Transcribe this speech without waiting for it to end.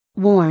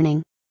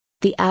Warning.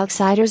 The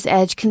Outsider's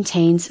Edge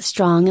contains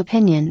strong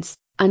opinions,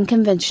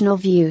 unconventional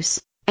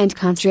views, and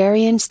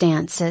contrarian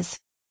stances.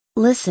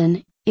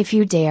 Listen, if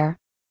you dare.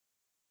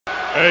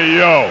 Hey,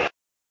 yo!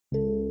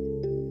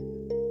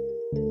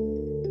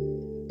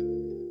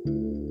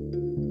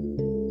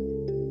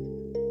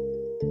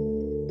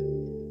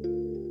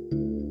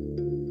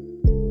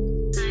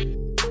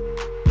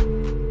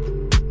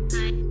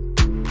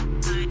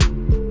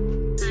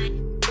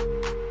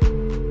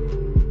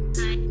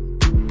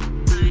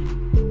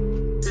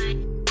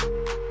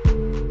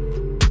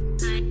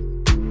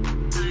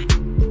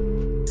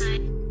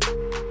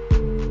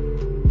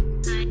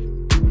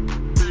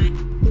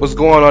 What's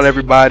going on,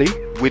 everybody?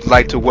 We'd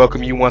like to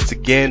welcome you once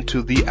again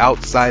to the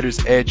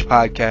Outsider's Edge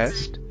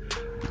podcast.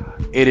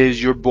 It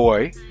is your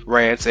boy,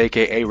 Rance,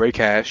 aka Ray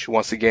Cash,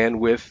 once again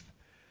with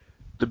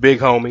the big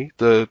homie,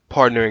 the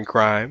partner in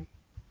crime,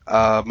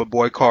 my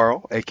boy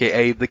Carl,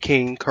 aka the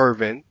King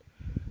Curvin.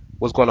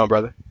 What's going on,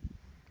 brother?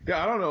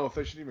 Yeah, I don't know if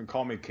they should even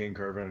call me King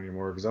Curvin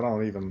anymore because I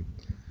don't even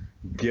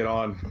get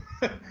on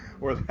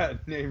where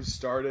that name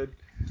started.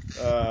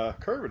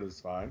 Curvin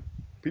is fine.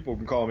 People have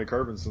been calling me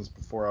Curvin since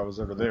before I was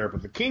ever there,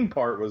 but the King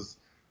part was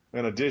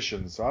an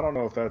addition, so I don't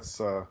know if that's.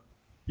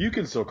 You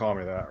can still call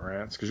me that,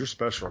 Rance, because you're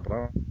special, but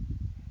I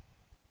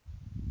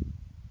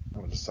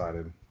haven't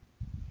decided.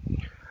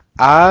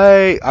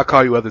 I'll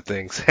call you other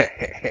things.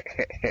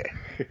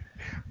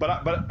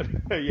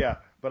 but yeah,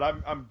 but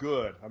I'm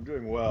good. I'm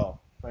doing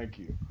well. Thank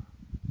you.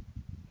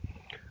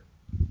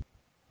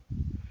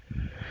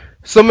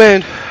 So,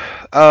 man,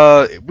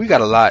 we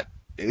got a lot.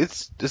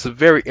 It's a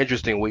very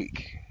interesting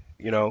week.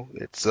 You know,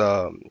 it's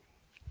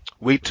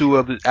week two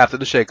of after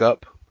the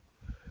shakeup.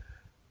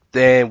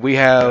 Then we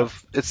Yeah.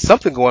 have it's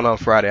something going on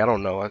Friday. I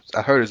don't know.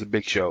 I heard it's a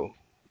big show.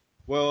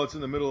 Well, it's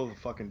in the middle of the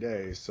fucking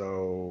day,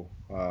 so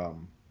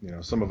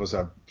some of us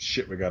have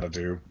shit we got to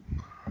do.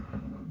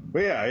 But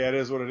yeah, it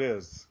is what it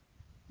is.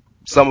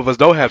 Some of us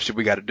don't have shit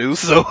we got to do.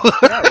 So,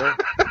 Yeah, well,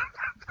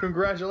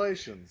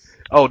 congratulations.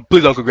 oh,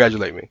 please don't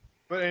congratulate me.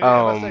 But if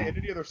I say in Um,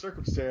 any other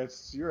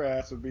circumstance, your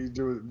ass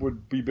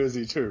would be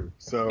busy too.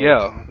 So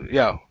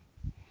yeah.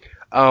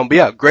 But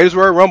yeah, Greatest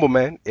Royal Rumble,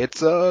 man. It's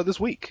this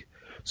week.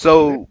 it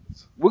So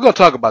is. we're gonna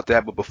talk about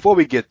that. But before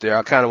we get there,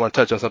 I kind of want to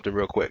touch on something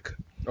real quick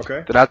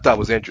Okay. that I thought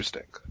was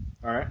interesting.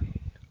 All right.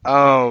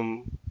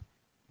 Um,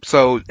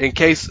 so in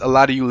case a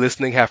lot of you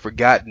listening have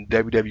forgotten,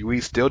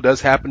 WWE still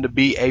does happen to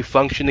be a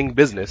functioning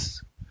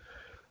business.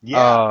 Yeah.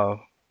 Uh,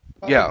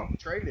 yeah, Publicly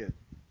traded.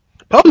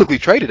 publicly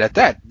traded at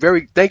that.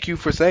 Very thank you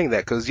for saying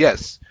that, because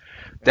yes,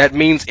 Yeah. that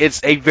means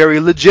it's a very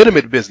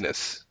legitimate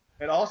business.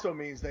 It also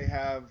means they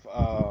have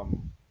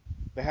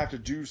to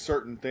do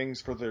certain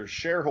things for their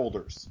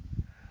shareholders.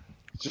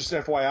 Just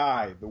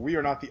FYI, we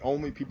are not the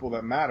only people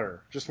that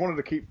matter. Just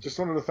wanted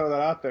to throw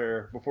that out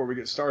there before we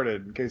get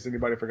started, in case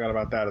anybody forgot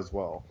about that as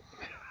well.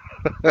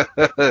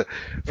 Anyways,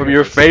 From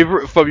your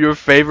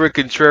favorite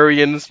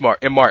contrarian smart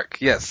and Mark,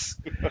 yes.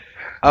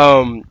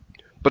 Um,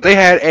 but they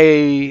had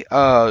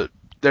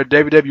their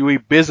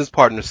WWE Business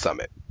Partner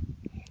Summit.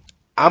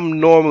 I'm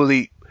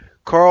normally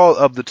Carl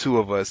of the two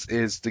of us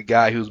is the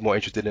guy who's more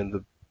interested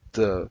in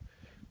the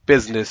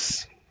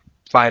business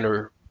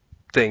finer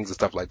things and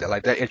stuff like that.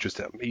 Like that interests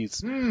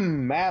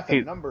him. math and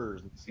He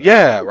numbers and stuff.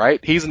 yeah, right.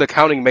 He's an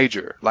accounting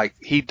major. Like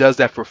he does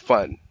that for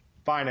fun.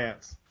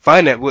 Finance.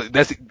 Finance, well,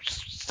 that's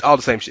all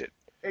the same shit.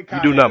 It You do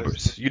kind of is,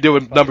 numbers. You deal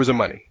but with fun. numbers and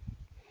money.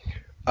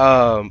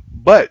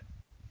 But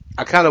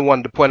I kind of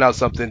wanted to point out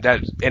something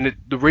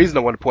the reason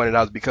I want to point it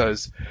out is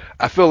because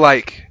I feel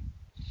like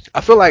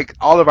I feel like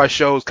all of our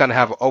shows kind of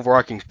have an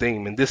overarching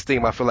theme, and this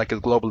theme I feel like is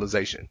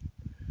globalization.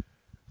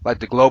 Like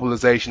the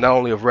globalization not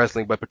only of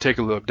wrestling, but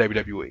particularly of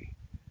WWE,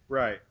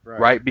 Right, right.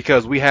 right?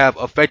 Because we have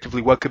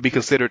effectively what could be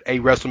considered a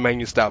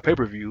WrestleMania style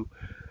pay-per-view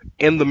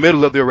in the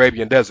middle of the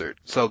Arabian Desert.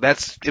 So if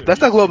that's not If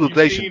you've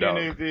globalization, seen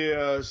any dog. of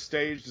the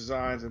stage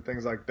designs and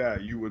things like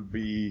that, you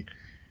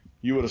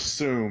would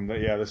assume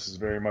that yeah, this is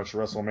very much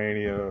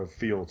WrestleMania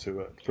feel to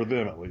it for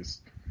them at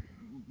least.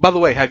 By the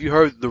way, have you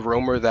heard the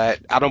rumor that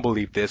I don't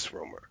believe this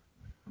rumor?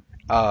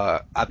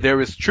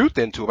 There is truth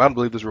into it. I don't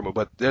believe this rumor,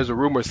 but there's a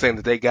rumor saying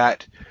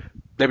that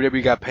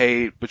WWE got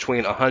paid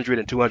between 100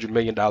 and 200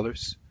 million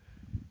dollars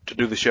to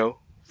do the show.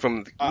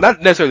 From Uh,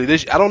 not necessarily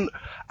this, I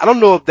don't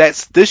know if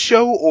that's this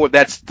show or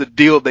that's the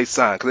deal they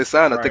signed, because they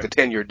signed I think right.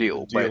 a 10-year The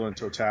deal. But deal in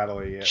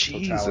totality, yeah,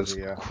 Jesus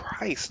yeah.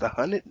 Christ,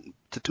 100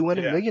 to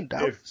 200 Yeah, million if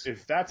dollars.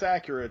 if that's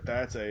accurate,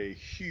 that's a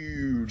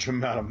huge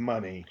amount of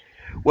money.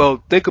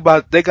 Well, think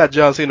about they got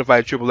John Cena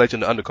fighting Triple H in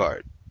the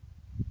undercard.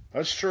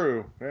 That's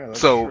true. Yeah,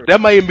 that's So true.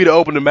 that might even be the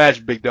opening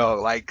match, big dog.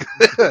 Like,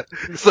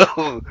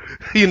 so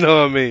you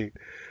know what I mean.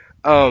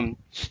 Um,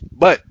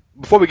 but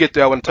before we get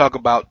there, I want to talk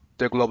about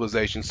their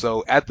globalization.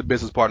 So at the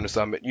Business Partner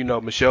Summit, you know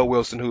Michelle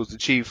Wilson, who's the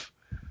chief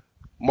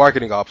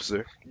marketing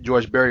officer,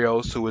 George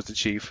Barrios, who is the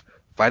chief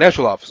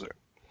financial officer,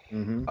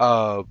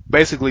 Mm-hmm.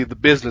 basically the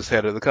business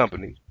head of the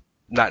company,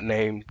 not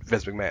named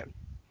Vince McMahon.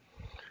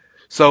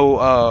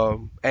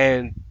 So,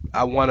 and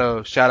I want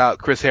to shout out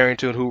Chris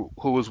Harrington, who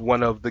was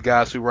one of the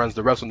guys who runs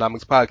the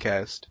WrestleNomics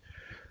podcast.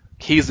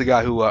 He's the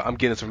guy who I'm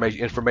getting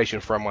information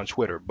from on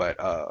Twitter, but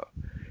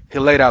he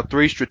laid out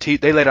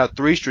they laid out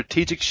three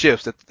strategic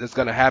shifts that's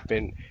going to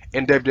happen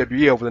in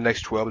WWE over the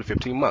next 12 to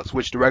 15 months,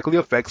 which directly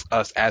affects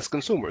us as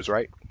consumers,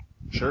 right?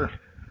 Sure.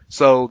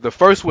 So the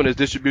first one is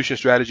distribution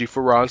strategy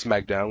for Raw and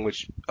SmackDown,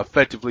 which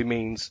effectively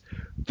means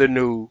the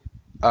new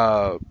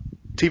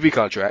TV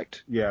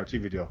contract, Yeah,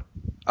 TV deal.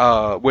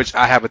 which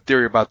I have a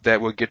theory about that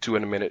we'll get to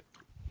in a minute.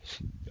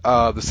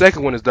 The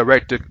second one is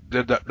direct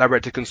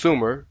to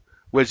consumer,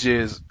 which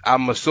is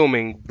I'm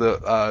assuming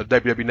the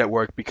WWE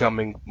Network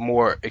becoming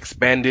more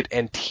expanded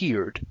and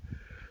tiered.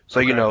 So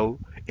Okay.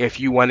 if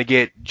you want to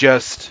get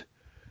just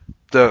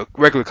the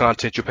regular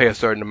content, you pay a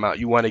certain amount.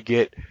 You want to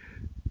get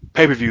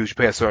pay-per-views, you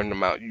pay a certain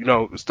amount.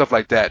 Stuff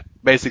like that.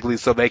 Basically,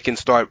 so they can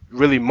start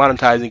really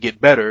monetizing,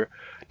 get better.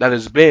 Now,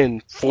 there's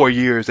been 4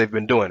 years they've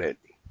been doing it.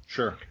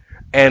 Sure.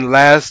 And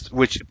last,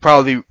 which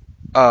probably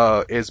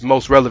is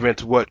most relevant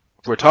to what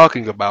we're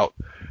talking about,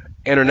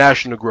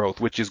 international growth,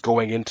 which is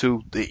going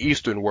into the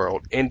Eastern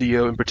world,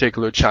 India in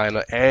particular,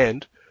 China,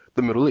 and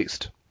the Middle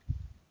East.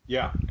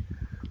 Yeah.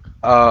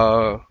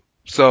 Uh,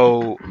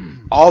 so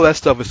all that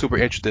stuff is super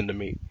interesting to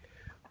me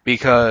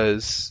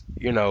because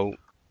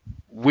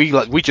we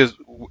just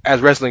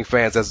as wrestling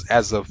fans,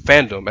 as a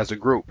fandom, as a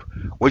group,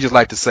 we just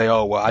like to say,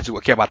 oh well, I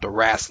just care about the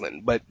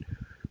wrestling, but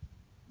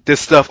this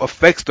stuff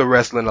affects the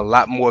wrestling a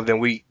lot more than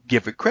we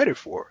give it credit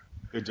for.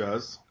 It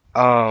does.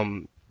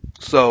 Um,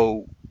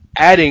 so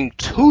adding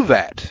to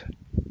that,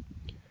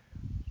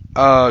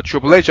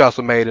 Triple H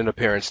also made an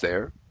appearance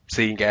there,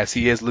 seeing as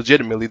he is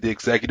legitimately the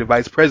executive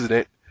vice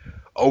president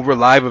over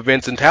live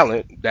events and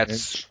talent. And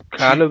That's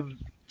kind chief of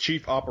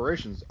chief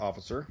operations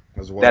officer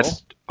as well.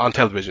 that's on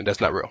television.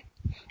 That's not real.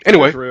 It is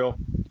Anyway, real.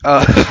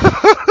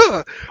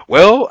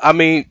 well, I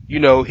mean,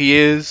 he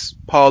is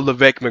Paul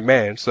Levesque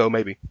McMahon, so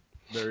maybe.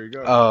 There you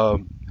go.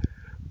 Um,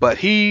 but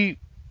he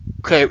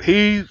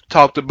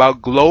talked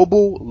about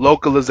global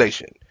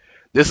localization.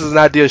 This is an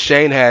idea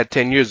Shane had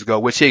 10 years ago,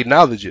 which he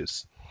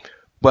acknowledges.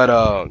 But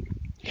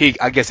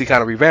I guess he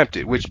kind of revamped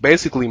it, which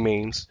basically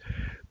means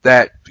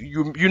that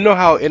you know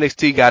how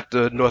NXT got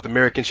the North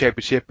American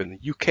Championship and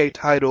the UK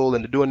title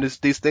and they're doing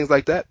these things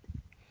like that.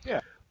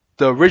 Yeah.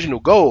 The original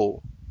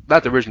goal,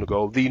 not the original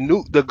goal,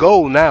 the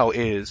goal now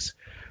is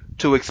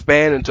to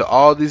expand into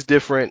all these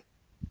different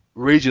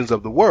regions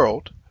of the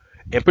world,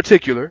 in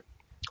particular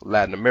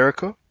Latin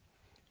America,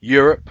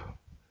 Europe,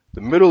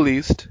 the Middle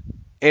East,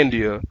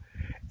 India,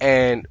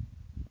 and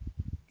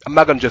I'm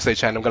not going to just say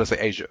China, I'm going to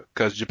say Asia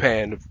because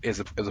Japan is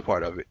a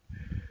part of it,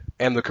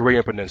 and the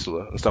Korean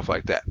Peninsula and stuff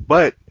like that.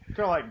 But Kind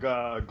of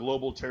like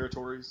global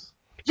territories.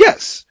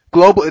 yes,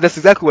 global, that's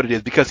exactly what it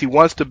is because he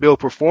wants to build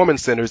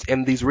performance centers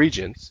in these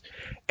regions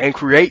and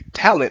create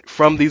talent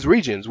from these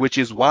regions, which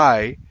is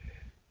why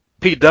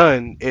Pete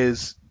Dunne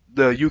is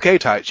the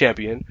UK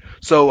champion.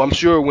 So I'm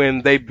sure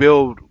when they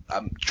build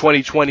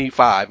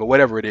 2025 or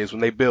whatever it is,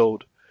 when they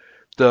build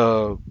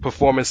the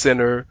performance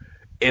center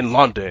in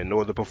London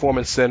or the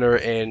performance center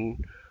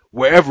in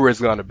wherever it's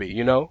going to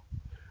be,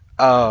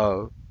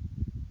 uh,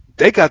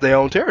 they got their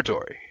own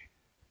territory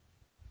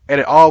and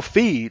it all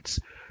feeds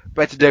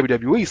back to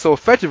WWE. So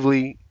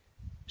effectively,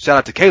 shout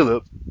out to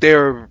Caleb,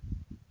 they're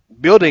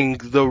building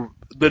the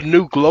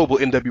new global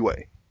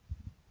NWA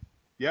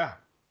Yeah.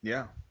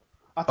 Yeah.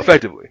 I think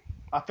effectively.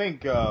 I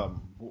think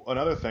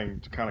another thing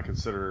to kind of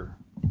consider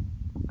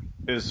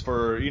is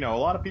for a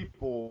lot of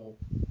people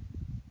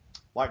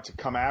like to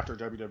come after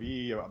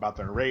WWE about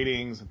their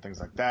ratings and things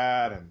like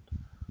that, and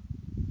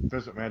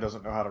Vince McMahon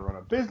doesn't know how to run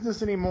a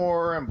business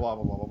anymore, and blah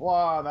blah blah blah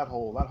blah, and that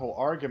whole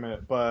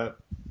argument. But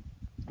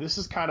this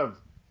is kind of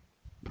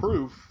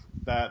proof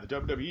that the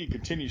WWE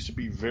continues to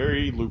be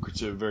very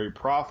lucrative, very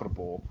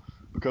profitable,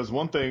 because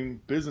one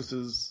thing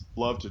businesses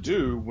love to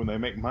do when they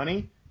make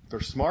money, if they're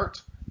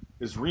smart,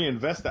 is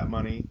reinvest that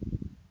money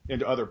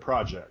into other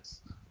projects,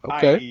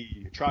 Okay.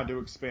 i.e., trying to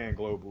expand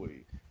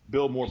globally,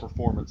 build more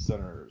performance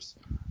centers,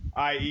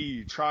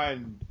 i.e., try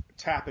and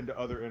tap into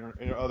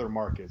other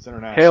markets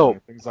internationally Hell,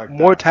 and things like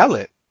more that.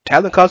 talent.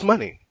 Talent costs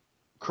money.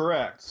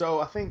 Correct. So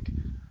I think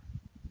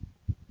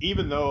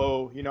even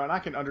though, and I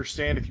can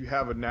understand if you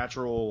have a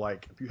natural,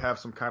 like, if you have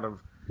some kind of,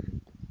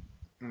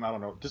 I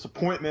don't know,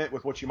 disappointment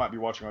with what you might be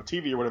watching on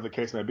TV or whatever the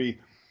case may be,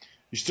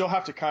 you still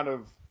have to kind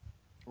of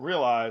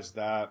realize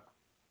that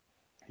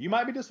you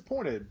might be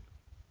disappointed,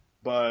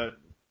 but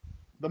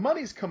the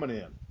money's coming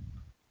in.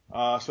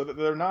 So that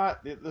they're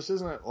not. This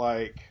isn't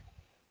like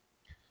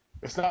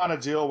it's not a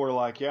deal where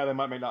like yeah they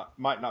might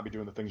not be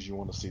doing the things you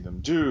want to see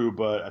them do,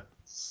 but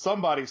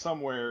somebody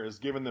somewhere is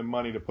giving them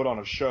money to put on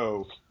a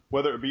show,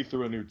 whether it be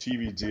through a new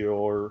TV deal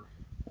or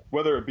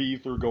whether it be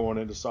through going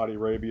into Saudi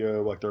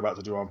Arabia like they're about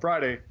to do on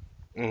Friday.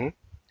 Hmm.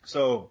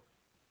 So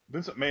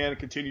Vince McMahon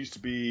continues to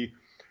be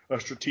a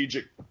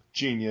strategic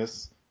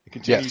genius. He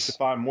continues to Yes.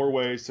 find more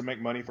ways to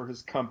make money for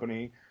his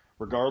company,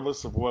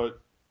 regardless of what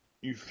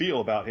you feel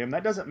about him.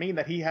 That doesn't mean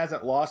that he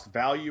hasn't lost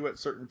value at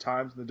certain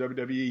times in the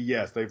WWE.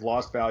 Yes, they've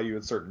lost value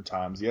at certain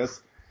times.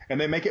 Yes, and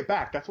they make it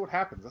back. That's what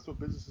happens. That's what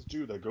businesses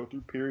do. They go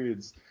through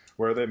periods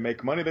where they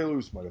make money, they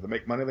lose money. They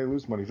make money, they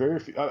lose money. Very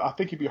few, I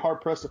think you'd be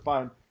hard pressed to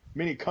find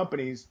many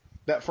companies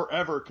that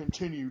forever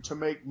continue to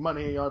make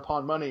money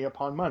upon money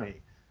upon money.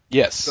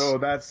 Yes. So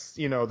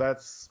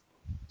that's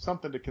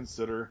something to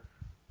consider,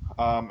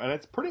 and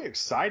it's pretty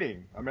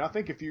exciting. I mean, I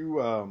think if you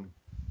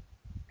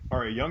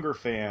are a younger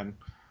fan,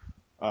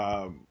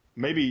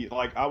 maybe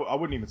like I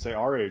wouldn't even say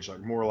our age, like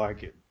more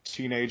like a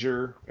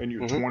teenager in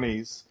your Hmm.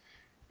 20s,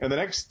 in the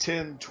next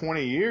 10,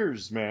 20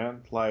 years,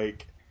 man,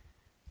 like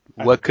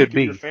at the What could peak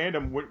of your be?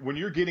 fandom, when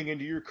you're getting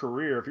into your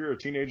career, if you're a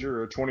teenager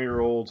or a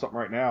 20-year-old, something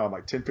right now,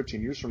 like 10,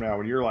 15 years from now,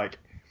 when you're like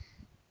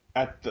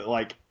at the,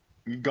 like,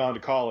 you've gone to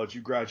college,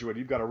 you graduated,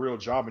 you've got a real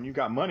job, and you've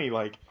got money,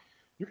 like,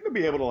 you're going to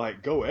be able to,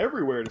 like, go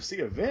everywhere to see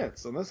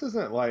events. And this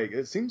isn't like,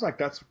 it seems like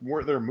that's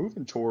where they're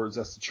moving towards.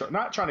 That's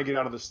not trying to get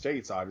out of the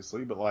States,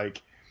 obviously, but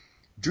like,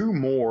 do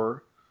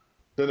more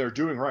than they're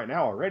doing right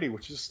now already,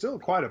 which is still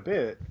quite a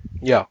bit,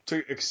 Yeah,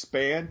 to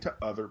expand to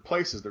other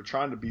places. They're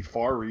trying to be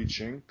far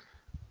reaching.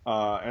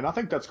 And I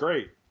think that's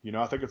great.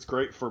 I think it's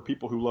great for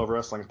people who love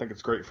wrestling. I think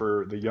it's great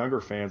for the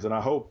younger fans. And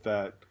I hope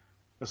that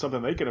it's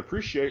something they can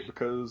appreciate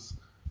because,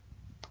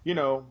 you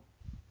know,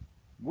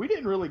 we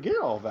didn't really get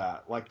all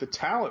that. Like the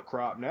talent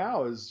crop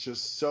now is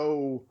just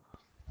so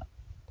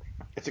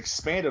it's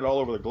expanded all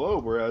over the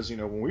globe. Whereas,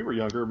 when we were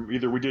younger,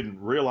 either we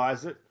didn't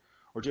realize it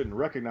or didn't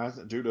recognize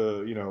it due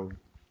to,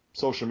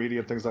 social media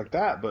and things like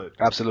that. But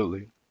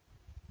absolutely.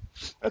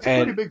 that's a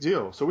pretty And big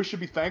deal. So we should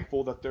be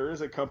thankful that there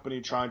is a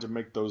company trying to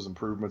make those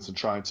improvements and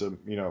trying to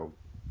reach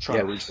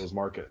yes. those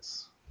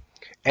markets.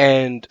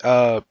 And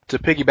to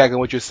piggyback on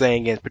what you're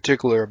saying in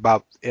particular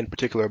about the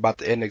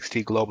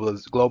NXT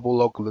global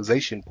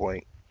localization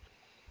point,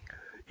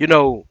 you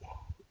know,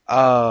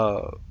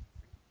 uh,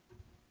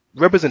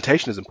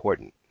 representation is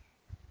important,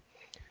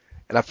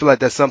 and I feel like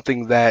that's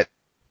something that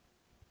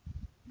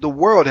the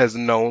world has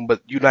known,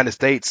 but United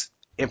States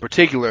in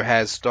particular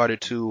has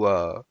started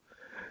to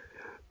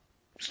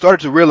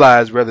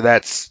realize, whether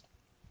that's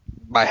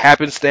by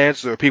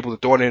happenstance or people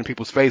throwing it in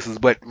people's faces,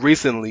 but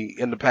recently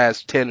in the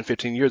past 10 to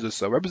 15 years or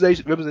so,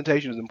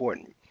 representation is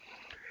important.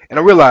 And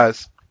I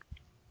realized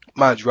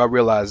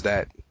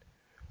that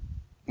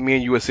me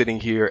and you are sitting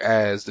here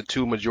as the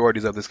two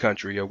majorities of this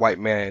country, a white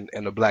man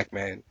and a black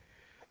man.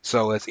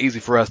 So it's easy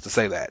for us to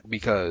say that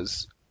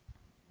because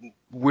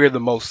we're the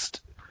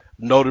most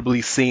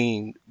notably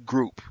seen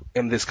group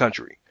in this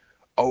country.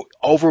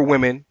 Over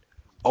women,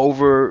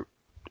 over,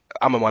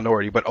 I'm a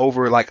minority, but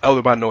over like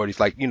other minorities,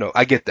 like,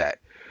 I get that.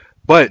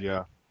 But,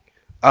 Yeah.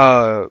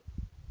 uh,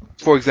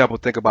 for example,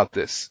 think about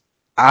this.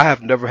 I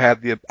have never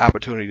had the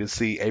opportunity to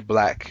see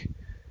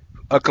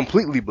a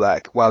completely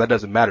black, while that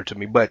doesn't matter to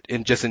me, but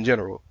in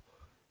general,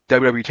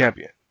 WWE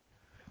champion.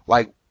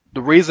 Like,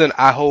 the reason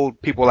I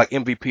hold people like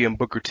MVP and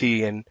Booker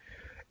T and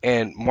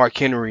Mark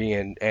Henry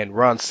and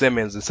Ron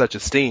Simmons in such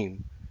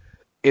esteem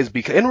is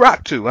because, and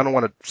Rock too. I don't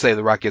want to say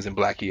the Rock isn't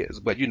black, he is,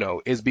 but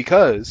is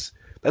because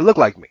they look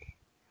like me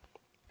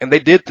and they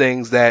did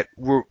things that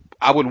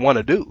I would want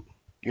to do.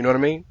 You know what I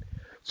mean?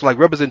 So like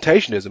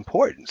representation is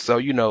important. So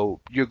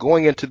you're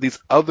going into these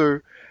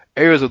other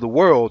areas of the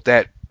world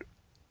that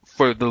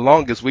for the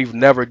longest we've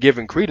never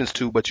given credence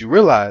to, but you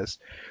realize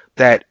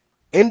that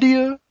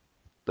India,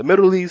 the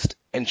Middle East,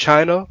 and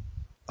China,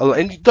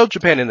 and you throw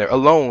Japan in there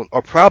alone,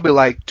 are probably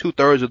like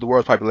 2/3 of the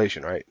world's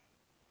population, right?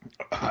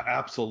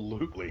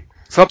 Absolutely.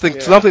 Something, Yeah.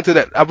 something to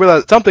that. I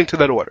realized something to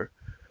that order.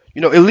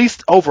 At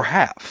least over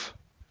half.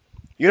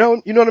 You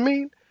know what I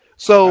mean?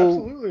 So,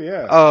 Absolutely.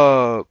 Yeah.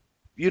 uh,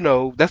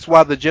 that's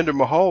why the Jinder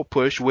Mahal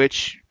push,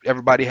 which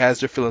everybody has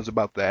their feelings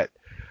about that,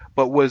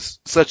 but was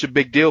such a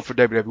big deal for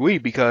WWE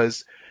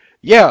because,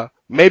 yeah,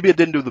 maybe it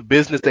didn't do the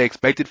business they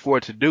expected for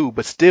it to do,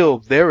 but still,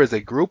 there is a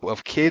group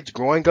of kids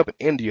growing up in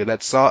India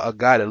that saw a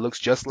guy that looks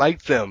just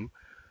like them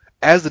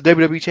as the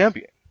WWE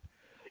champion.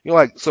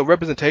 Like, so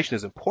representation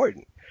is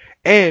important.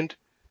 And,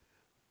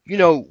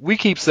 we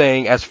keep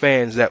saying as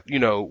fans that,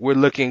 we're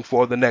looking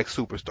for the next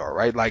superstar,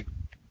 right? Like,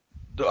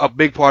 a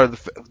big part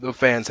of the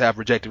fans have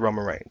rejected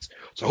Roman Reigns.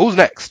 So who's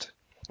next,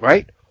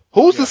 right?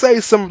 Who's to Yeah. say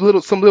some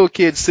little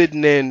kid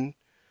sitting in,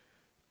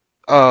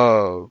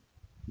 uh,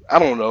 I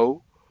don't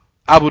know,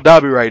 Abu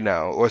Dhabi right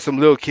now, or some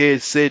little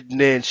kid sitting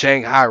in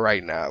Shanghai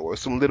right now, or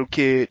some little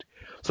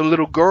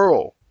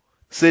girl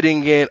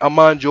sitting in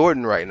Amman,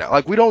 Jordan right now.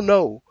 Like, we don't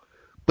know.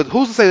 But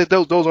who's to say that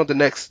those aren't the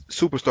next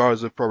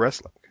superstars of pro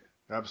wrestling?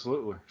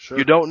 Absolutely. You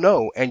Sure. don't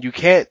know, and you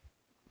can't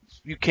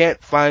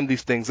find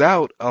these things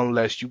out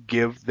unless you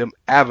give them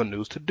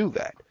avenues to do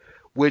that.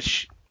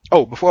 Which,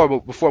 oh, before I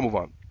move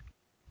on,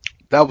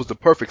 that was the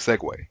perfect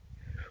segue.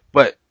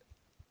 But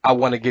I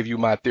want to give you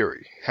my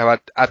theory.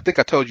 I think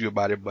I told you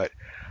about it, but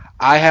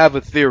I have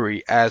a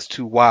theory as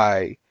to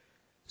why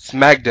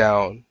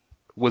SmackDown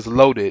was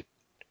loaded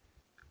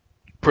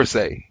per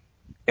se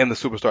in the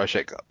Superstar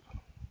Shakeup.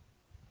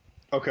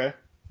 Okay.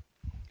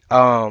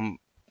 Um,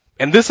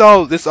 and this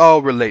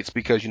all relates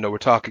because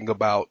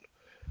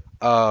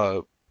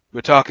uh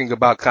we're talking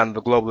about kind of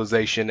the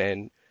globalization,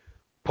 and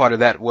part of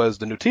that was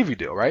the new TV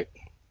deal, right?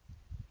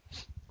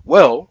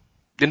 Well,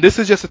 and this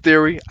is just a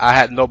theory. I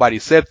had nobody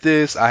said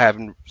this. I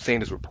haven't seen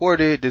this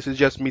reported. This is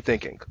just me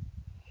thinking.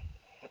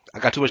 I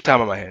got too much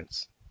time on my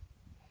hands.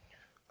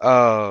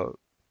 Uh,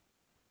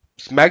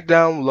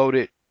 SmackDown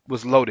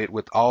was loaded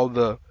with all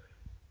the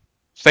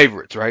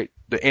favorites, right?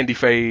 The indie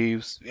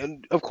faves,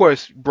 and of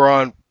course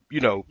Braun.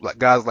 Like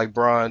guys like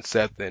Braun,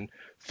 Seth, and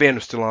Finn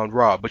are still on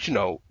Raw, but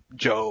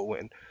Joe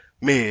and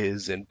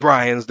Miz and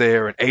Bryan's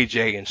there, and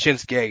AJ and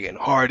Shinsuke and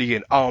Hardy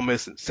and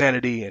Almas and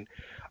Sanity and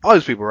all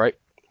these people, right?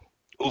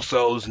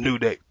 Usos, New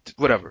Day,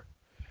 whatever.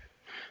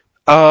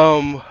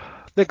 Um,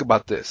 think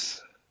about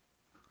this.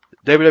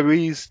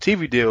 WWE's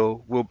TV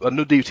deal will a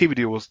new TV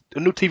deal will a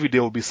new TV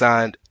deal will be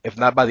signed if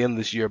not by the end of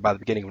this year, by the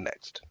beginning of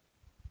next.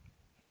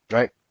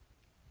 Right?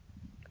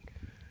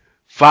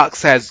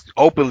 Fox has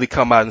openly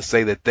come out and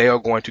say that they are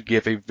going to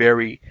give a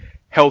very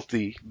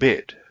healthy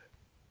bid.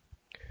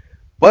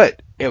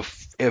 But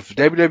if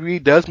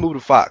WWE does move to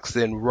Fox,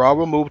 then Raw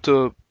will move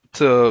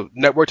to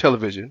network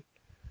television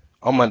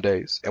on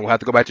Mondays, and we'll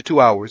have to go back to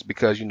 2 hours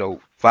because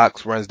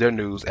Fox runs their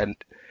news at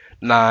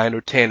 9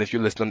 or 10 if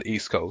you're listening on the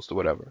East Coast or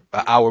whatever,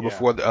 an hour Yeah.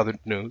 before the other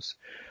news.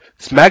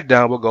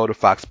 SmackDown will go to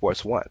Fox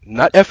Sports 1,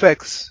 not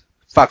FX,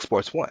 Fox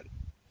Sports 1.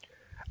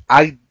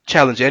 I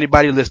challenge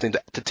anybody listening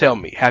to tell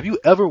me, have you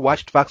ever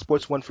watched Fox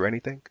Sports 1 for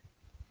anything?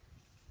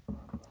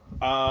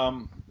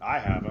 I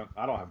haven't.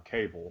 I don't have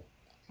cable.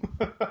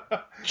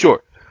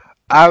 Sure.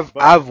 but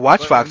I've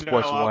watched but Fox no,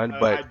 Sports 1,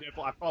 but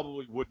I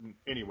probably wouldn't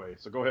anyway.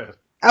 So go ahead.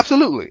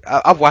 absolutely.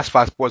 I've watched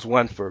Fox Sports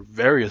 1 for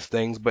various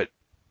things, but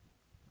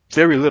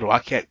very little. I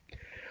can't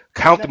Isn't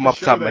count that them the off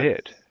the top show of my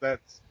head.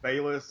 that's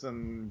Bayless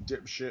and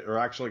Dipshit, or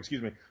actually,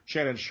 excuse me,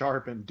 Shannon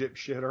Sharp and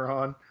Dipshit are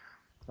on?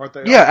 Aren't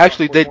they Yeah, on Fox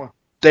actually, Sports One?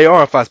 they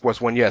are on Fox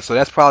Sports 1, yes. So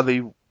that's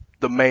probably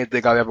the main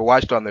thing I've ever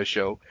watched on their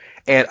show.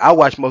 And I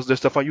watch most of their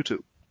stuff on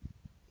YouTube.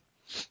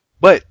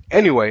 But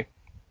anyway,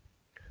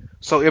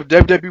 so if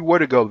WWE were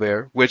to go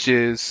there, which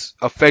is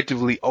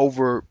effectively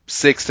over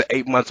 6 to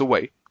 8 months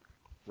away,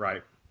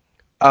 Right.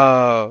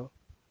 uh,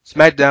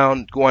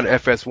 SmackDown going to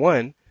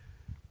FS1,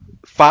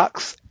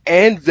 Fox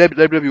and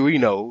WWE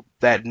know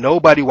that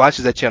nobody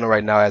watches that channel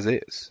right now as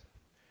is.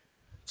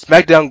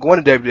 SmackDown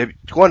going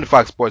to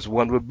Fox Sports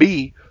 1 would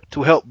be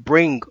to help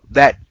bring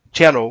that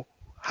channel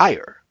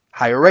higher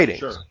ratings.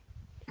 Sure.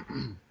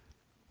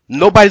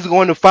 Nobody's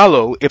going to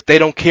follow if they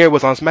don't care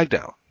what's on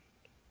SmackDown.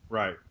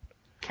 Right.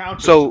 Counter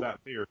to So, that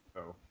theory,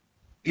 though.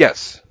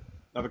 yes.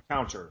 Now the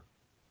counter.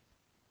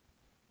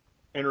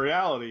 In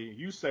reality,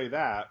 you say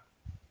that,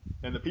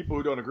 and the people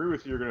who don't agree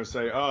with you are going to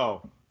say,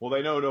 "Oh, well,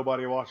 they know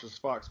nobody watches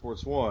Fox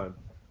Sports One,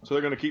 so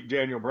they're going to keep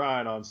Daniel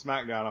Bryan on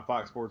SmackDown on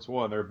Fox Sports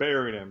One. They're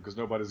burying him because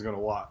nobody's going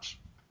to watch."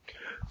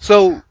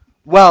 So,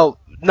 well,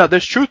 no,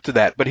 there's truth to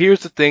that, but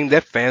here's the thing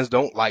that fans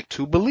don't like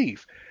to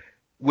believe,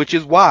 which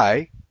is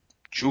why,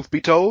 truth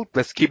be told,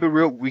 let's keep it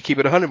real. We keep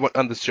it 100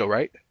 on this show,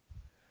 right?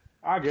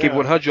 I Keep it guess.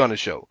 100 on the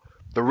show.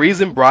 The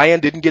reason Bryan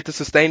didn't get the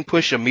sustained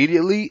push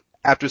immediately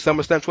after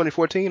SummerSlam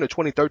 2014 or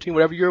 2013,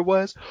 whatever year it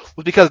was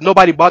because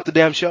nobody bought the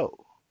damn show.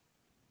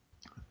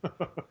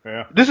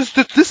 Yeah.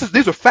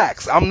 These are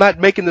facts. I'm not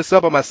making this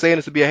up. I'm not saying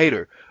this to be a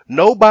hater.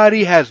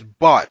 Nobody has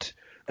bought,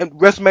 and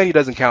WrestleMania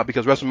doesn't count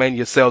because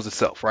WrestleMania sells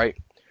itself, right?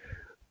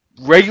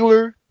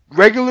 Regular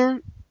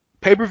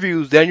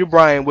pay-per-views Daniel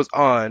Bryan was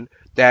on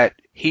that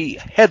he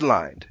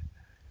headlined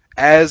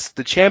as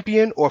the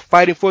champion or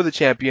fighting for the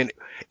champion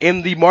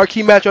in the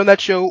marquee match on that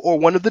show or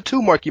one of the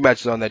two marquee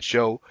matches on that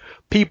show,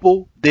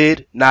 people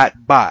did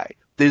not buy.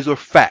 These are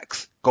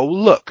facts. Go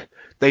look.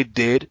 They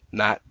did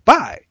not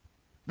buy.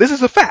 This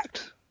is a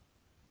fact.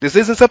 This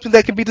isn't something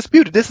that can be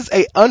disputed. This is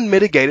a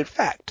unmitigated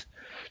fact.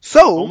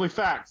 So, Only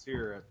facts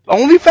here.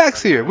 only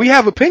facts here. We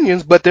have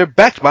opinions, but they're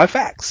backed by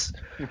facts.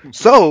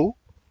 So,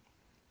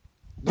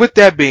 with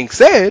that being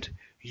said,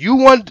 you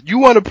want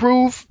to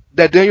prove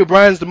that Daniel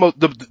Bryan's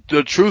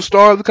the true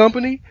star of the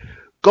company?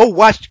 Go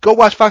watch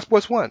Fox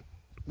Sports 1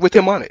 with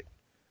him on it.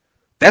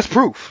 That's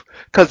proof.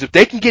 Because if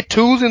they can get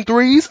 2s and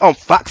 3s on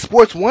Fox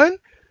Sports 1,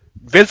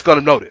 Vince's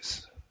gonna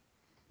notice.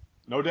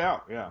 No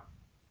doubt. Yeah.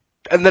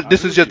 And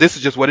this is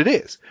just what it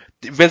is.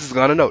 Vince is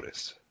gonna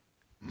notice.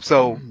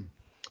 So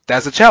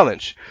that's a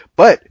challenge.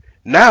 But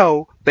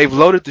now they've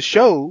loaded the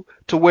show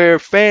to where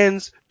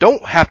fans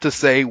don't have to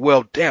say,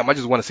 "Well, damn, I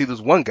just want to see this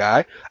one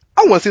guy.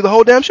 I want to see the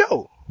whole damn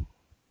show."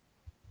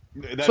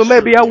 That's So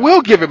maybe true, I yeah.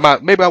 will give it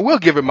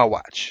my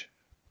watch.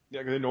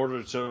 Yeah, 'cause in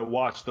order to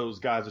watch those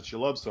guys that you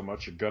love so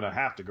much, you're gonna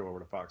have to go over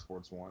to Fox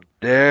Sports One.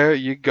 There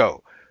you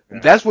go. Yeah.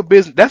 That's what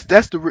business.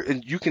 That's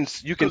and you can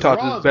Because talk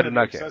Raw this is better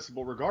gonna than be I can.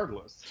 accessible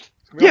regardless.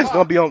 Yeah, it's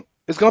gonna be on.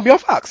 It's gonna be on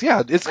Fox.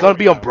 Yeah, it's gonna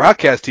be on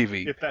broadcast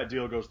TV. If that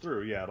deal goes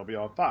through, yeah, it'll be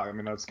on Fox. I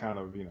mean, that's kind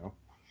of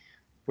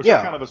which Yeah.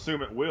 I kind of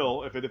assume it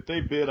will. If they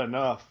bid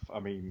enough, I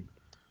mean,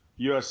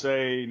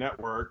 USA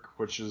Network,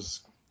 which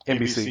is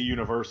NBC.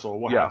 Universal,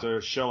 will Yeah. have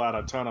to shell out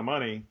a ton of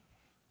money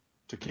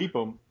to keep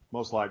them,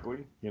 most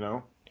likely.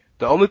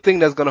 The only thing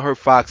that's gonna hurt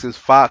Fox is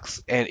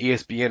Fox and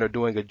ESPN are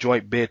doing a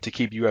joint bid to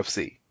keep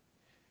UFC.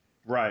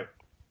 Right.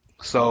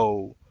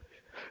 So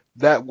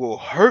that will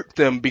hurt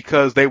them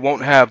because they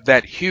won't have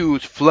that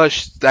huge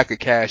flush stack of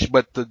cash,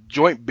 but the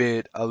joint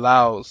bid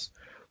allows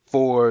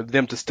for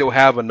them to still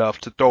have enough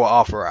to throw an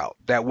offer out.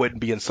 That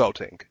wouldn't be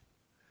insulting.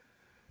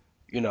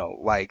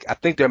 Like I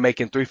think they're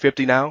making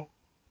 350 now,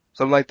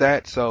 something like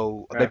that.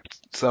 So Yeah,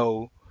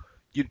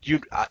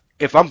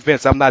 if I'm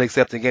Vince, I'm not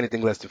accepting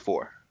anything less than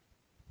 400.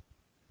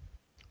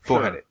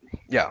 sure.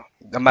 Yeah,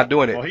 I'm not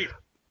doing Well, it.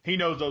 he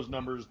knows those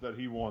numbers that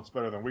he wants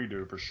better than we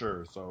do for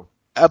sure. So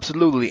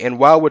Absolutely. And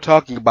while we're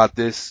talking about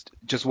this,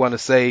 just want to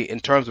say in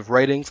terms of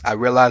ratings, I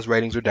realize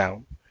ratings are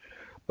down,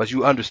 but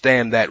you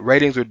understand that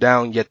ratings are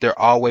down, yet they're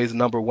always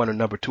number one or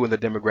number two in the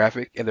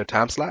demographic in their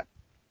time slot.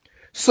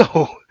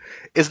 So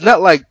it's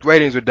not like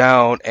ratings are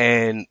down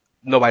and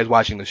nobody's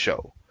watching the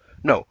show.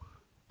 No,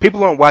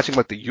 people aren't watching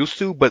like they used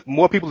to, but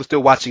more people are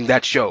still watching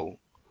that show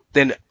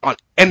than on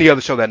any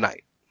other show that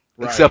night,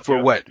 right, except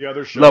for what the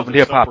other Love shows and are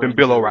Hip Hop and suffering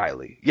Bill too.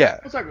 O'Reilly. Yeah,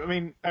 It's like, I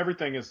mean,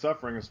 everything is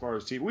suffering as far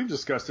as TV. We've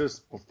discussed this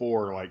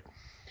before. Like,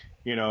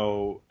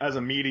 as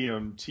a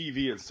medium,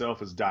 TV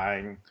itself is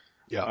dying.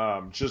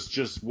 yeah. Just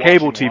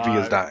Cable watching TV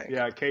is live. dying.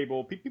 Yeah,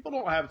 cable. People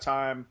don't have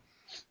time.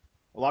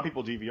 A lot of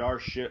people DVR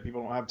shit.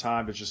 People don't have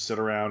time to just sit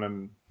around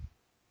and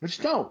they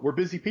just don't. We're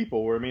busy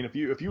people. I mean, if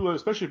you live,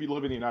 especially if you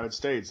live in the United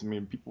States, I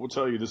mean, people will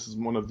tell you this is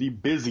one of the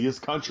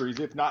busiest countries,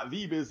 if not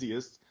the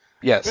busiest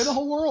in the Yes.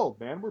 whole world.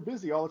 Man, we're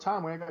busy all the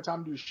time. We ain't got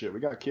time to do shit. We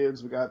got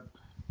kids. We got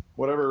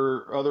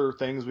whatever other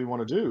things we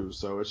want to do.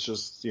 So it's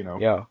just, Yeah.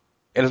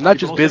 And it's not people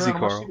just don't sit busy, around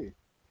and watch Carl. TV.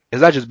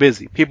 It's not just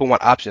busy. People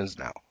want options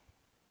now.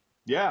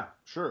 Yeah,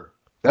 sure.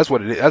 That's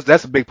what it is.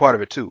 That's a big part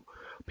of it too.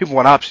 People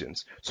want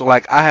options. So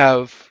like I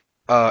have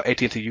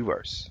AT&T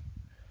Uverse,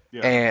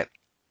 Yeah. and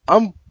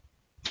I'm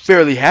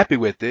fairly happy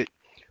with it.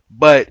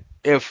 But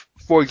if,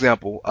 for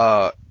example,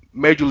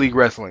 Major League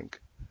Wrestling,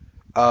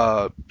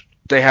 uh,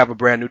 they have a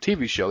brand new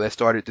TV show that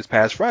started this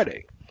past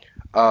Friday.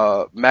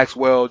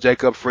 Maxwell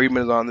Jacob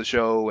Friedman is on the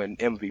show, and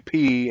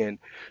MVP, and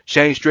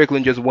Shane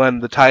Strickland just won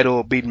the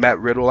title, beating Matt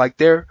Riddle. Like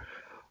they're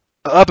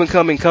an up and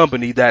coming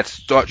company that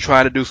start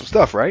trying to do some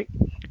stuff, right?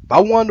 If I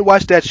wanted to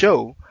watch that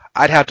show,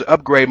 I'd have to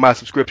upgrade my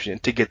subscription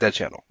to get that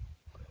channel.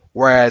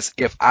 Whereas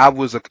if I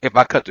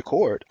cut the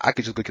cord, I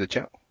could just look at the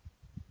channel.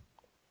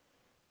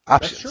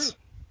 That's true. Options,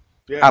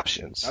 Yeah,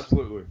 options.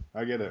 absolutely.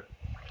 I get it.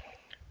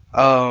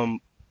 Um,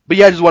 but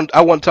yeah,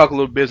 I want to talk a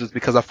little business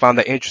because I found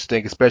that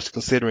interesting, especially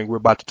considering we're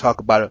about to talk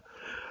about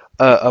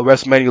a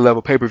WrestleMania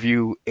level pay per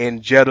view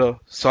in Jeddah,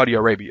 Saudi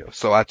Arabia.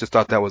 So I just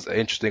thought that was an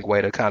interesting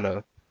way to kind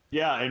of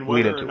Yeah, and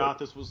lead whether or into it. not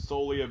this was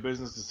solely a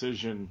business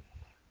decision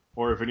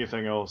or if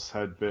anything else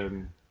had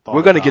been We're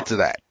thought gonna get about. to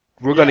that.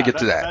 We're gonna Yeah, get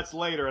to that. that's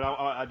later, and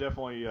I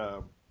definitely I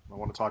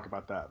want to talk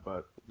about that.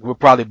 But We're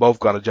probably both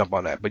gonna jump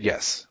on that, but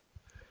yes.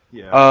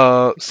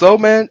 yeah, So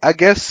man, I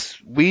guess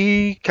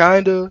we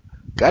kind of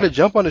got to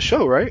jump on the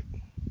show, right?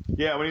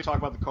 yeah, we need to talk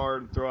about the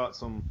card and throw out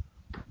some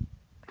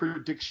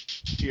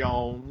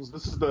predictions.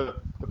 This is the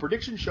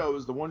prediction show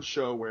is the one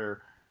show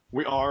where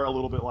we are a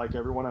little bit like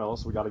everyone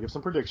else. We got to give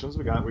some predictions.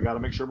 We got to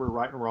make sure we're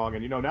right and wrong.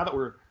 And now that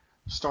we're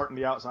starting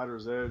the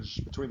outsider's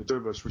edge between the two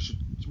of us,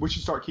 we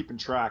should start keeping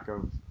track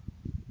of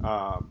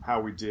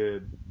how we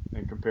did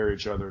and compare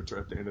each other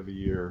at the end of the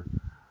year.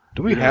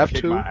 Do we You're gonna have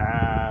kick my to?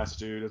 ass,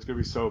 dude. It's gonna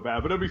be so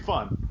bad, but it'll be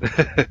fun.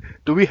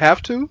 Do we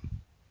have to?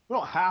 We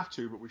don't have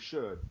to, but we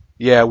should.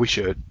 Yeah, we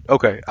should.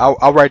 Okay,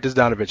 I'll write this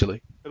down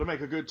eventually. It'll make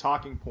a good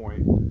talking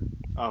point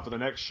for the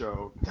next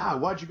show.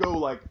 God, why'd you go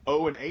like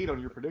 0-8 on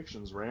your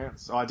predictions,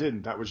 Rance? Oh, I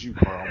didn't. That was you,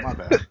 Carl. My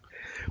bad.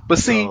 But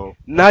see, So,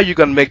 now you're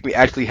gonna make me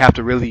actually have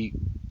to really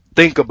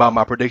think about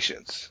my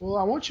predictions. well,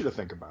 I want you to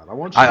think about it. I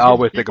want you I to give the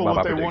always think people about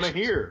what my they want to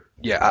predictions. hear,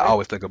 Yeah, I right?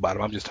 always think about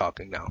them. I'm just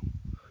talking now.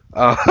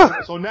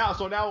 So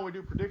now when we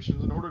do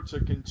predictions, in order to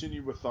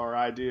continue with our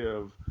idea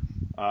of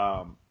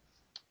um,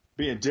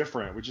 being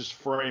different, we just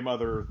frame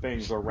other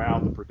things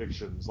around the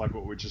predictions, like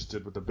what we just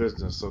did with the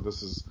business. So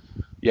this is,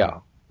 Yeah.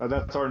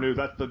 that's our new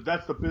that's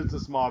the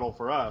business model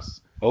for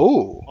us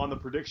Oh, on the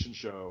prediction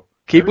show.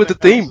 keep with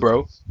Everything the theme, else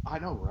bro. is, I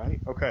know, right?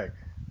 Okay,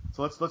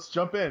 so let's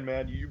jump in,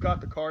 man. You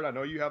got the card. I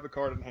know you have the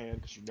card in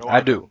hand because I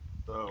I don't. do.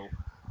 So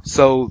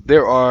So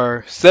there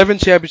are 7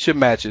 championship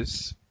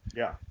matches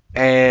yeah,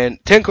 and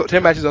 10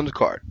 matches on the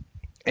card,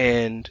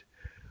 and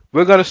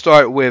we're gonna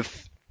start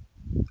with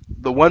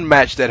the one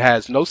match that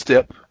has no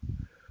stip,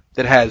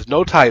 that has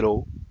no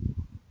title,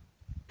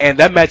 and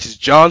that match is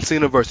John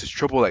Cena versus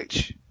Triple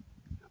H.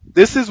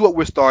 This is what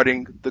we're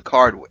starting the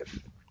card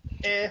with.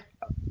 eh.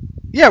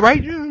 Yeah,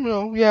 right.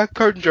 Yeah,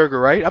 curtain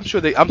jerker, right? I'm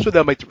sure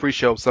they'll make the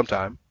pre-show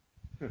sometime.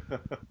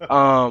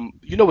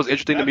 What's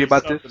interesting to That'd me be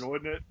about this? something,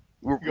 wouldn't it?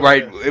 Go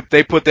Right, ahead. if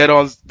they put that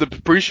on the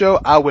pre-show,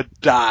 I would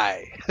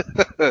die.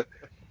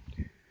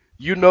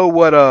 You know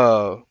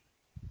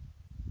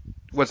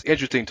what's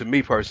interesting to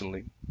me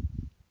personally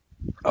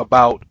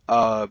about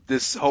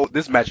this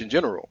match in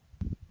general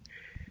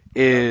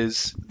Yeah.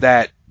 is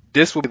that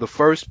this will be the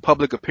first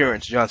public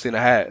appearance John Cena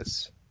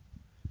has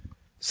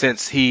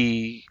since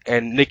he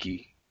and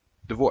Nikki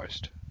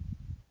divorced.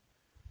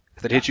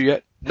 Has that Yeah. hit you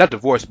yet? Not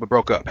divorced, but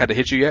broke up. Had to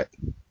hit you yet?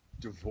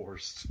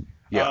 Divorced.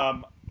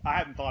 Yeah. I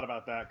hadn't thought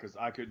about that because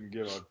I couldn't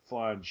give a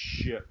flying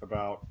shit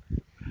about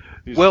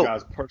these Well,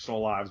 guys'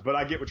 personal lives. But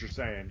I get what you're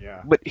saying.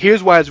 Yeah. but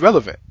here's why it's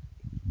relevant.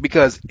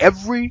 Because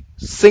every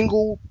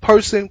single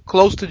person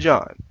close to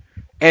John,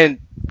 and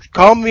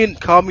call me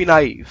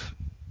naive,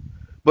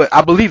 but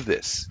I believe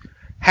this,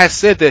 has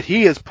said that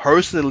he is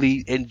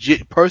personally,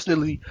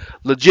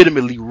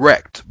 legitimately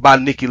wrecked by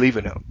Nikki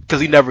leaving him because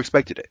he never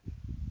expected it.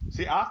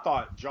 See, I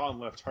thought John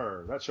left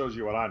her. That shows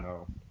you what I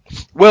know.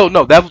 Well,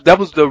 no, that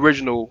was the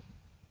original.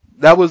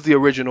 That was the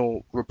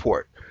original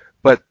report.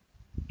 But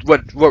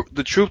what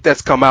the truth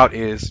that's come out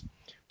is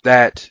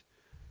that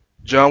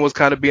John was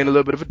kind of being a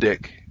little bit of a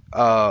dick.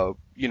 That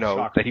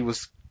Shocker. he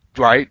was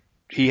right.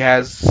 He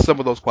has some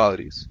of those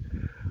qualities,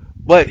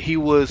 but he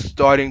was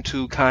starting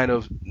to kind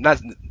of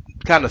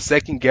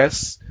second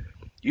guess,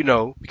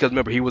 because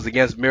remember he was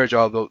against marriage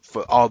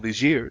for all these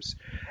years,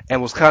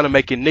 and was kind of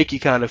making Nikki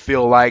kind of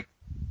feel like,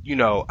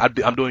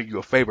 I'm doing you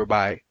a favor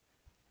by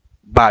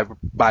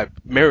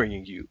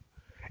marrying you.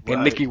 And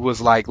Right. Nikki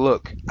was like,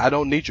 look, I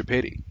don't need your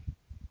pity.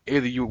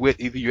 Either you're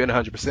in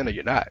 100% or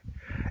you're not.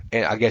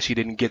 And I guess she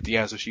didn't get the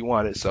answer she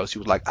wanted, so she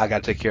was like, I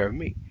gotta take care of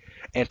me.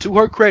 And to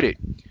her credit,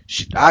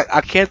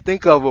 I can't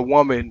think of a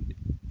woman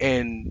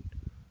in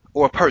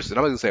or a person.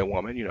 I'm not gonna say a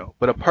woman,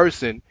 but a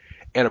person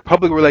in a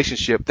public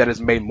relationship that has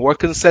made more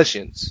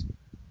concessions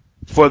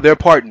for their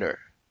partner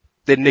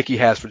than Nikki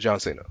has for John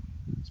Cena.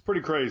 It's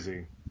pretty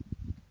crazy.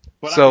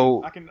 But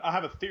So, I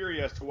have a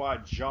theory as to why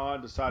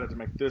John decided to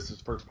make this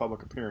his first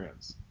public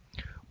appearance.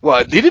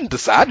 well, he didn't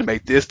decide to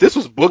make this. This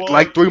was booked Well,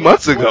 like 3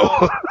 months ago.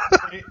 well,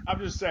 I'm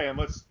just saying.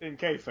 Let's in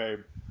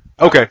kayfabe.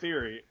 I have a Okay,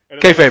 theory,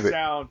 and kayfabe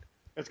it.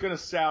 it's gonna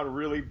sound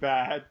really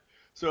bad.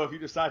 So if you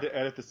decide to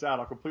edit this out,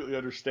 I'll completely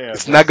understand.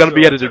 It's But not it's gonna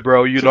be still edited,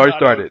 bro. You to already I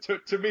know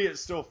started. to me it's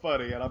still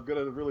funny, and I'm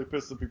gonna really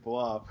piss some people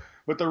off.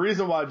 But the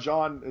reason why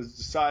John has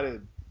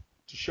decided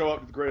to show up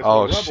to the Greatest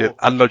Oh Royal shit, Rumble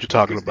I know what you're is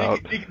talking because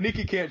about.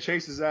 Nikki can't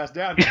chase his ass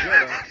down to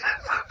Jeddah.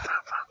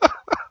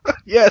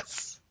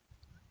 Yes,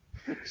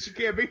 She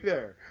can't be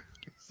there,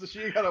 so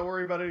she ain't got to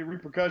worry about any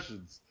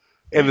repercussions.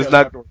 and He it's doesn't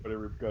not, have to worry about any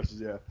repercussions.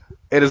 Yeah.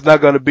 and it's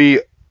not gonna be.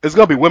 It's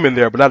gonna be women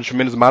there, but not a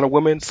tremendous amount of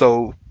women.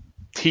 So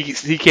he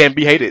can't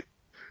be hated.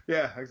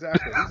 Yeah,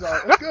 exactly. He's all.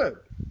 It's good.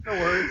 No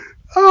worries.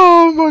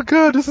 Oh my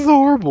god, this is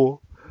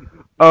horrible.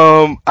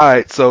 All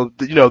right, so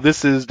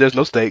there's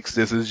no stakes.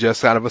 This is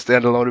just kind of a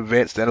standalone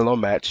event, standalone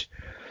match.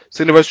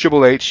 Cena vs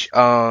Triple H.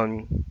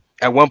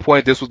 At one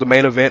point, this was the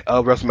main event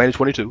of WrestleMania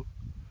 22.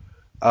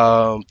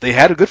 They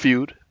had a good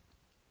feud.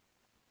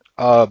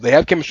 They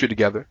have chemistry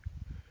together.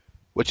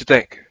 What you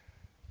think?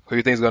 Who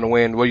you think is going to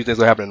win? What do you think is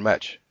going to happen in the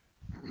match?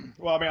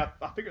 Well, I mean,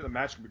 I figure the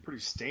match can be pretty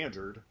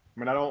standard. I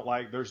mean, I don't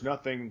like. There's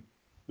nothing.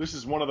 This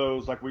is one of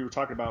those like we were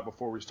talking about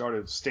before we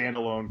started,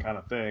 standalone kind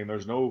of thing.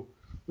 There's no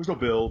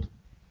build.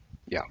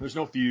 Yeah, There's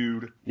no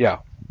feud. yeah.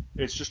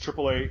 It's just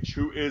Triple H,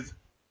 who is,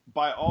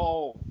 by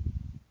all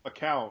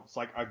accounts,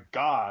 like a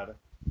god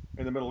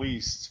in the Middle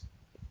East.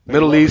 They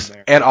Middle love him East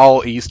there. and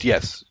all East,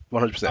 yes,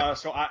 100%.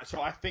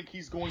 So I think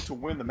he's going to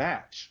win the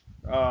match.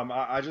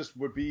 I just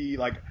would be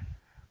like,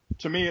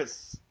 to me,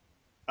 it's.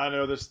 I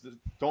know this.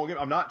 Don't get.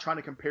 I'm not trying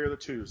to compare the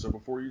two. So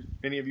before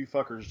any of you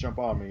fuckers jump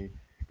on me,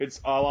 it's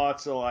a lot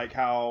to like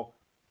how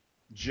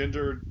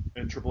Jinder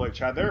and Triple H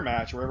had their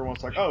match, where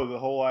everyone's like, oh, the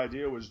whole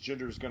idea was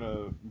Jinder's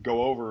gonna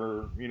go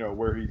over,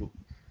 where he.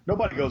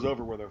 Nobody goes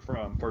over where they're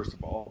from, first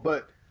of all,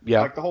 but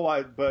Yeah,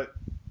 like but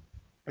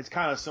it's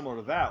kind of similar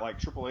to that. Like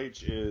Triple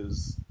H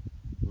is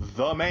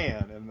the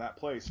man in that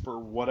place for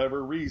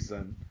whatever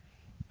reason.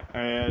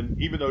 And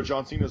even though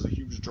John Cena is a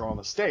huge draw in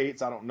the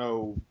States, I don't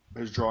know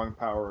his drawing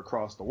power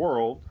across the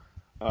world.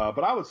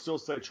 But I would still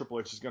say Triple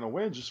H is going to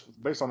win just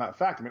based on that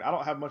fact. I mean, I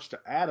don't have much to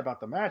add about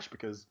the match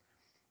because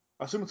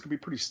I assume it's going to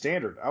be pretty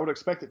standard. I would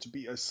expect it to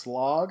be a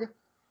slog,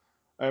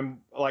 and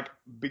like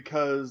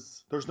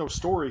because there's no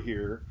story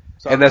here,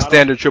 so and that I don't.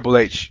 standard Triple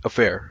H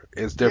affair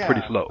is they're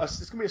pretty Yeah, slow. it's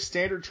going to be a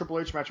standard Triple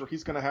H match where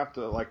he's going to have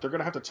to like they're going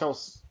to have to tell.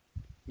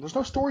 There's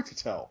no story to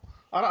tell.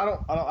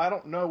 I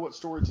don't know what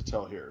story to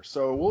tell here.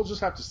 So we'll just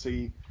have to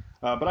see.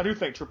 But I do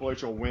think Triple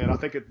H will win. I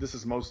think this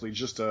is mostly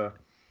just the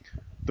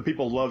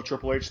people love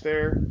Triple H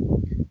there.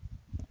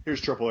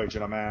 Here's Triple H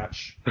in a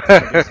match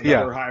against Yeah.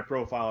 another high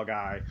profile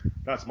guy.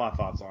 That's my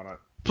thoughts on it.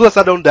 Plus,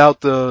 I don't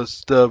doubt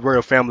the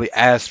royal family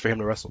asked for him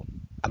to wrestle.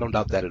 I don't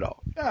doubt that at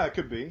all. Yeah, it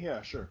could be.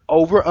 Yeah, sure.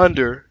 Over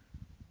under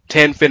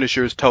 10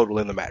 finishers total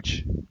in the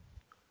match.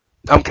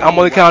 I'm Oh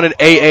only counting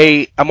wow.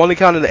 AA. I'm only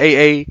counting the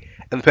AA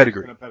and the In a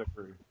pedigree.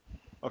 pedigree.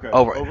 Okay.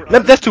 Over. Over under.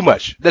 That's too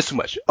much. That's too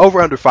much.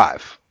 Over under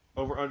 5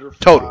 Over under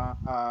total.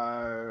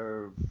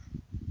 5.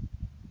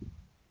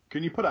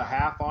 Can you put a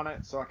half on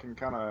it so I can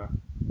kind of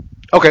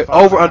Okay. five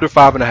and a Over half? under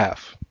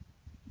 5.5.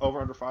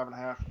 Over under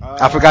 5.5.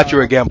 I forgot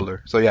you're a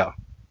gambler, so yeah.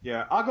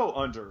 Yeah, I'll go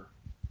under.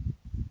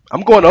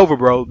 I'm going over,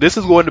 bro. This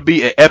is going to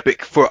be an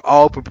epic for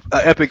all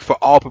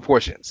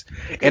proportions,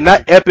 It and could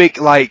not be.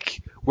 epic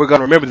like we're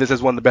gonna remember this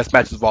as one of the best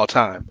matches of all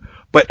time,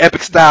 but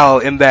epic style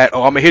in that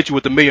I'm gonna hit you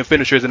with a million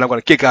finishers and I'm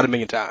gonna kick out a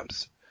million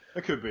times.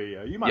 It could be.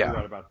 Yeah, you might be Yeah,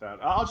 right about that.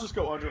 I'll just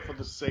go under for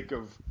the sake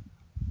of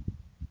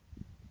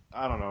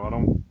I don't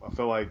know. I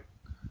feel like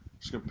I'm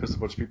just gonna piss a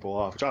bunch of people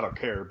off, which I don't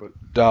care. But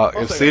Dog,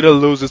 I'll if say, I Cena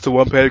mean, loses to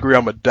one pedigree,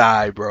 I'ma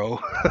die, bro.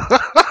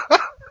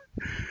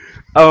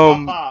 my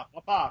um, pop,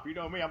 my pop. You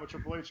know me. I'm a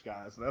Triple H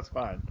guy, so that's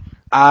fine.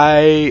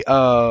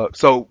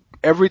 so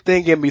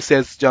everything in me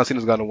says John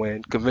Cena's gonna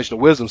win. Conventional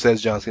wisdom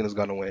says John Cena's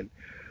gonna win.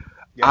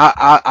 Yeah.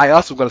 I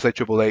also gonna say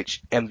Triple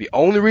H, and the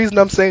only reason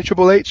I'm saying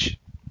Triple H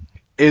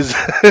is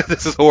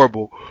this is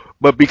horrible,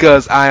 but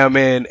because I am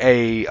in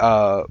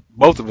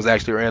both of us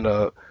actually are in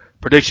a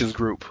predictions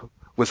group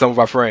with some of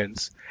our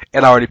friends,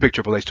 and I already picked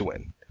Triple H to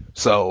win.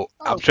 So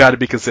I'm Oh, trying okay. to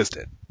be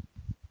consistent.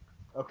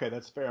 Okay,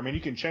 that's fair. I mean,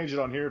 you can change it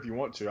on here if you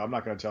want to. I'm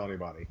not gonna tell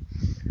anybody.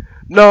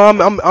 No,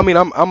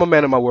 I'm a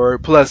man of my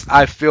word. Plus,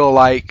 I feel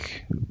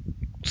like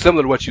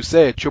similar to what you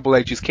said, Triple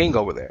H is king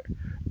over there.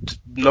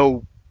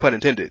 No pun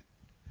intended.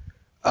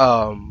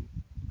 Um,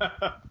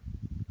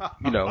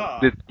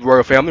 the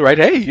royal family, right?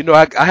 Hey,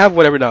 I have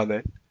one every now and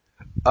then.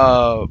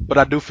 But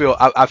I do feel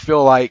I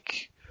feel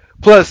like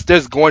plus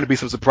there's going to be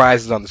some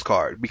surprises on this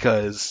card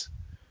because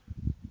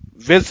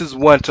Vince is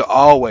one to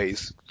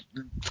always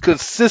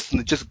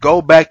consistently just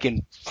go back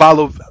and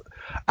follow.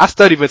 I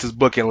study Vince's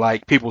booking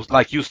like people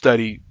like you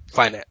study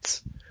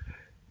finance.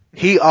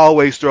 He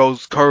always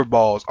throws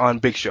curveballs on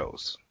big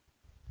shows.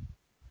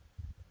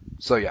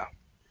 So yeah.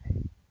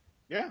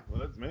 Yeah,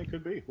 well, that man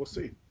could be. We'll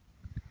see.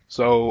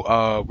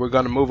 So we're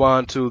gonna move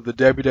on to the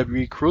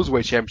WWE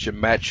Cruiserweight Championship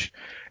match,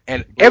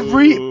 and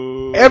every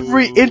Boo.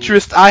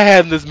 interest I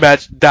had in this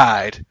match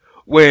died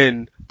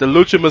when the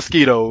Lucha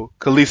Mosquito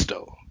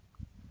Kalisto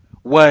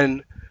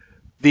won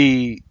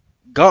the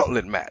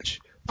Gauntlet match.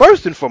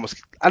 First and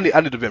foremost, I need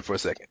to vent for a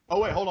second.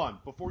 Oh wait, hold on.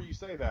 Before you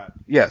say that,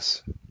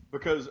 Yes,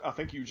 because I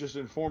think you just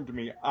informed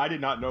me, I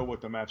did not know what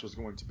the match was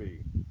going to be.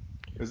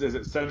 Is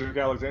it Cedric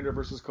Alexander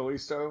versus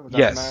Kalisto? Is that the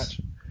yes.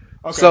 match?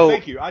 Okay, So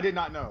thank you. I did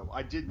not know.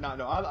 I did not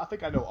know. I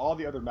think I know all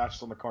the other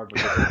matches on the card but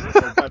this one. So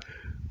that,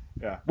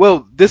 yeah.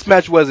 well, this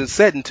match wasn't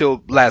set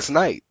until last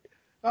night.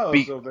 Oh,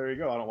 Be so there you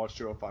go. I don't watch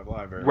 205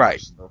 Live very right,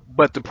 much. So.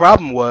 but the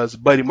problem was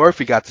Buddy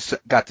Murphy got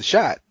the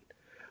shot,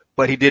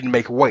 but he didn't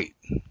make weight.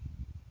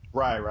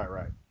 Right, right,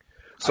 right.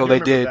 I So do they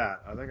remember did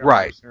that. I think I remember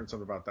right. hearing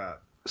something about that.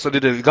 So they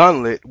did a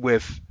gauntlet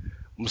with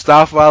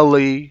Mustafa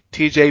Ali,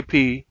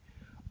 TJP,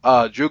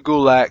 Drew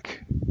Gulak,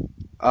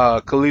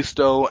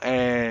 Kalisto,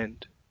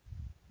 and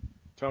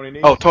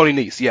Tony oh, Nese? Tony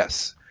Nese,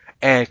 yes.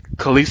 And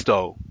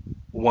Kalisto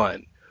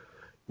won,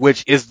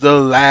 which is the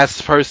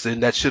last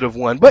person that should have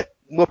won, but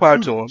more power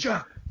to him.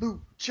 Lucha,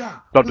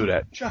 Lucha, Don't do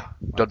that. Lucha.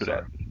 Oh, Don't do that.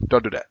 sorry.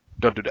 Don't do that.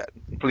 Don't do that.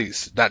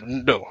 Please. Not,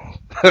 no.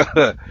 You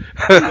love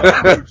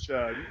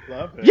Lucha. You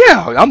love it.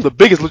 Yeah, I'm the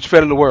biggest Lucha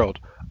fan in the world.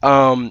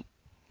 Um,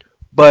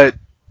 but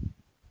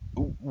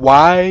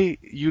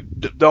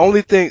the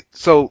only thing,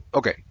 so,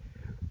 okay,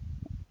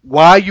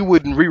 why you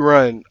wouldn't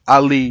rerun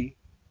Ali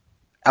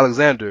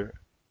Alexander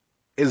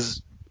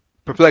is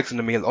perplexing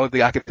to me. And the only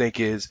thing I could think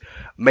is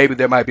maybe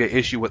there might be an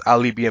issue with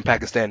Ali being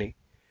Pakistani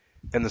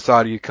in the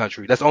Saudi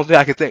country. That's the only thing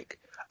I could think.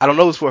 I don't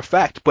know this for a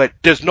fact, but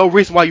there's no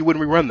reason why you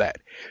wouldn't rerun that.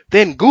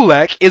 Then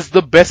Gulak is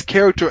the best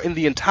character in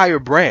the entire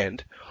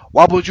brand.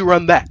 Why would you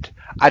run that?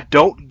 I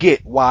don't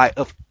get why,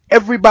 of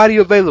everybody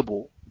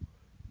available,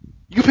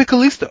 you pick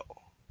Kalisto.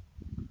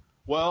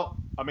 Well,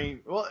 I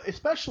mean, well,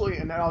 especially,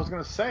 and I was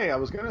gonna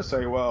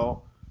say,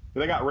 well,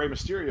 they got Rey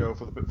Mysterio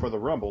for the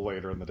Rumble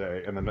later in the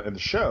day, and then in the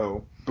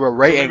show, Bro, so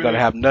Ray ain't maybe gonna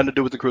they. have nothing to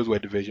do with the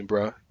cruiserweight division,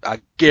 bro. I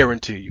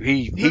guarantee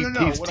you. No, no,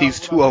 no. He's What I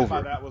too meant by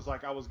over. that was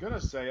like I was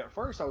gonna say at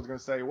first I was gonna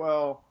say,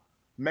 well,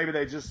 maybe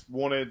they just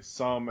wanted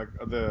some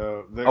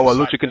the Oh, a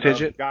Lucha excitement of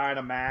contingent? guy in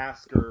a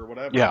mask or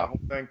whatever Yeah. that whole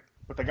thing,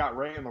 but they got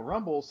Rey in the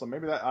Rumble, so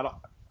maybe that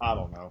I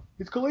don't know.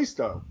 It's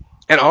Kalisto.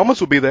 And Almas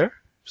will be there.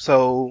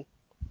 So,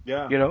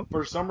 Yeah. you know.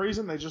 For some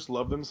reason, they just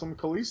love them some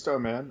Kalisto,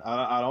 man.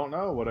 I don't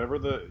know. Whatever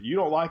you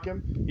don't like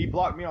him. He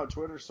blocked me on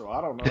Twitter, so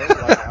I don't know.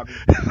 Like, I mean,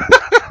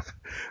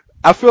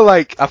 I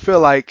feel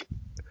like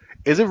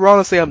is it wrong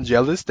to say I'm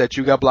jealous that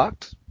you got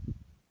blocked?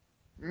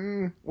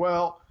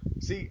 well,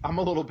 see, I'm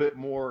a little bit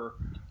more.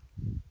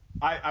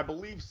 I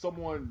believe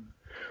someone.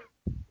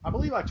 I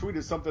believe I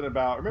tweeted something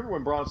about. Remember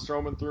when Braun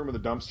Strowman threw him in the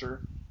dumpster?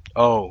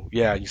 Oh,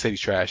 yeah, you said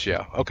he's trash,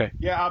 yeah. Okay.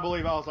 Yeah, I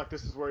believe I was like,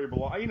 this is where he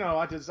belongs.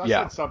 I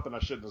Yeah. said something I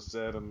shouldn't have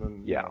said, and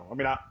then Yeah. I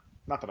mean,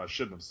 not that I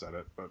shouldn't have said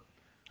it, but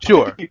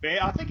Sure.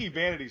 I think he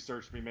vanity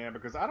searched me, man,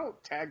 because I don't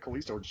tag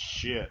Kalisto in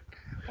shit.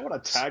 I want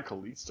to S- tag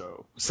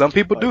Kalisto. Some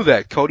people Like, do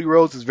that. Cody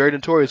Rhodes is very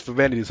notorious for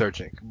vanity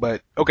searching.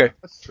 But okay.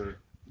 that's true.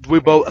 So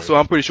Anyways,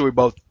 I'm pretty sure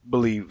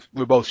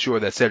we're both sure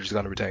that Cedric's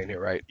gonna retain here,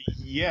 right?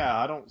 yeah,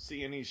 I don't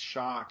see any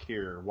shock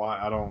here. Why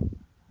I don't.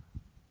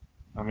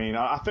 I mean,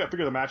 I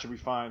figure the match will be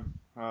fine.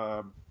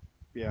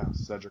 Yeah,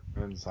 Cedric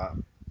wins.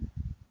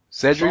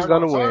 Cedric's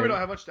gonna Sorry we don't win.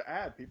 have much to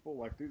add, people.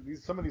 Like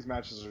some of these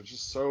matches are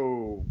just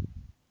so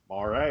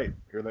all right.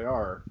 Here they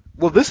are.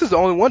 Well, this is the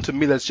only one to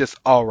me that's just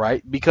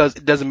alright because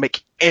it doesn't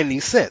make any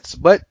sense.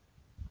 But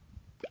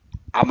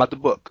I'm not the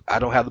book. I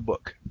don't have the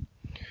book.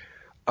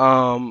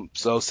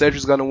 So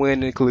Cedric's gonna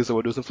win and Kalisto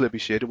will do some flippy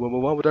shit and we'll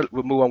move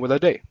on with our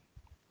day.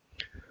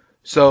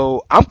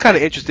 So I'm kind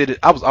of interested.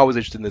 I was always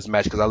interested in this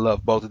match because I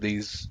love both of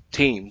these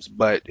teams,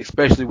 but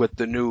especially with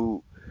the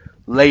new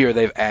layer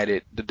they've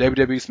added, the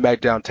WWE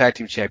SmackDown Tag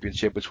Team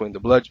Championship between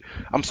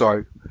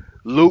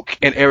Luke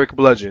and Eric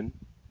Bludgeon,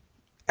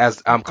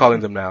 as I'm calling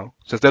them now,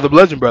 since they're the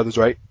Bludgeon Brothers,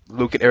 right?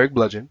 Luke and Eric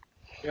Bludgeon,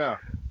 Yeah.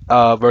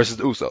 versus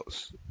the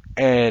Usos.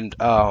 And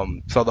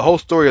so the whole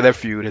story of their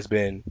feud has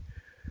been,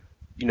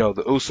 the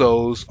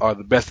Usos are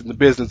the best in the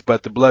business,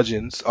 but the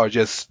Bludgeons are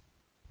just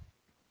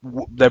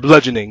they're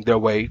bludgeoning their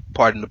way,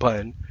 pardon the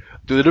pun,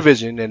 through the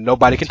division, and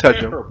nobody can touch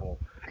them. Terrible.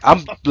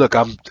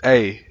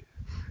 Hey,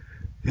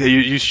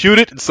 you shoot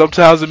it, and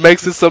sometimes it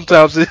makes it,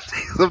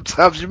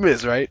 sometimes you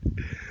miss, right?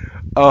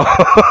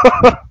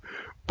 Uh,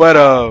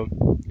 but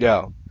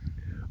yeah.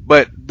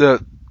 But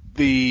the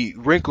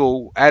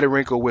added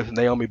wrinkle with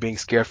Naomi being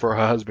scared for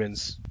her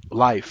husband's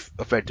life,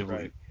 Right.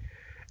 effectively,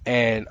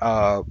 and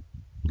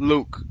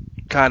Luke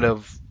kind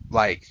of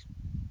like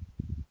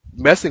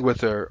messing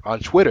with her on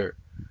Twitter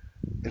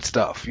and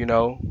stuff,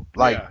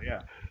 like, Yeah.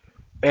 Yeah.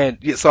 and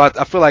yeah, so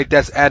I feel like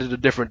that's added a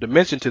different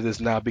dimension to this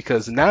now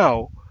because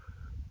now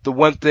the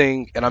one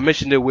thing, and I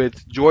mentioned it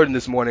with Jordan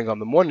this morning on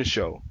the morning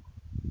show.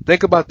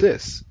 Think about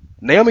this: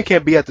 Naomi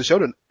can't be at the show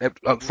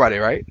on Friday,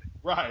 right?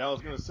 Right. I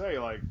was gonna say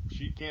like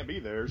she can't be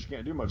there. She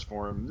can't do much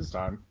for him this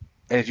time.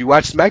 And if you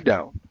watch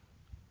SmackDown,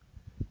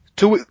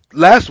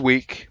 last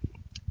week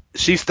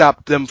she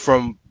stopped them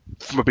from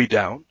a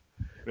beatdown.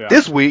 Yeah.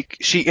 This week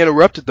she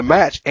interrupted the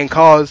match and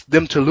caused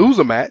them to lose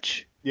a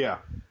match. Yeah.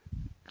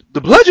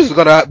 The Bludgeons are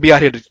gonna be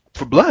out here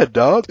for blood,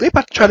 dog. They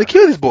about to try to Yeah.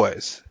 kill these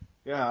boys.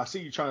 Yeah. I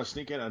see you trying to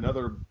sneak in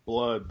another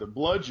blood. The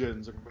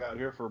bludgeons are gonna be out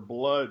here for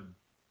blood.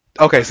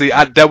 Okay, see,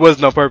 that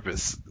wasn't on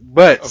purpose,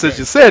 but since Okay.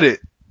 you said it,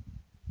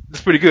 it's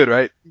pretty good,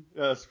 right?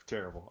 That's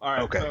terrible. All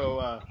right. Okay.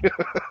 So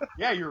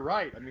yeah, you're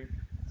right. I mean,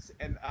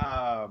 and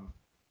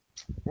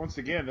once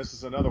again, this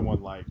is another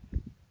one like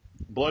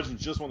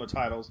bludgeons just won the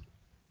titles.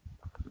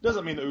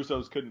 Doesn't mean the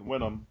Usos couldn't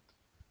win them.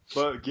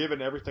 But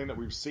given everything that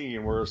we've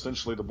seen, where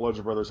essentially the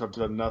Bludgeon Brothers have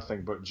done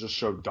nothing but just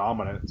show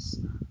dominance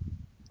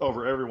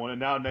over everyone, and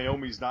now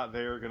Naomi's not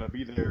there, going to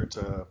be there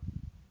to,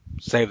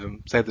 Save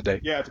the day.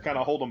 yeah, to kind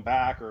of hold them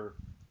back or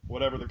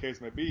whatever the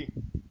case may be.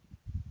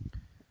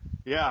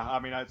 Yeah, I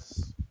mean, I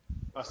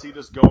see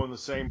this going the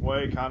same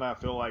way. Kind of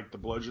feel like the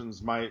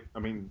Bludgeons might, I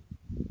mean,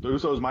 the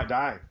Usos might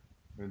die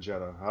in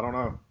Jeddah. I don't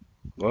know.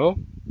 Well,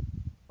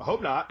 I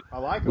hope not. I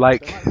like them, but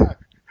they like might die.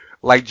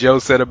 like Joe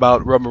said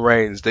about Roman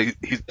Reigns,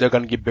 they're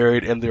gonna get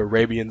buried in the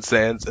Arabian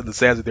sands, in the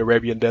sands of the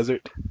Arabian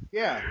desert.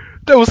 Yeah.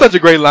 That was such a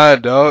great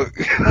line, dog.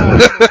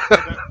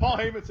 Paul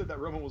Heyman said that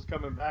Roman was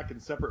coming back in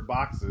separate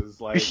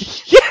boxes. Like,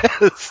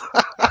 Yes.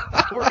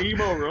 poor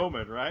emo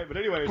Roman, right? But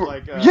anyways,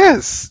 like,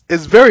 Yes,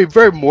 it's very,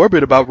 very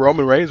morbid about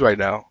Roman Reigns right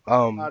now.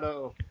 I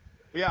know.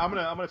 Yeah, I'm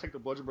gonna take the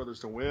Bludgeon Brothers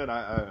to win.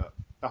 I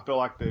feel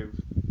like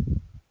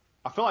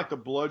the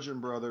Bludgeon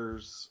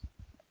Brothers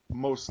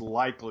most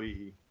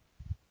likely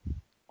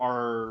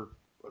are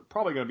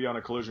probably going to be on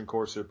a collision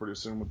course here pretty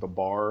soon with the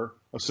Bar,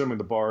 assuming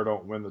the Bar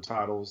don't win the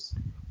titles,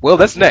 Well,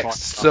 that's which we'll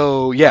next. talk about.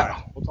 So Right,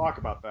 yeah, we'll talk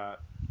about that.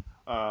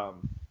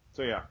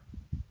 So yeah,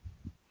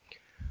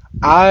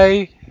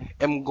 I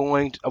am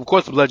going to, of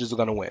course, the Bludgeons are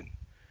going to win,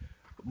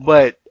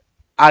 but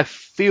I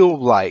feel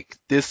like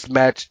this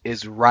match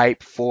is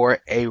ripe for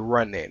a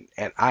run-in,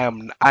 and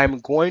I'm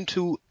going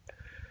to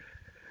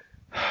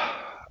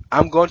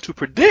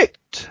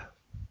predict,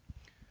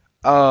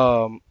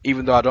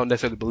 even though I don't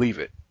necessarily believe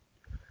it,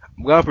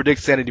 I'm going to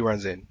predict Sanity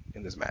runs in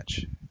this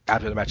match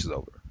after the match is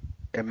over,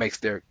 and makes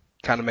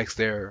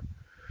their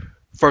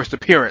first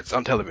appearance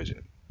on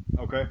television.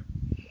 okay.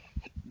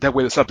 That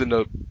way,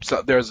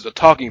 there's a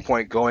talking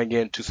point going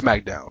into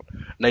SmackDown.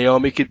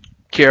 Naomi could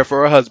care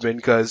for her husband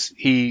because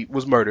he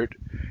was murdered,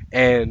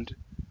 and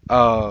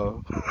uh,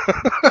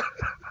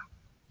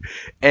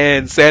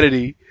 and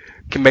Sanity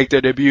can make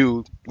their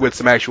debut with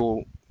some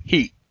actual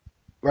heat,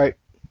 right?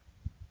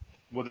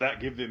 Will that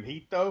give them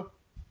heat though?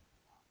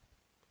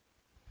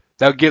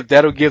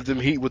 That'll give them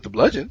heat with the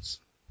Bludgeons.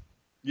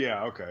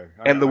 Yeah, okay.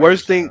 And I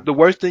understand. the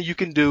worst thing you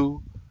can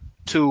do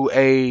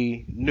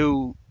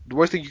the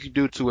worst thing you can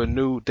do to a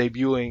new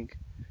debuting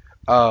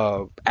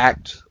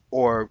act,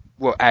 or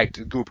well,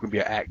 act group can be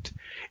an act,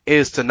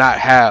 is to not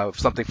have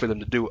something for them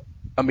to do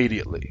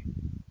immediately,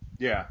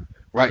 Yeah,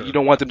 right? You sure.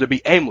 don't want them to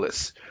be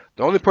aimless.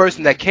 The only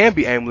person that can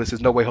be aimless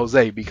is No Way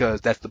Jose,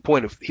 because that's the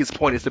point of his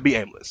point is to be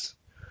aimless.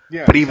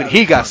 Yeah, But he's even having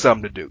he got fun.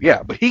 something to do.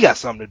 Yeah, but he got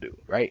something to do,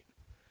 right?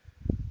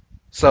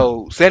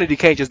 So Sanity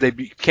can't just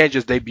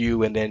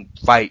debut and then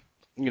fight,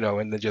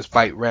 and then just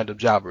fight random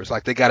jobbers.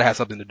 Like, they gotta have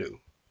something to do.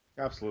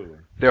 Absolutely.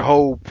 Their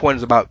whole point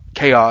is about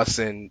chaos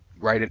and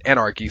right and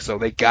anarchy, so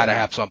they gotta Yeah,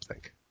 have something.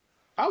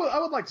 I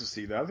would like to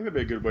see that. I think that'd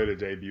be a good way to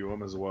debut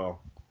him as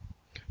well.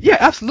 Yeah,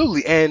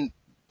 absolutely. And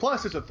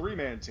Plus, it's a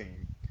three-man team,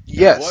 and the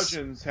yes,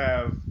 Bludgeons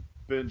have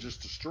been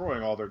just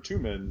destroying all their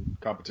two-man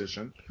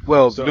competition.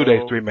 well, New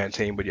Day's So, 3-man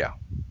team, but yeah.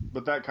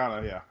 but that kind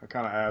of yeah, it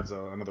kind of adds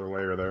another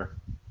layer there.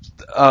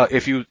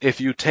 If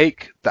you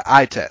take the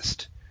eye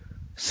test,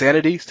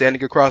 Sanity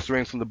standing across the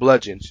ring from the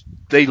Bludgeons.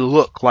 They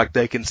look like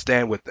they can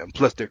stand with them.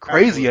 Plus, they're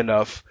crazy Absolutely.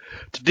 enough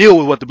to deal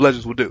with what the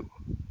Bludgeons will do.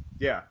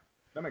 Yeah,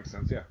 that makes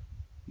sense. Yeah.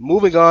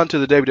 Moving on to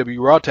the WWE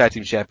Raw Tag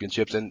Team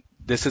Championships, and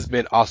this has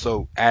been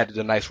also added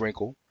a nice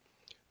wrinkle.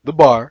 The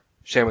Bar,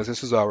 Sheamus and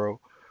Cesaro,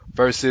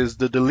 versus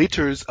the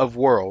Deleters of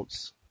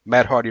Worlds,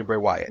 Matt Hardy and Bray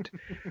Wyatt.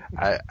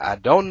 I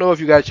don't know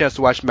if you got a chance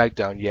to watch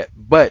SmackDown yet,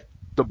 but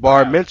the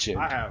Bar I mentioned,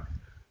 have.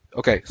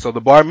 okay, so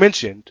the Bar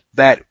mentioned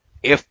that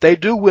if they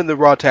do win the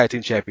Raw Tag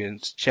Team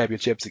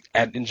Championships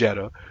in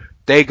Jeddah,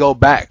 they go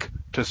back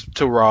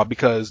to Raw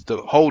because the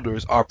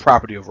holders are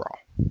property of Raw.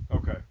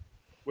 Okay.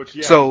 Which, yeah,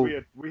 because So,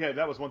 we had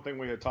that was one thing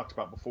we had talked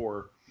about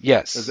before, is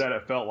yes, that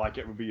it felt like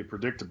it would be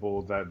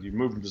predictable that you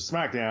move them to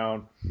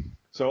SmackDown.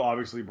 So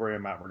obviously Bray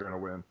and Matt were going to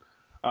win.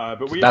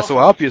 But we not so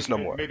also obvious mentioned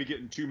no more. maybe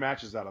getting 2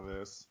 matches out of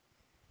this.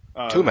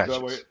 Two That way,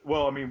 matches.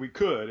 well, I mean, we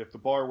could if the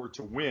Bar were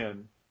to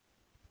win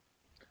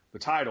the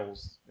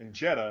titles in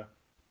Jeddah.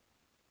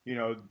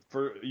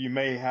 You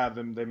may have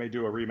them. They may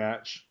do a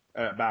rematch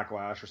at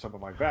Backlash or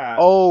something like that.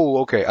 Oh,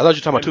 okay. I thought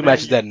you were talking about And two then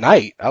matches that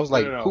night. I was no,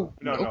 like, no, no, who?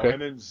 no, no, Okay.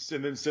 and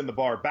then send the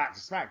Bar back to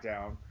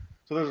SmackDown.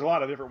 So there's a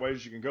lot of different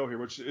ways you can go here,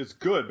 which is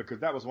good because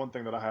that was one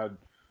thing that I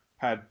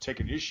had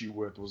taken issue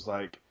with was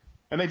like,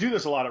 and they do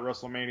this a lot at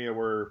WrestleMania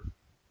where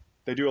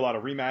they do a lot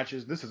of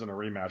rematches. This isn't a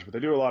rematch, but they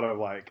do a lot of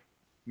like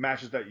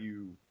matches that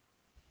you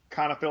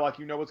kind of feel like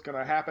you know what's going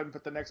to happen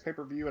at the next pay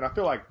per view, and I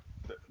feel like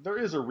there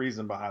is a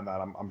reason behind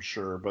that. I'm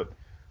sure, but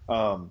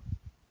um,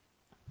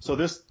 so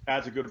this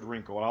adds a good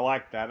wrinkle, and I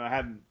like that, and I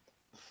hadn't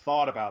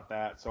thought about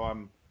that, so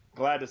I'm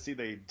glad to see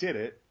they did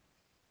it.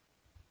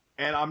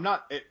 And I'm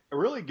not. It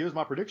really makes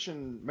my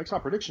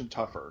prediction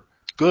tougher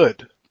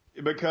Good.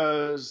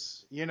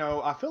 because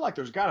I feel like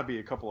there's got to be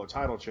a couple of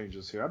title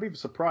changes here. I'd be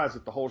surprised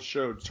if the whole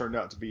show turned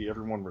out to be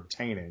everyone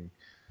retaining.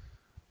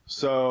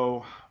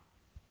 So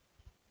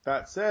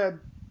that said,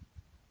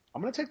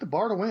 I'm gonna take the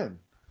Bar to win.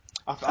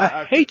 I, I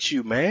I, I, hate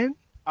you, man.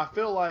 I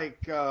feel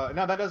like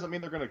now that doesn't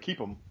mean they're gonna keep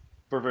them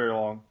for very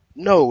long.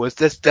 No,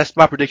 that's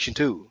my prediction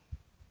too.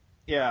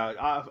 Yeah,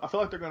 I feel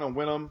like they're gonna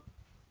win them,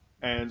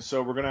 and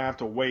so we're gonna have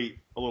to wait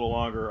a little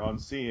longer on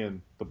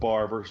seeing the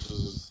Bar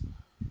versus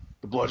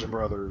the Bludgeon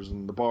Brothers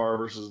and the Bar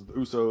versus the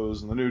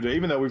Usos and the New Day.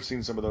 Even though we've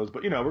seen some of those,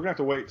 but we're gonna have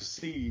to wait to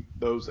see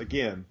those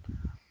again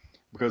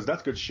because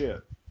that's good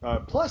shit.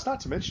 Plus, not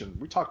to mention,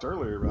 we talked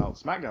earlier about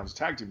SmackDown's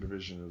tag team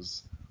division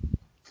is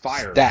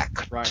fire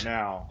right Stacked.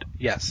 now.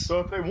 Yes. So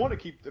if they want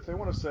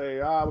to say,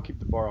 we'll keep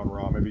the Bar on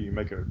Raw, maybe you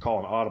make a call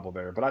an audible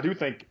there. But I do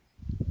think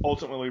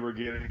ultimately we're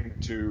getting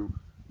to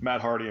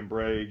Matt Hardy and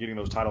Bray getting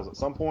those titles at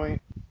some point.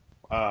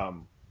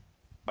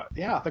 But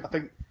yeah, I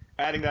think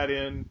adding that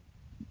in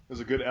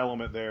is a good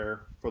element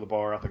there for the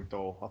Bar. I think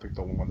they'll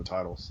win the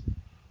titles.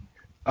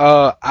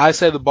 I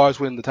say the Bars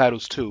win the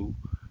titles too,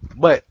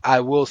 but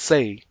I will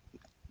say,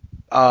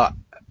 uh,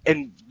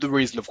 and the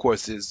reason, of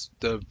course, is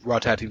the Raw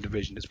Tag Team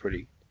division is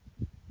pretty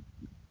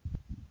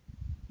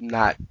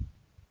not.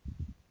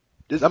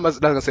 I'm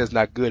not gonna say it's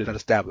not good. It's not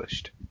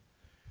established.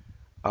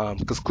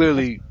 Because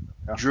clearly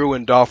Yeah. Drew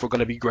and Dolph are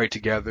gonna be great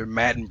together.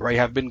 Matt and Bray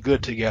have been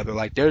good together.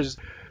 Like there's,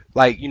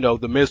 like the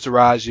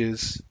Miztourage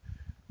is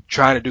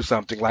trying to do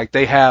something. Like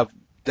they have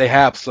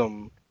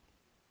some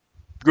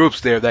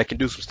groups there that can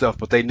do some stuff,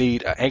 but they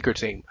need an anchor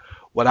team.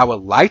 What I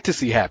would like to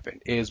see happen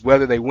is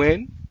whether they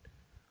win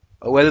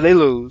or whether they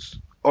lose,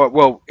 or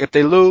well, if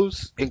they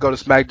lose and go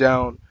to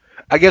SmackDown,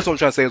 I guess what I'm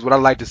trying to say is what I'd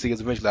like to see is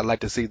eventually I'd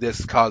like to see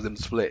this cause them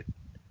to split.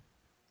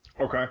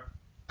 Okay.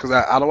 Because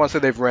I don't want to say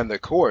they've ran their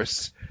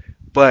course,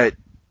 but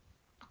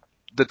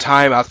the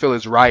time I feel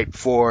is right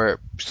for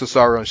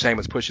Cesaro and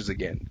Sheamus pushes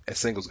again as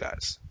singles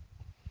guys.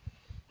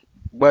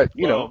 But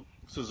Well,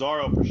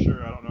 Cesaro for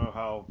sure. I don't know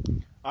how.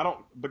 I don't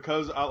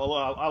because I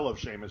love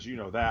Sheamus, you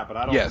know that, but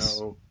I don't yes,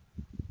 know.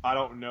 I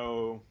don't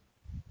know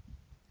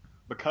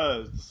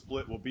because the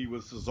split will be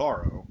with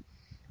Cesaro.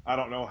 I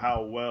don't know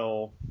how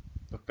well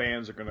the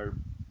fans are going to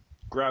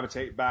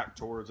gravitate back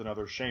towards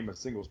another Sheamus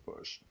singles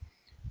push.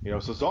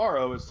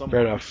 Cesaro is fair someone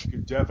which enough. you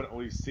could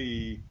definitely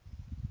see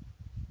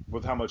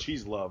with how much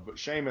he's loved, but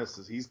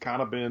Sheamus he's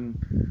kind of been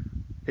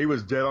he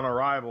was dead on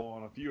arrival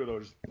on a few of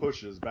those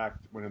pushes back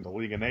when in the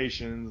League of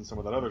Nations and some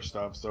of that other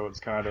stuff. So it's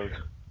kind of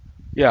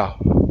Yeah,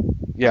 it's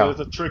a, yeah, it's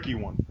a tricky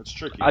one. It's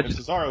tricky, I and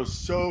just, Cesaro's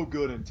so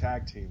good in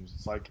tag teams.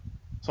 It's like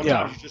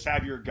sometimes yeah. you just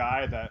have your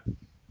guy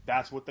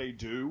that's what they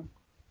do.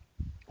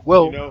 You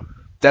Well, know?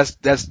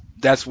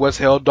 that's what's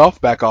held Dolph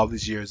back all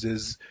these years.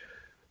 Is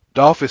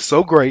Dolph is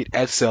so great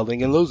at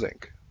selling and losing.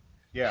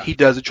 Yeah. He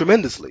does it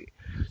tremendously.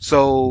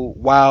 So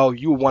while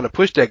you want to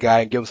push that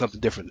guy and give him something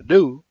different to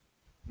do,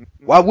 Hmm.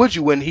 why would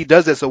you when he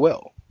does that so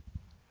well?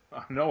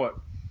 I know it.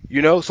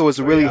 So it's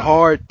a So really yeah.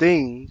 hard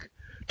thing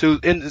and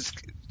it's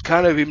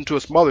kind of even to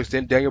a smaller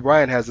extent, Daniel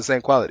Bryan has the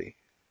same quality.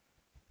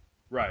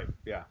 Right.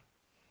 Yeah.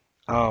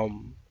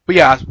 But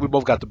yeah, we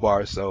both got the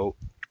bars, so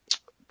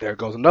there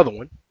goes another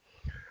one.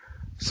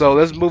 So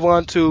let's move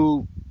on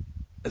to,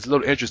 it's a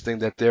little interesting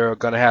that they're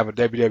going to have a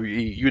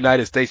WWE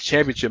United States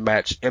Championship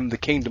match in the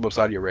Kingdom of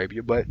Saudi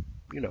Arabia, but,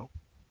 you know,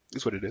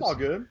 it's what it It's all is.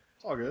 good.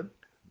 It's all good.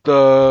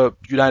 the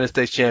United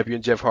States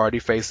champion Jeff Hardy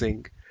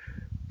facing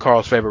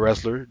Carl's favorite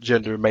wrestler,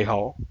 Jinder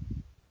Mahal,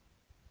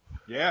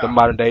 the Yeah.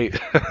 modern day.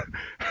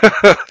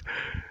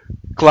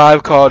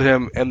 Clive called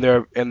him in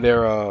their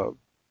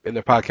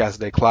podcast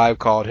today. Clive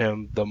called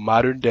him the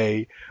modern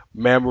day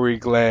mammary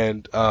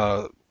gland.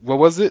 What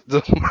was it?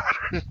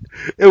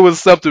 It was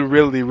something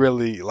really,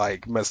 really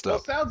like messed Well,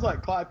 up. it sounds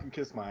like Clive can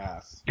kiss my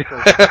ass,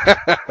 personally.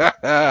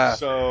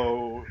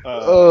 So,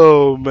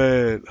 Oh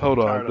man, hold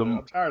on.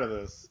 I'm tired of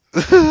this.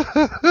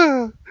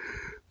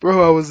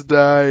 Bro, I was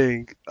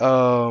dying.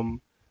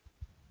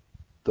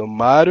 The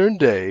modern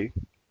day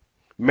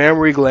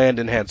mammary gland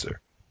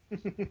enhancer.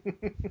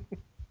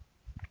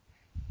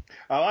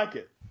 I like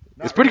it.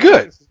 It's Not pretty really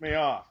good. pisses me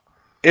off.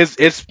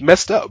 It's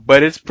messed up,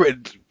 but it's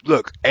pretty.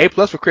 Look, A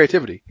plus for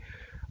creativity.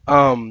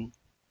 Um,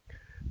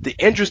 the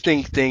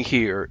interesting thing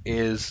here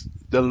is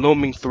the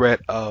looming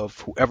threat of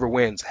whoever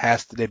wins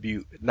has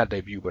to not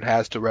debut, but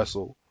has to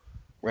wrestle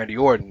Randy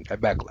Orton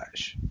at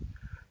Backlash.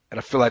 And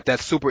I feel like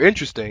that's super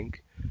interesting,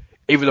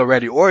 even though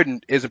Randy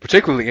Orton isn't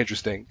particularly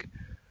interesting,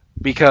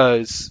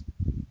 because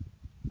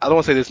I don't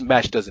want to say this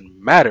match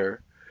doesn't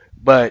matter,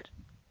 but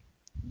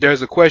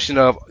there's a question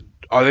of,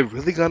 are they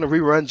really going to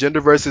rerun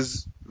Jinder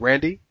versus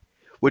Randy?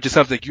 Which is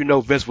something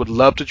Vince would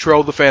love to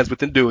troll the fans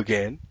with and do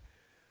again.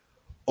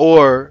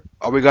 Or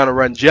are we going to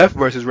run Jeff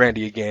versus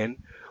Randy again?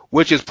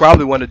 Which is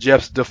probably one of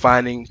Jeff's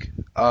defining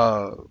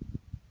uh,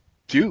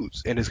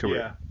 feuds in his career.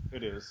 Yeah,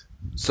 it is.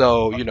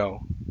 So, Uh,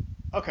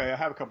 Okay, I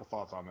have a couple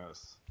thoughts on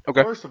this.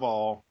 okay. First of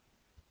all,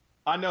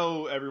 I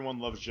know everyone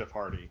loves Jeff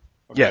Hardy.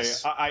 Okay,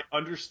 Yes. I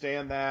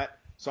understand that,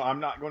 so I'm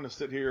not going to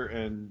sit here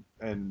and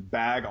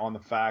bag on the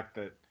fact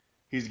that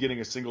he's getting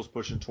a singles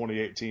push in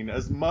 2018.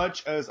 As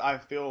much as I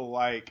feel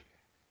like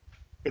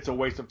it's a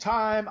waste of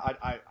time,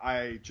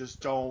 I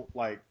just don't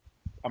like.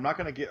 I'm not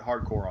going to get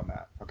hardcore on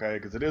that, okay?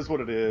 Because it is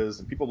what it is,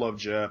 and people love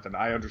Jeff, and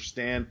I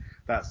understand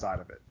that side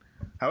of it.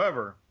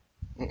 However,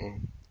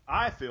 Mm-mm.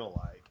 I feel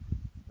like,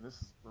 and this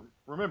is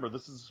remember,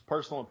 this is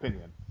personal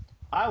opinion.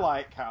 I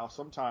like how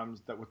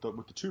sometimes that with the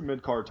two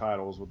mid card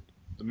titles, with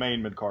the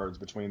main mid cards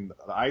between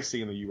the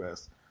IC and the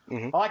US,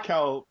 Mm-hmm. I like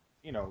how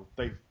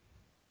they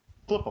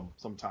flip them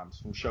sometimes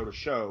from show to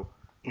show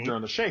Mm-hmm.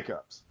 during the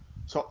shakeups.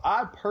 So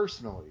I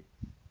personally,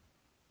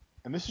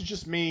 and this is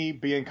just me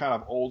being kind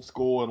of old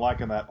school and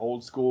liking that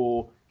old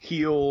school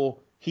heel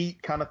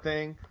heat kind of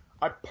thing.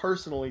 I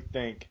personally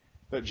think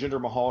that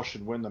Jinder Mahal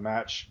should win the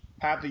match,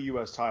 have the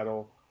U.S.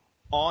 title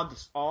on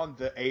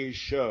the A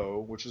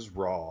show, which is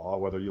Raw,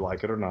 whether you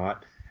like it or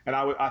not. And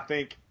I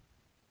think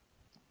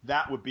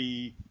that would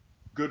be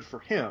good for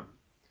him.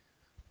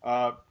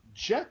 Uh,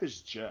 Jeff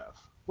is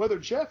Jeff. Whether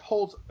Jeff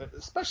holds,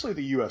 especially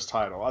the U.S.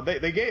 title,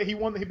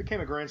 he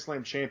became a Grand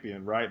Slam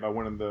champion, right, by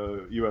winning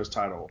the U.S.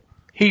 title.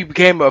 He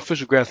became an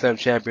official Grand Slam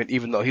champion,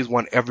 even though he's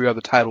won every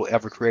other title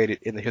ever created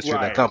in the history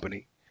of that Right,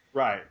 company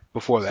right.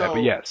 before that. But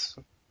So yes.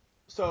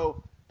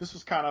 So this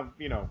was kind of,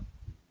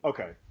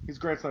 okay, he's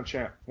Grand Slam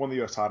champ, won the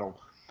U.S. title.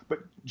 But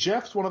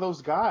Jeff's one of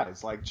those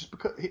guys. Like, just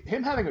because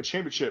him having a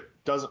championship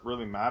doesn't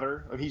really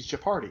matter. I mean, he's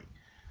Jeff Hardy.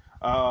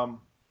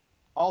 Um,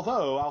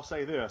 although, I'll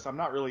say this, I'm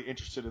not really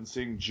interested in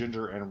seeing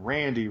Jinder and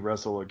Randy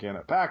wrestle again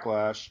at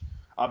Backlash.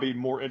 I'll be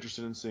more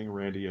interested in seeing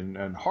Randy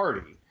and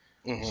Hardy.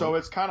 Mm-hmm. So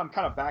I'm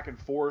kind of back and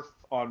forth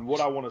on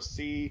what I want to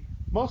see,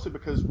 mostly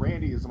because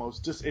Randy is the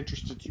most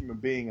disinterested human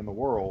being in the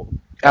world.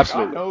 Like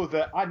Absolutely.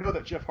 I know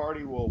that Jeff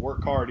Hardy will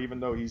work hard even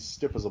though he's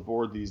stiff as a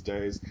board these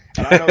days,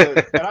 and I know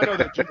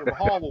that Jinder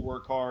Mahal will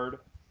work hard,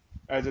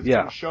 as it's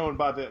been Yeah. shown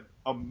by the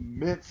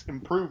immense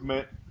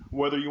improvement.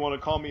 Whether you want to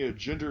call me a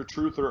gender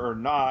truther or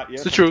not,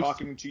 It's the yes, I'm truth.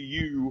 talking to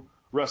you,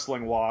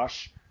 wrestling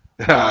wash.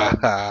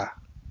 Um,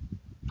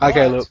 Hi,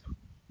 Caleb. but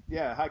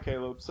yeah, hi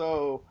Caleb.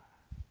 So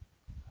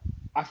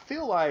I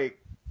feel like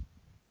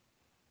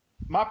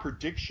my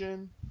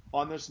prediction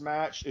on this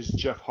match is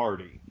Jeff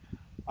Hardy.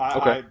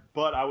 Okay.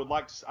 But I would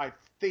like to. I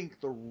think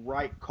the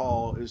right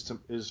call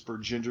is for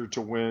Ginger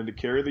to win to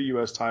carry the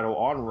U.S. title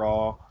on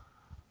Raw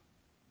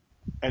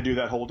and do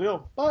that whole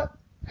deal. But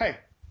hey,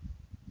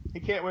 he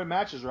can't win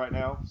matches right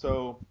now,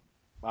 so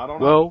I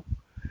don't know. Well,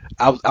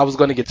 I was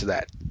going to get to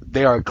that.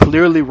 They are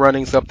clearly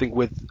running something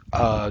with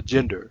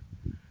gender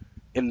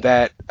in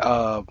that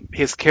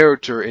his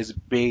character is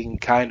being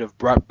kind of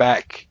brought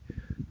back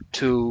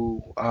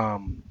to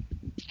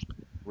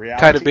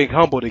kind of Reality? being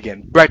humbled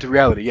again. Back to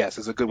reality, yes,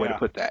 is a good way to Yeah,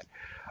 put that.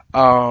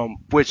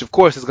 Which of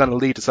course is going to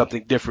lead to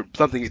something different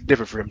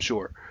for him,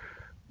 sure.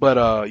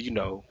 But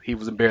he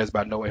was embarrassed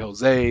by No Way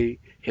Jose.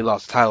 He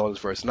lost the title on his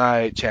first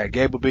night. Chad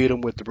Gable beat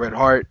him with the Bret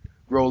Hart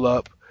roll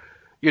up.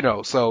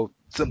 So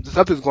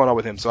something's going on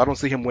with him. So I don't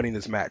see him winning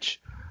this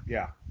match.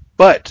 yeah,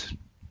 But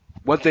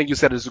one thing you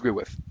said I disagree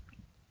with.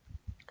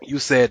 You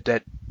said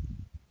that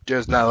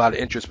there's not a lot of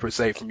interest per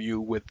se from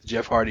you with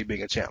Jeff Hardy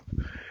being a champ.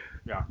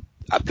 yeah.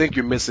 I think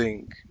you're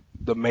missing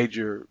the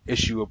major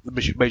issue of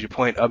the major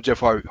point of Jeff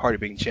Hardy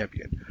being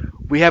champion.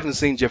 We haven't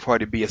seen Jeff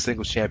Hardy be a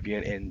singles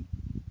champion in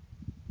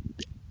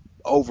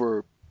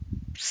over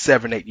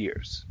 7, 8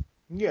 years,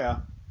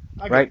 Yeah,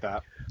 I get right?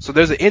 that. So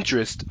there's an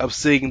interest of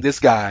seeing this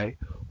guy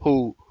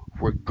who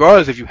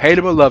regardless if you hate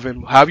him or love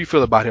him, however you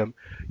feel about him,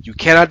 you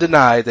cannot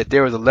deny that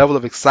there is a level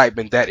of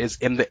excitement that is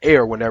in the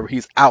air whenever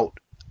he's out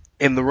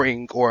in the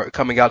ring or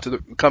coming out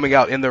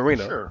in the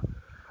arena. Sure.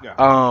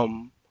 Yeah.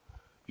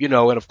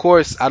 And of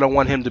course, I don't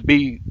want him to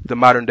be the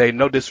modern day,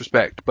 no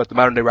disrespect, but the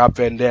modern day Rob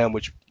Van Dam,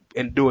 which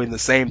in doing the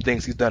same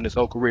things he's done his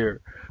whole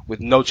career with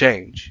no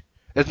change.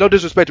 There's no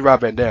disrespect to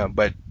Rob Van Dam,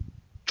 but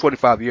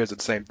 25 years of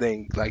the same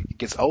thing, like, it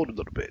gets old a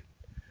little bit.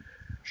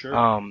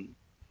 Sure.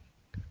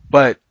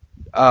 But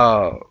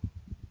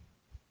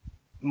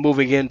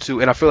moving into,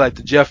 and I feel like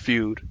the Jeff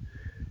feud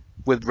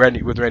with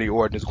Randy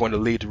Orton is going to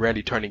lead to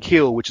Randy turning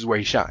heel, which is where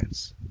he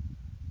shines.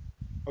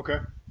 Okay.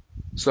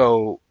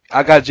 So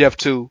I got Jeff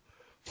too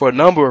for a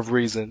number of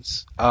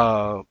reasons,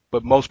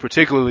 but most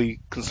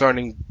particularly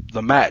concerning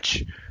the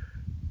match.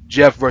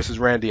 Jeff versus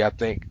Randy, I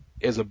think,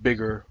 is a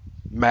bigger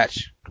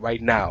match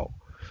right now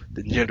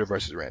than Jinder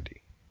versus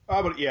Randy.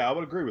 I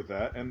would agree with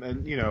that. And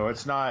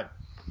it's not.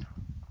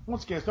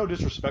 Once again, it's no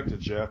disrespect to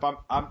Jeff.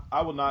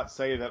 I will not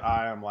say that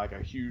I am like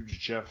a huge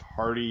Jeff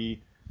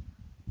Hardy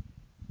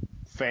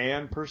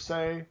fan per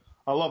se.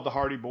 I love the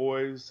Hardy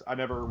Boys. I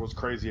never was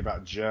crazy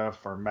about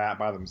Jeff or Matt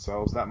by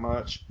themselves that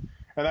much,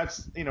 and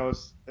that's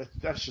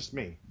that's just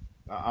me.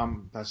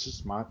 That's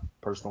just my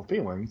personal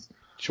feelings.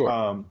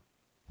 Sure.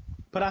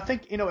 But I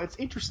think it's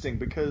interesting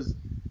because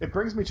it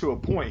brings me to a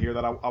point here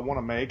that I want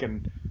to make,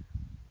 and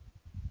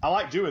I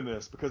like doing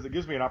this because it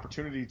gives me an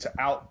opportunity to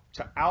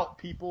out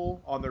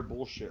people on their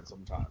bullshit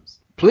sometimes.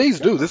 Please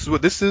do.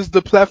 This is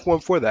the platform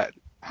for that.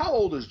 How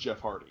old is Jeff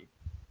Hardy?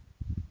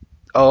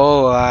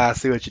 Oh, I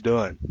see what you're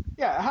doing.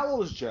 Yeah, how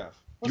old is Jeff?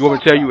 You want me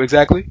to tell you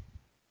exactly?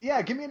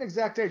 Yeah, give me an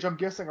exact age. I'm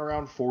guessing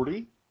around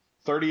 40,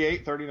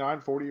 38,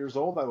 39, 40 years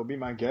old. That would be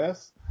my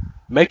guess.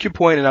 Make your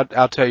point, and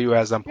I'll tell you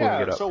as I'm pulling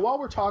Yeah, it up. so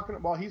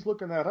while he's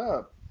looking that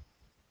up,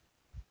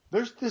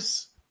 there's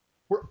this.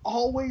 We're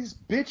always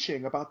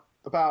bitching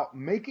about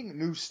making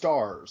new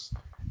stars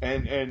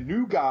and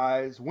new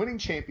guys winning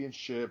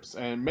championships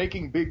and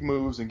making big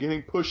moves and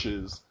getting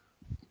pushes,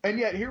 and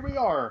yet here we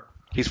are.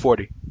 He's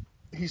 40.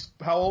 He's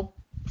how old?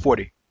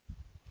 40.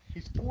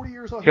 He's 40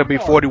 years old. He'll Here we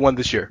be are, 41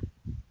 this year.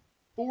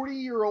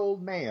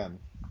 40-year-old man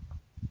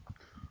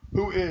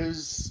who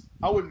is,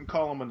 I wouldn't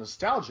call him a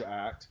nostalgia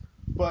act,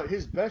 but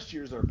his best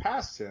years are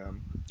past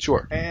him.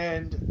 Sure.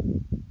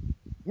 And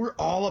we're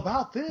all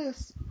about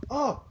this.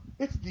 Oh,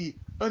 it's the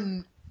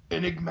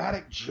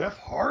enigmatic Jeff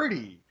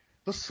Hardy,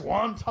 the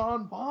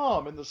Swanton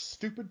Bomb, and the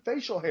stupid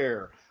facial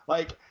hair.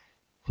 Like,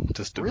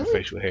 The stupid really?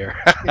 facial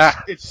hair.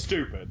 It's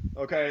stupid,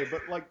 okay?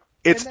 But like,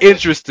 It's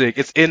interesting.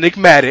 It's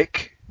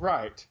enigmatic.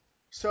 Right.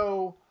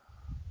 So,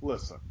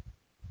 listen.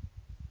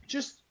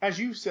 Just as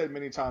you've said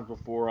many times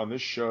before on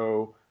this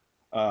show,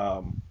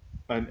 former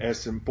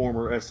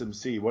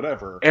SMC,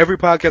 whatever. Every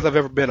podcast I've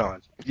ever been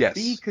on. Yes.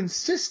 Be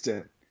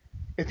consistent.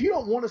 If you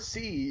don't want to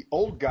see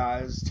old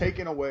guys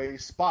taking away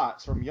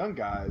spots from young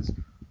guys,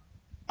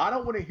 I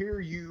don't want to hear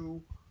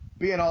you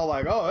being all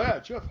like, "Oh yeah,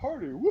 Jeff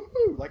Hardy,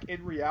 woohoo!" Like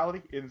in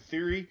reality, in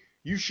theory,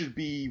 you should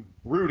be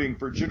rooting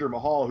for Jinder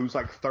Mahal, who's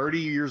like 30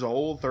 years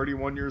old,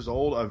 31 years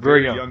old, a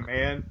very young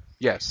man.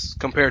 Yes,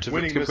 compared to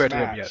Winning this him,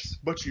 match, yes.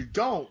 but you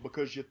don't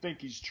because you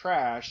think he's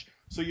trash.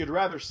 So you'd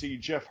rather see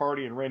Jeff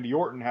Hardy and Randy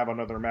Orton have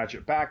another match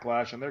at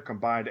Backlash, and their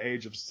combined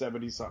age of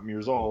 70-something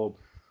years old.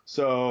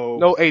 So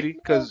no 80,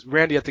 because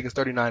Randy I think is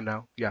 39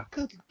 now. Yeah.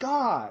 Good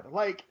God,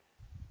 like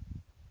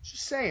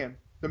just saying.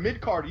 The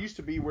mid card used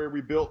to be where we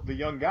built the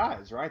young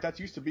guys, right? That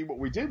used to be what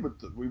we did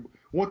we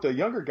want the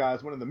younger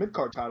guys winning the mid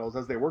card titles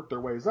as they work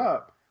their ways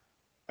up.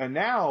 And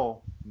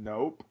now,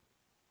 nope.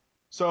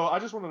 So I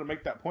just wanted to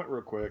make that point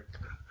real quick.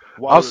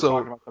 While we were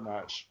talking about the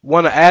match.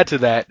 Want to add to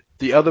that,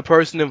 the other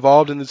person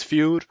involved in this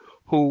feud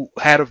who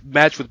had a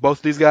match with both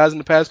of these guys in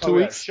the past 2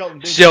 weeks?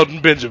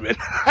 Shelton Benjamin.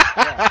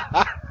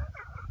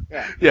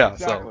 Yeah, exactly.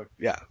 So,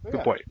 yeah,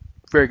 good point.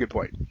 Very good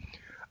point.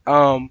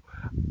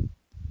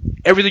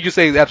 Everything you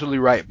say is absolutely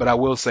right, but I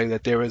will say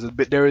that there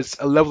is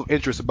a level of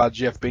interest about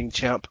Jeff being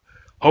champ.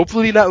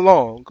 Hopefully not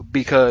long,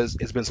 because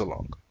it's been so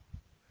long.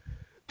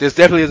 This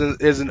definitely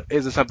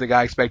isn't something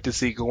I expect to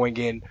see going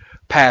in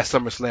past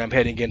SummerSlam,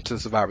 heading into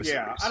Survivor Series.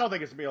 Yeah, I don't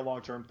think it's gonna be a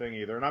long-term thing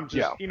either. And I'm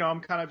just,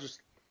 I'm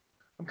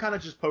kind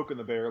of just poking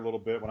the bear a little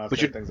bit when I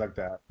say things like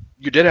that.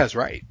 You did as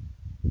right.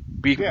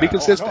 Be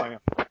consistent.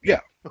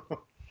 Yeah.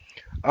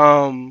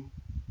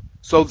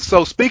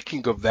 So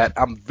speaking of that,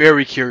 I'm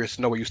very curious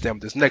to know where you stand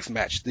with this next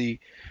match.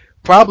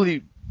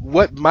 Probably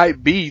what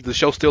might be the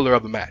show stealer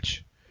of the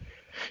match.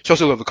 Show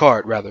stealer of the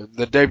card, rather.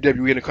 The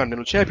WWE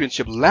Intercontinental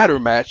Championship ladder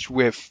match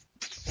with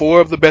 4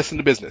 of the best in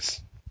the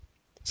business.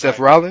 Seth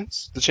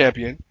Rollins, the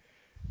champion,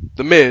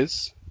 The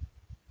Miz,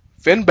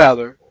 Finn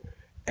Balor,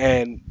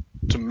 and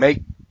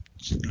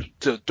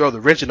to throw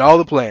the wrench in all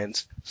the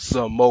plans,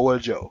 Samoa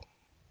Joe.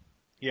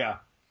 Yeah.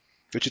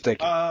 What you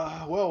thinking?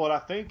 Well, what I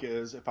think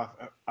is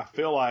I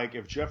feel like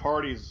if Jeff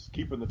Hardy's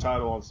keeping the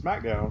title on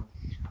SmackDown,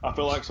 I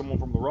feel like someone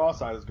from the Raw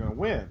side is going to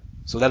win.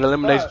 So that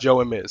eliminates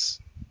Joe and Miz.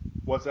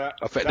 What's that?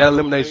 That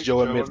eliminates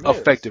Joe and Miz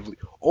effectively.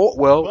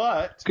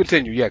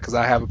 Continue, because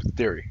I have a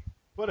theory.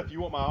 But if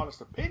you want my honest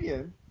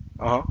opinion,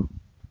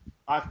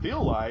 I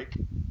feel like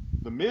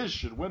the Miz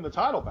should win the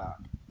title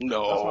back.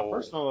 That's my No,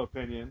 personal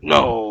opinion.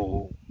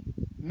 no.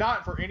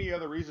 Not for any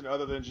other reason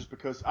other than just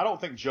because I don't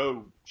think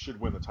Joe should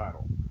win the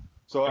title.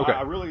 So Okay,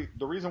 I really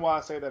the reason why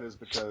I say that is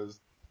because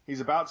he's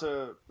about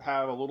to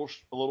have a little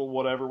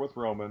whatever with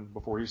Roman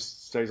before he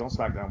stays on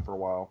SmackDown for a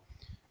while,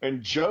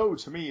 and Joe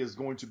to me is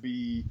going to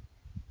be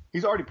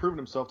he's already proven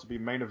himself to be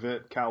main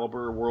event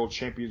caliber, world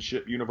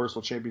championship,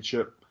 universal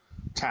championship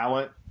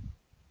talent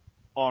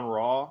on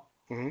Raw.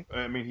 hmm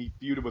I mean, he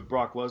feuded with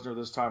Brock Lesnar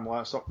this time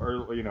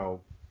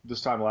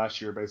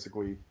last year,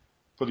 basically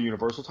for the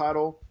Universal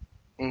title.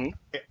 hmm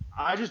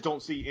I just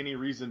don't see any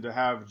reason to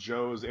have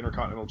Joe as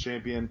Intercontinental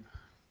Champion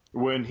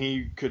when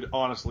he could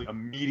honestly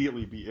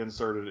immediately be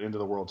inserted into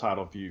the world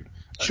title feud.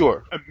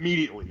 sure,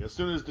 Immediately, as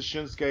soon as the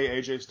Shinsuke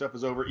AJ stuff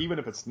is over, even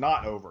if it's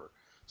not over,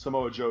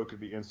 Samoa Joe could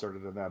be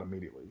inserted in that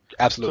immediately.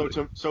 So absolutely.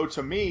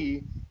 to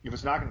me, if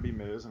it's not going to be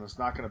Miz and it's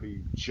not going to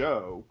be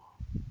Joe,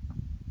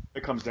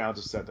 it comes down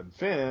to Seth and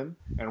Finn.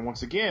 And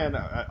once again,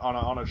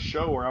 on a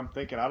show where I'm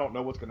thinking I don't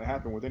know what's going to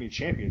happen with any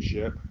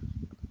championship,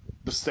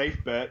 the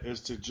safe bet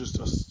is to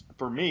just,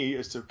 for me,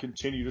 is to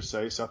continue to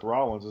say Seth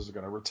Rollins is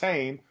going to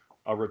retain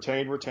a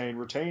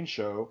retain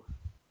show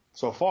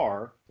so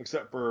far,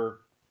 except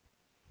for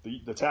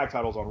the tag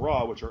titles on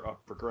Raw, which are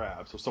up for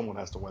grabs. So someone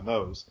has to win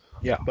those.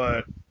 Yeah,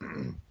 But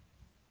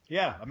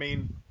yeah, I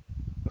mean,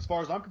 as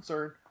far as I'm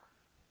concerned,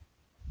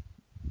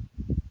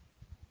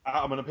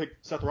 I'm going to pick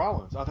Seth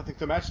Rollins. I think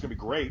the match is going to be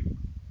great.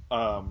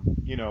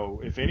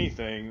 If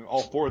anything,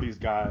 all four of these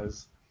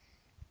guys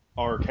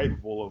are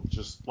capable of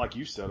just like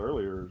you said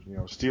earlier,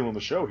 stealing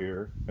the show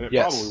here, and it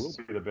probably will yes.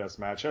 be the best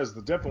match.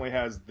 Definitely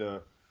has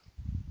the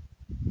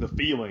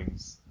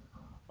feelings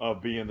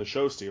of being the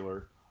show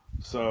stealer.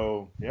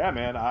 So yeah,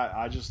 man,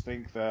 I just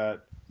think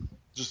that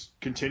just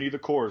continue the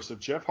course. If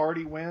Jeff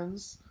Hardy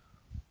wins,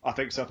 I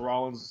think Seth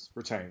Rollins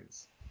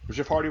retains. If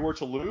Jeff Hardy were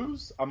to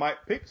lose, I might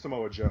pick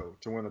Samoa Joe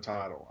to win the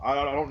title. I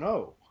don't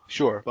know,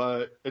 Sure.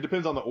 but it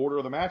depends on the order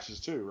of the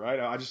matches too, right?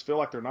 I just feel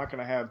like they're not going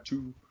to have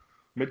two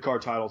mid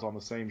card titles on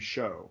the same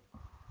show.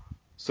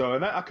 So,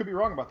 and I could be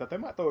wrong about that. They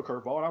might throw a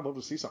curveball, and I'd love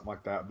to see something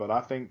like that. But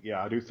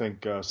I do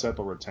think Seth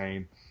will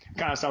retain.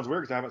 Kind of sounds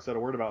weird because I haven't said a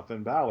word about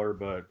Finn Balor,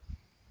 but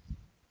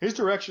his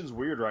direction's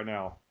weird right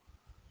now.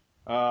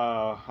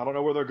 I don't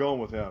know where they're going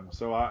with him,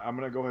 so I'm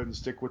going to go ahead and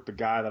stick with the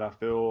guy that I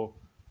feel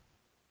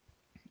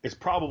is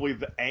probably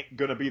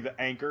going to be the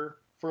anchor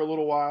for a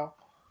little while.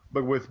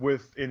 But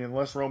and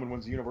unless Roman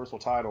wins the Universal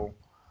title,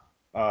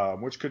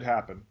 which could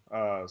happen,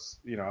 I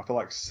feel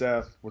like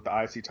Seth with the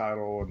IC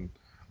title and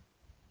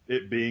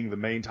it being the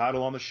main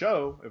title on the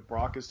show, if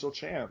Brock is still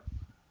champ,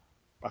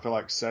 I feel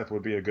like Seth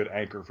would be a good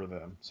anchor for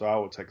them. So I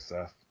would take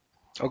Seth.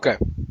 Okay.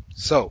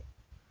 So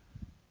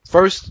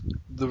first,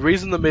 the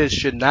reason the Miz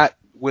should not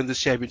win this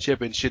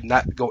championship and should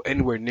not go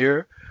anywhere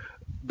near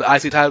the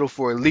IC title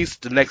for at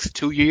least the next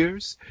 2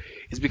 years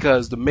is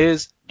because the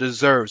Miz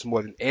deserves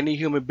more than any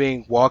human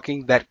being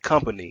walking that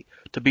company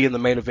to be in the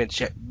main event,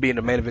 be in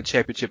the main event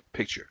championship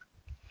picture.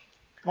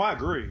 Well, I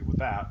agree with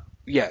that.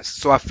 Yes.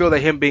 So I feel that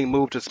him being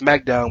moved to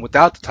SmackDown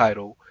without the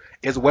title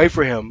is a way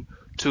for him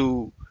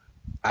to,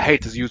 I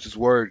hate to use this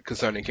word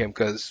concerning him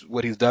because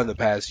what he's done the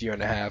past year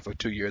and a half or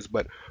 2 years,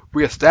 but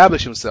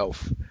reestablish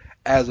himself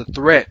as a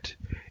threat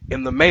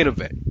in the main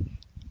event.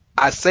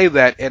 I say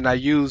that and I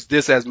use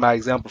this as my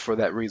example for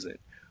that reason.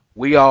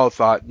 We all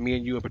thought, me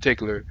and you in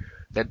particular,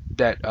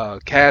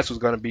 that Cass was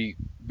going to be,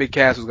 Big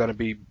Cass was going to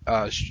be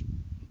uh,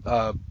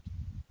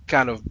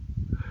 kind of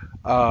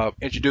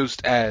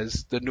introduced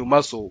as the new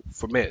muscle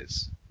for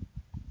Miz.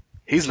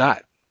 He's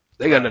not.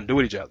 They got Right. nothing to do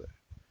with each other.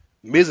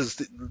 Miz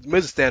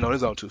is standing on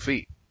his own 2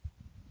 feet.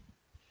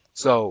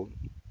 So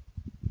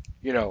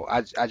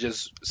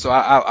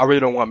I really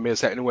don't want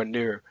Miz anywhere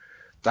near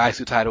the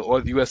IC title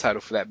or the US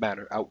title for that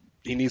matter.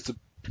 He needs to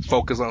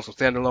focus on some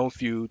standalone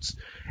feuds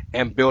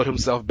and build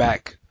himself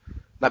back,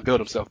 not build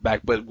himself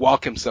back, but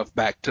walk himself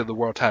back to the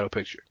world title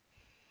picture.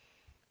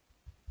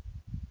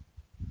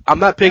 I'm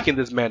not Yeah. picking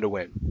this man to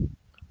win,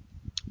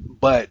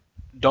 but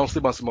don't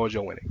sleep on Samoa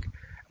Joe winning. I'm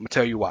gonna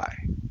tell you why.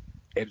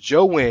 If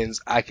Joe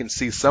wins, I can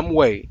see some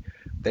way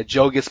that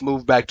Joe gets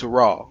moved back to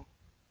Raw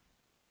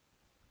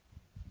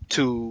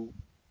to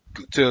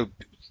to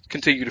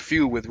continue to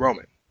feud with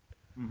Roman.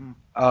 Mm-hmm.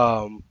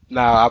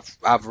 Now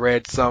I've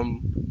read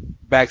some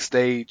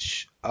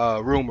backstage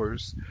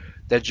rumors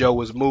that Joe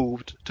was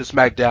moved to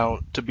SmackDown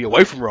to be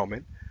away from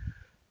Roman.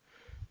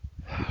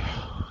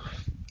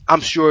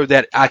 I'm sure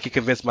that I can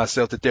convince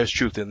myself that there's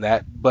truth in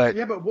that, but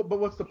Yeah, but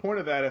what's the point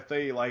of that if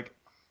they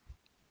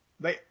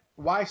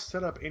why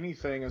set up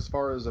anything as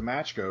far as a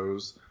match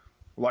goes,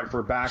 like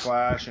for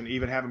Backlash and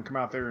even have him come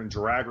out there and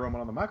drag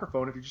Roman on the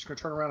microphone if you're just gonna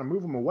turn around and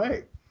move him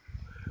away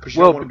because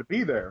you don't well, want him to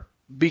be there.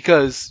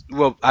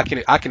 I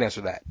can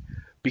answer that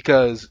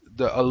because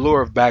the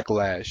allure of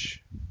Backlash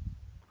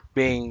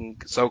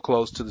being so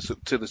close to the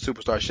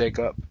superstar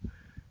shakeup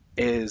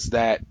is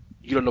that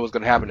you don't know what's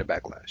going to happen in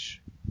Backlash,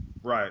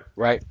 Right.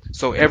 right?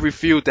 So every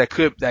feud that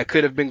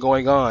could have been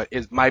going on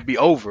is might be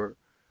over,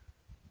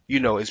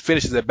 it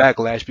finishes at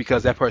Backlash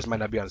because that person might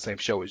not be on the same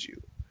show as you.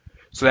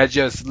 So that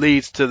just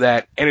leads to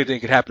that anything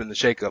could happen in the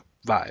shakeup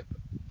vibe.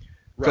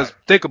 Because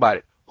Right. think about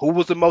it. Who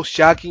was the most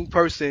shocking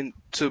person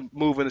to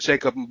move in the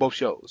shakeup in both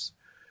shows?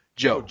 Oh,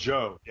 Joe.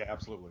 Joe. Yeah,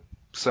 absolutely.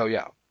 So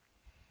yeah.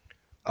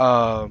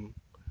 Um,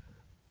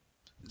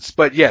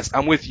 but yes,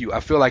 I'm with you. I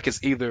feel like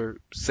it's either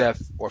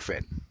Seth or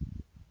Finn.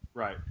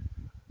 Right.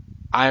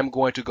 I am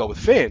going to go with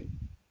Finn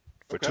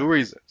for Okay. two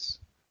reasons.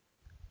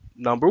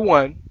 Number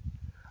one,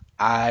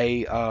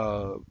 I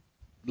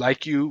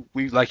like you've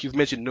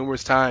mentioned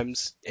numerous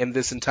times in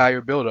this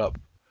entire build up,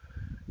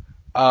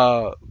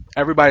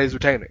 everybody's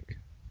retaining.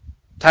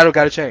 Title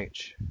got to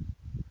change.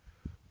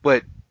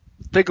 But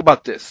think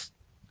about this.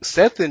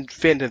 Seth and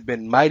Finn have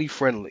been mighty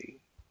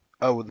friendly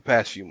over the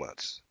past few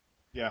months.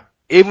 Yeah.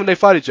 Even when they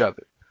fought each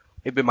other,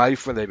 they've been mighty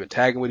friendly. They've been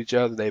tagging with each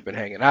other. They've been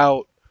hanging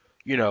out,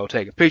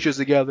 taking pictures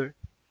together.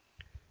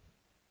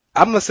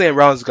 I'm not saying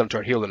Rollins is going to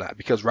turn heel or not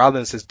because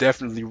Rollins has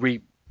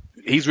definitely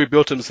he's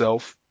rebuilt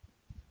himself,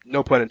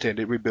 no pun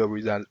intended, rebuild,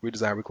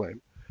 redesign,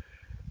 reclaim,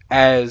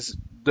 as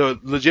one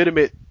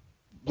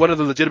of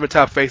the legitimate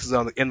top faces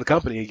in the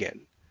company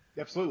again.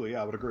 Absolutely.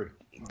 Yeah, I would agree.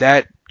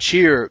 That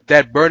cheer,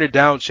 that burn it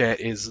down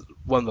chant is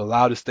one of the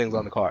loudest things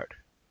on the card.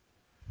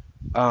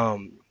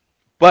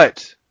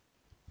 But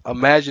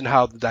imagine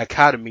how the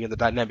dichotomy and the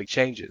dynamic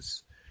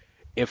changes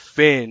if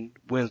Finn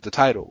wins the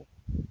title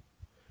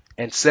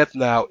and Seth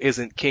now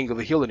isn't king of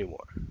the hill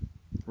anymore.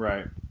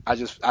 Right. I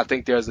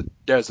think there's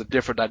a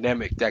different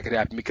dynamic that could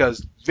happen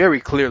because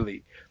very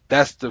clearly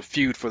that's the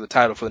feud for the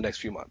title for the next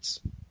few months.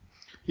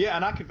 Yeah,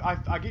 and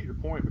I get your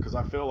point because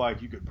I feel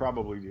like you could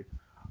probably,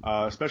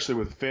 especially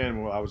with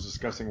Finn, what I was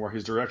discussing, where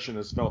his direction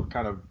has felt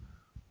kind of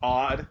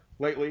odd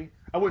lately.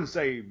 I wouldn't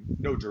say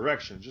no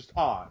direction, just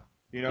odd.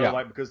 Yeah.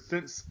 Like because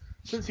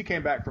since he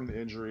came back from the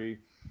injury,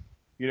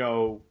 you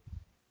know,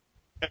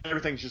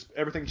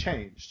 everything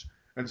changed,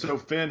 and so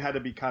Finn had to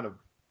be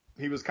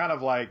he was kind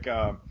of like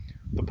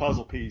the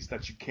puzzle piece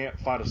that you can't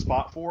find a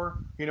spot for.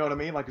 You know what I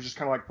mean? Like it's just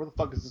kind of like where the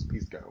fuck does this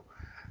piece go?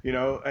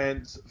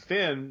 And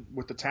Finn,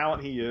 with the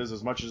talent he is,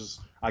 as much as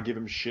I give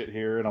him shit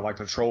here, and I like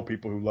to troll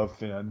people who love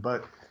Finn,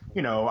 but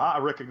I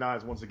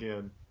recognize once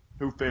again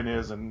who Finn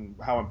is and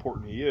how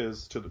important he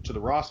is to the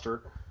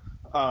roster.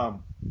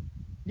 Um,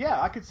 yeah,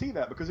 I could see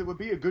that because it would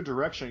be a good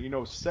direction.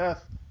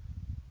 Seth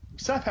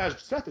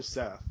is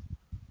Seth.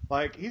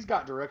 Like he's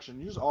got direction.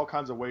 There's all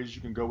kinds of ways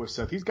you can go with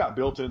Seth. He's got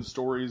built-in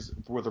stories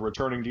with a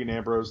returning Dean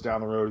Ambrose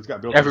down the road. He's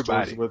got built-in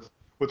stories Everybody.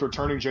 with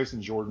returning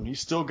Jason Jordan. He's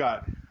still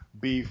got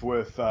beef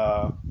with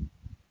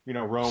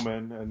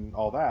Roman and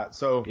all that.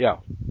 So Yeah.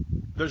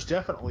 there's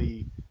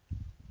definitely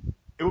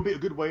it would be a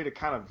good way to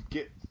kind of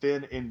get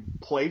Finn in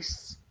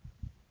place.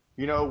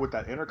 With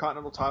that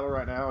Intercontinental title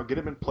right now, get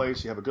him in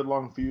place. You have a good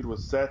long feud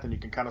with Seth, and you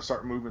can kind of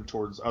start moving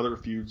towards other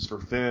feuds for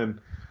Finn.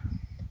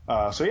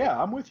 So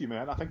yeah, I'm with you,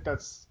 man. I think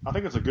it's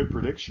a good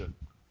prediction.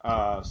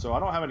 So I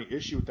don't have any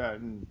issue with that,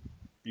 and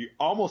you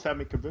almost have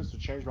me convinced to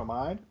change my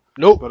mind.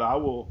 Nope. But I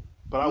will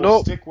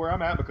Nope. stick where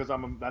I'm at because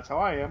that's how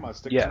I am. I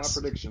stick to my Yes.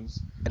 predictions.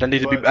 And But I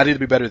need to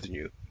be better than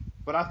you.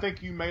 I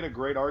think you made a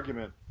great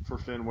argument for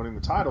Finn winning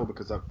the title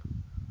because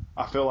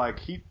I feel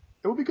like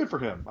it would be good for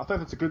him. I think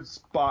that's a good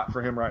spot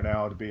for him right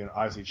now to be an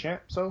IC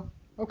champ. So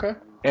okay.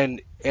 And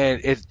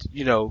it's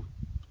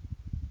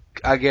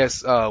I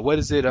guess what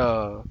is it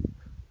I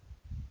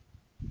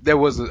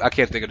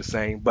can't think of the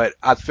saying, but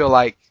I feel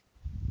like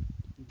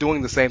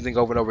doing the same thing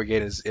over and over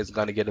again is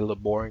going to get a little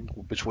boring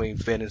between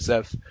Finn and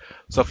Seth.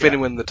 So Finn Yeah.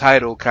 winning the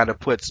title kind of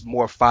puts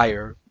more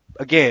fire,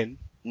 again,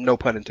 no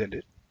pun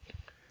intended.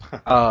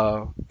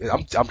 I'm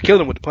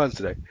killing with the puns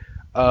today.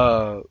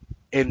 Uh,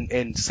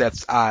 in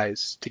Seth's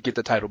eyes to get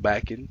the title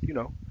back, and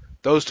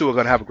those two are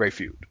going to have a great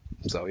feud.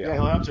 So yeah. Yeah,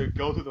 he'll have to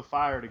go through the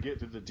fire to get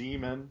through the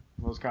demon,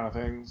 those kind of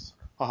things.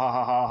 Ha ha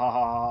ha ha ha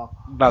ha.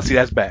 Now see,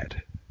 that's bad.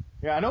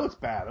 Yeah, I know it's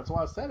bad. That's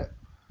why I said it.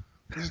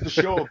 This is the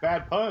show of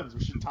bad puns.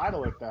 We should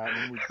title it that, and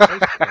then we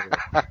post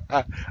it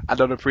later. I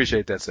don't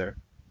appreciate that, sir.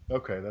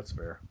 Okay, that's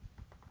fair.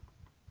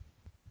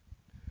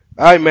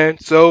 All right, man.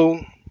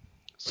 So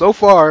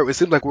far, it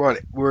seems like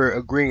we're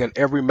agreeing on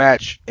every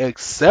match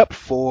except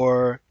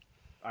for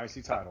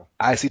IC title.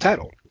 IC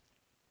title.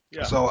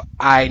 Yeah. So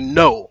I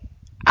know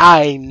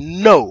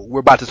we're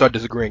about to start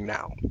disagreeing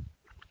now.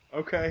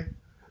 Okay.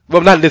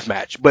 Well, not in this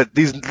match, but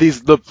these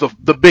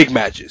the big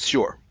matches,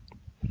 sure.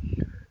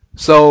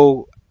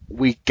 So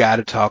we got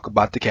to talk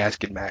about the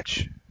casket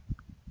match.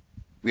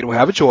 We don't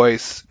have a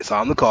choice. It's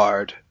on the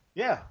card.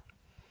 Yeah.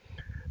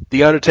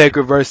 The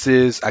Undertaker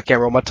versus, I can't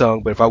roll my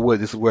tongue, but if I would,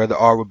 this is where the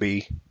R would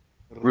be.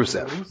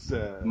 Rusev.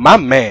 Rusev. My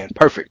man,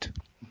 perfect.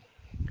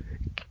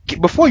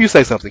 Before you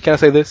say something, can I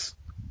say this?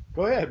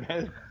 Go ahead,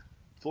 man.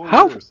 The floor is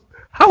How yours.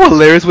 how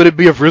hilarious would it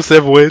be if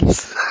Rusev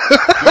wins?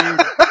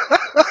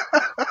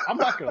 Dude, I'm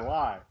not gonna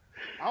lie.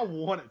 I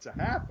want it to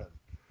happen.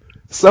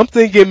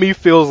 Something in me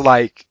feels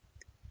like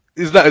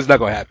it's not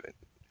gonna happen.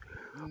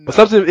 But No.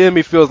 something in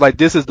me feels like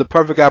this is the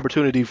perfect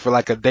opportunity for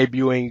like a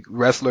debuting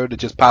wrestler to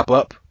just pop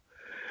up.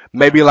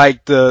 Maybe Yeah.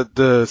 like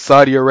the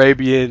Saudi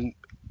Arabian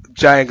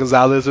Giant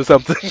Gonzalez or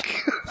something.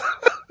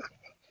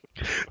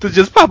 to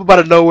just pop up out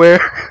of nowhere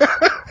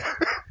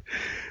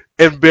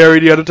and bury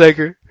the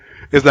Undertaker.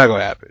 It's not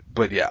gonna happen.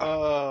 But yeah,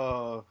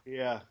 Oh,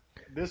 yeah.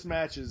 This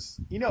match is,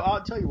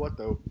 I'll tell you what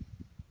though,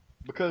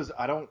 because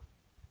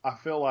I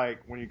feel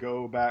like when you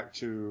go back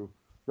to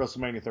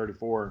WrestleMania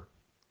 34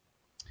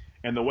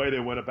 and the way they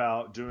went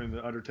about doing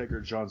the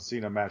Undertaker John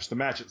Cena match, the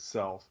match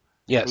itself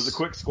was a yes,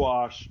 quick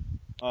squash.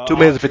 2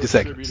 minutes and Also 50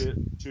 seconds.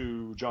 attributed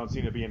to John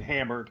Cena being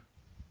hammered.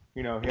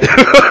 He had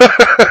to drink.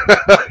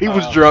 He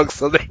was drunk,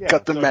 so they Yeah,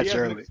 cut the so he match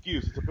has an early.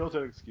 excuse. It's a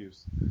built-in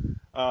excuse.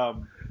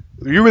 Um,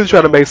 You really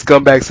trying to make so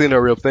Scumbag Cena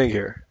a real thing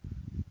here.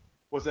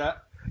 what's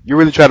that? You're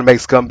really trying to make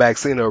Scumbag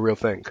Cena a real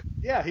thing.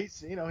 Yeah,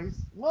 he's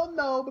well,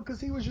 no, because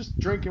he was just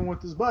drinking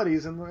with his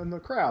buddies in the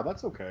crowd.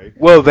 That's okay.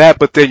 Well, that,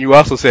 but then you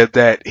also said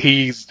that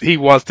he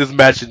wants this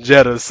match in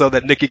Jeddah so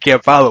that Nikki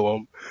can't follow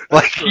him. That's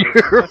Like true.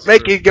 you're That's true.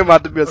 making him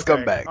out to be a Okay.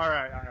 scumbag. All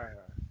right.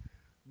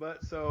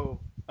 But so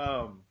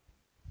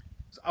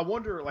I'm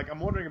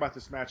wondering about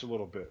this match a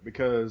little bit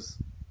because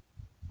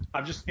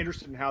I'm just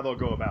interested in how they'll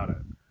go about it.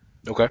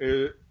 Okay.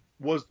 It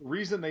was the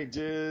reason they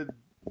did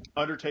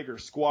Undertaker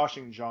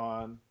squashing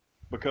John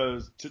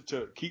because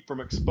to keep from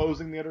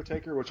exposing the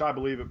Undertaker, which I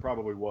believe it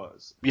probably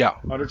was. Yeah.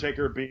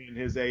 Undertaker being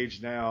his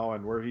age now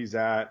and where he's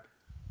at,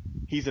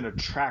 he's an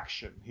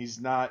attraction. He's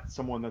not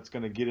someone that's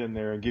going to get in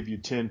there and give you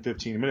 10,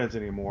 15 minutes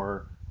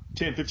anymore.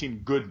 10, 15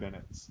 good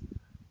minutes.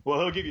 Well,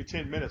 he'll give you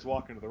 10 minutes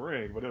walking to the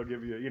ring, but he'll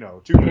give you,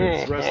 2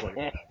 minutes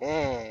wrestling.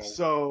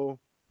 So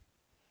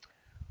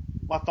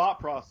my thought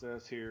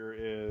process here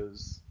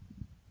is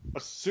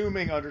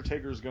assuming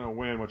Undertaker's going to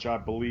win, which I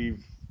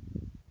believe,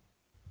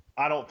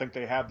 I don't think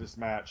they have this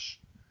match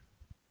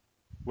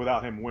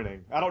without him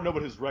winning. I don't know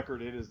what his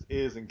record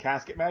is in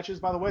casket matches,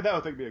 by the way. That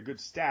would think be a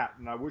good stat,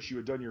 and I wish you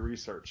had done your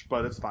research,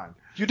 but it's fine.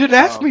 You didn't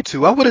ask Um, me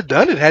to. I would have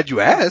done it had you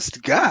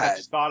asked. God, I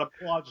just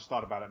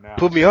thought about it now.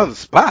 put me So on the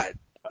spot.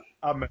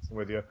 I'm messing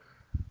with you.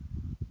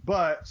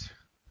 But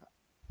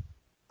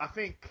I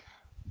think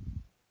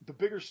the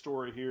bigger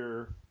story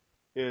here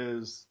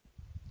is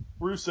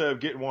Rusev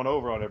getting one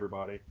over on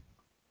everybody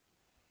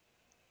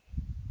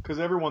because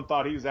everyone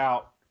thought he was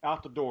out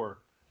the door.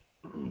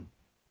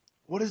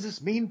 What does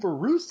this mean for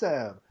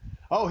Rusev?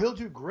 Oh, he'll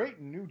do great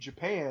in New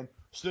Japan.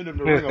 Send him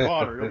to Ring of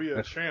Honor. He'll be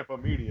a champ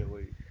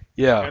immediately.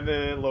 Yeah. And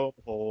then, lo and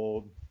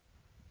behold,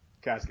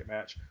 casket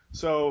match.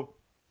 So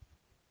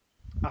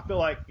I feel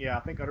like, I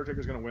think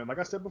Undertaker's going to win. Like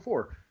I said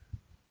before,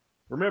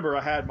 remember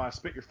I had my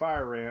Spit Your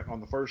Fire rant on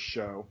the first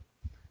show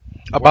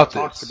where I About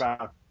talked this.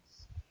 about,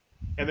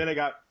 and then it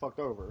got fucked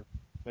over.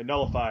 They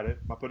nullified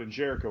it by putting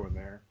Jericho in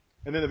there.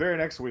 And then the very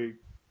next week,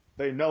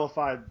 they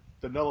nullified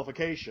the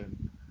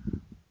nullification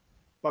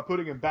by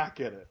putting him back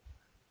in it.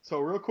 So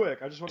real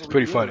quick, I just want It's to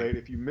pretty funny.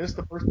 reiterate, if you missed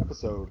the first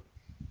episode,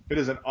 it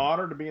is an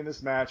honor to be in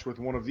this match with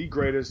one of the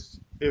greatest,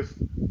 if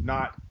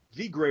not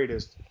the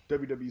greatest,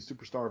 WWE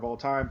superstar of all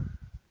time.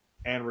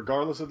 And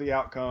regardless of the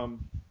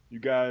outcome, you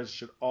guys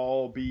should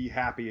all be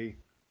happy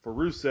for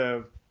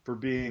Rusev for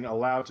being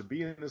allowed to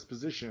be in this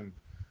position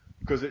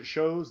because it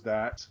shows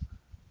that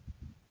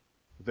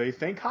they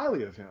think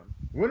highly of him,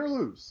 win or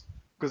lose.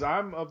 Because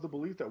I'm of the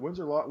belief that wins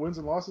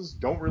and losses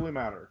don't really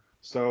matter.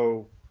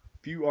 So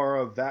if you are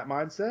of that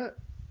mindset,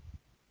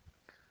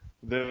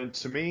 then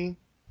to me,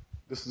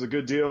 this is a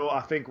good deal.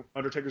 I think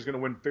Undertaker's going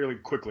to win fairly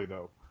quickly,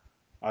 though.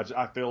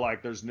 I feel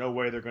like there's no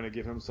way they're going to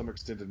give him some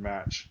extended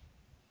match.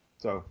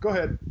 So go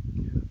ahead.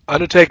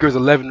 Undertaker's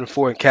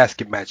 11-4 in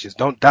casket matches.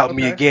 Don't doubt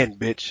me Okay. again,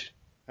 bitch.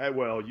 Hey,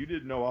 well, you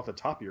didn't know off the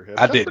top of your head,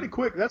 I but that's pretty didn't.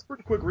 quick. That's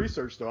pretty quick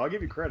research, though. I'll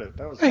give you credit.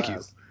 That was Thank you.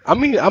 fast. I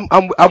mean,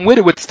 I'm with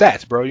it with the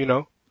stats, bro. You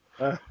know.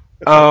 Uh,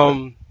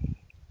 Um.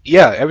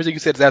 Yeah, everything you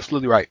said is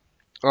absolutely right.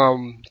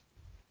 Um.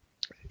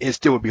 It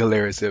still would be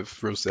hilarious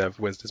if Rusev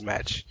wins this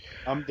match.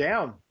 I'm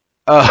down.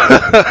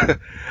 I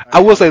I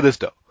will am. say this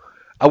though.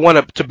 I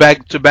want to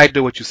back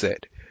to what you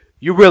said.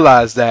 You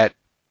realize that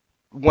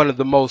one of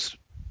the most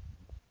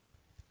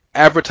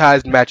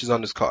advertised matches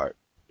on this card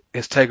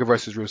is Taker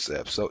versus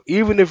Rusev. So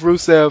even if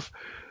Rusev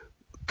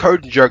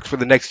curtain jerks for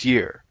the next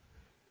year,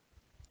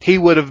 he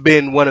would have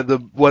been one of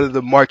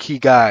the marquee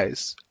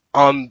guys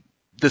on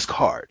this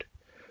card.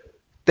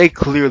 They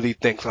clearly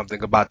think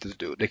something about this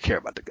dude. They care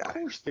about the Of guy.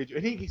 course they do.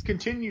 And he's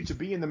continued to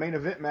be in the main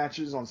event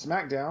matches on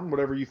SmackDown,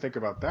 whatever you think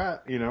about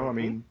that.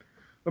 Hmm.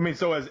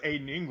 So has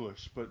Aiden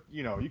English, but,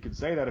 you can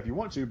say that if you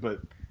want to,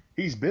 but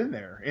he's been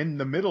there in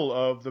the middle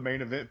of the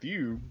main event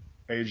feud,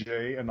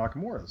 AJ and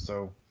Nakamura.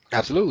 So,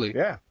 Absolutely,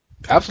 yeah.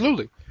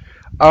 absolutely.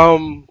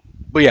 Um,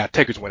 but yeah,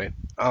 Taker's winning.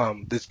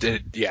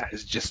 Yeah,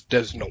 it's just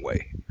there's no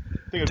way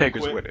I think it'll be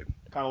Taker's quick, winning.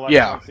 kind of like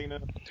Yeah, John Cena.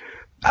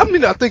 I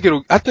mean, I think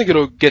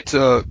it'll get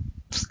to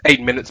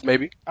 8 minutes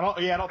maybe. I don't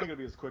think it'll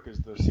be as quick as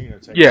the Cena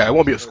Taker Yeah, it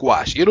won't match, be a but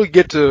squash. It'll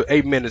get to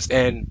 8 minutes,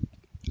 and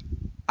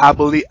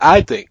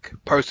I think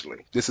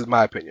personally, this is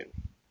my opinion.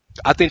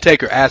 I think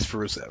Taker asked for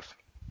Rusev.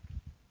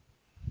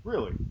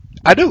 really.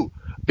 I do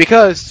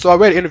because I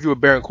read an interview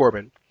with Baron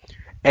Corbin,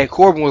 and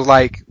Corbin was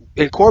like,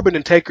 and Corbin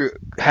and Taker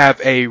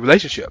have a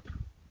relationship.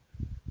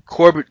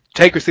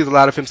 Taker sees a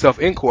lot of himself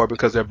in Corbin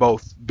because they're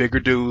both bigger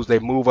dudes. They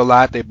move a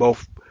lot. They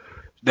both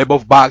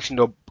box.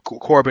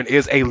 Corbin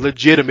is a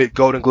legitimate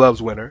Golden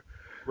Gloves winner.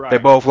 They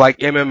Right. both like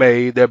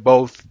MMA. They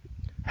both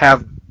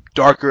have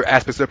darker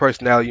aspects of their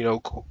personality.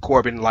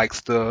 Corbin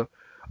likes the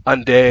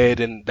undead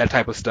and that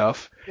type of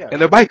stuff, Yeah,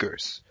 and they're sure.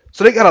 bikers.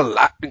 So they got a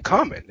lot in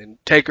common, and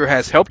Taker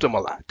has helped him a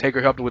lot.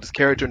 Taker helped him with his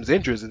character and his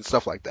injuries and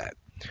stuff like that.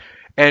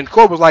 And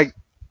Corbin was like,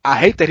 I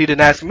hate that he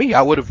didn't ask me.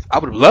 I would have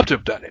loved to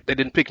have done it. They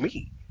didn't pick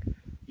me.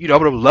 I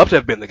would have loved to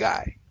have been the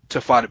guy to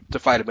fight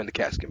him in the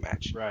casket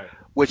match, Right.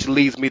 which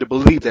leads me to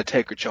believe that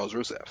Taker chose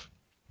Rusev.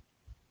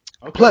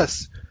 Okay.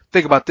 Plus,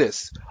 think about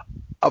this.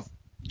 Of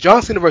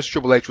John Cena versus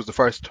Triple H was the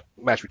first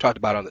match we talked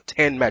about on the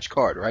 10-match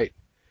card, right?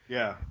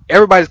 Yeah.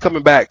 Everybody's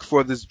coming back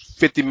for this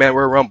 50-man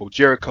Royal Rumble.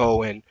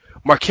 Jericho and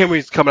Mark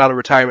Henry's coming out of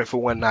retirement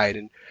for one night,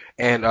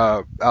 and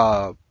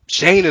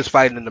Shane is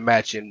fighting in the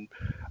match, and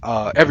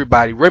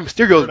everybody. Rey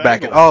Mysterio's Kurt back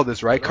and Angle. all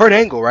this, right? Kurt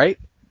Angle, right?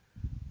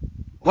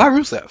 Why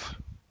Rusev?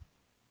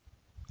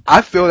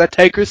 I feel that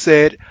Taker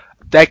said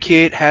that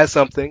kid has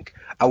something.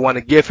 I want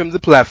to give him the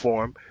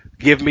platform.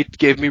 Give me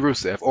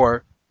Rusev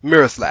or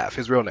Miroslav,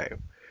 his real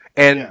name.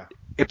 And Yeah.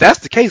 if that's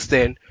the case,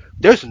 then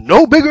there's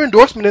no bigger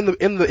endorsement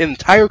in the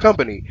entire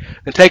company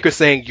than Taker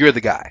saying you're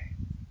the guy.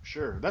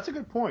 Sure. That's a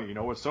good point.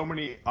 With so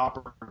many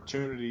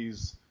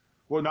opportunities,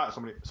 well, not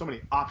so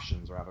many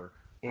options rather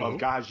of Hmm.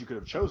 guys you could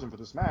have chosen for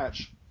this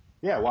match.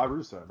 Yeah. Why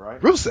Rusev?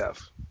 Right.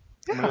 Rusev.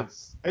 I mean,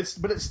 Yeah.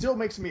 but it still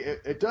makes me.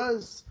 It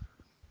does.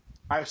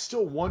 I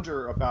still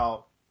wonder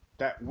about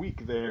that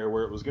week there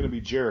where it was going to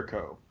be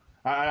Jericho.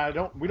 I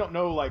don't. We don't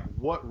know like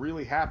what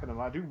really happened,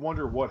 and I do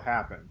wonder what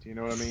happened. You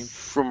know what I mean?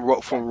 From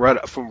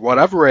what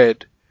I've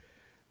read,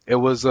 it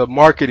was a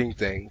marketing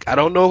thing. I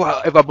don't know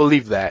if I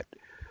believe that.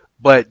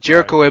 But Right.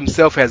 Jericho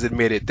himself has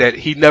admitted that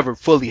he never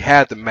fully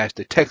had the match.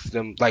 They texted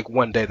him like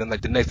one day, then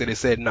like the next day they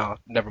said, no,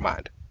 never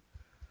mind.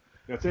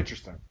 That's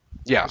interesting.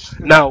 Yeah. It's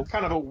Now,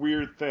 kind of a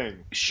weird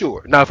thing.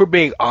 sure. Now, if we're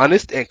being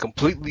honest and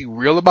completely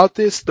real about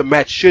this, the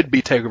match should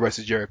be Taker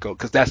versus Jericho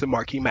because that's a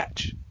marquee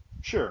match.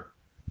 Sure.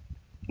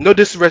 No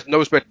disrespect, no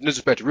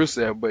disrespect to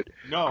Rusev, but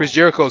Chris No.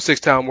 Jericho,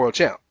 6-time world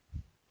champ,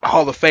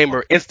 Hall of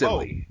Famer Oh,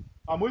 instantly.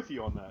 I'm with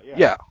you on that. Yeah.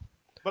 Yeah,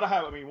 But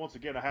I mean, once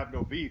again, I have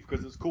no beef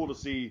because it's cool to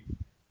see.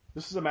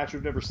 This is a match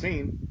we've never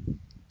seen,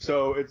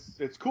 so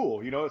it's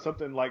cool. It's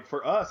something like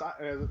for us.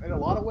 In a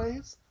lot of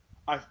ways,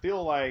 I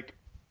feel like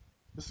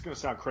this is gonna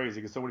sound crazy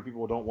because so many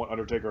people don't want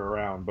Undertaker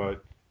around,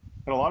 but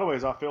in a lot of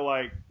ways, I feel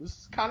like this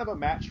is kind of a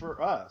match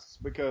for us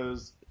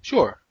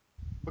sure.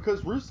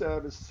 because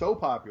Rusev is so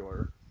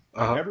popular Uh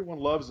and huh. everyone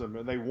loves him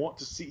and they want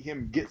to see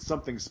him get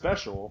something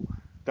special.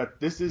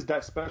 That this is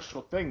that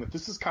special thing. That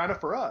this is kind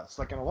of for us.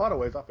 Like in a lot of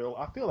ways, I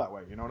feel that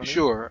way. You know what I mean?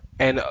 Sure,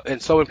 and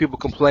so many people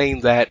complain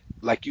that,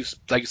 like you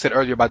said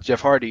earlier about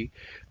Jeff Hardy,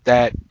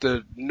 that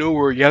the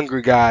newer, younger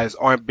guys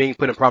aren't being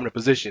put in prominent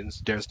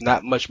positions. There's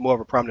not much more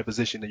of a prominent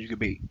position than you could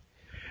be.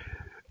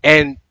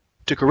 And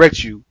to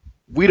correct you,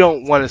 we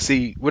don't want to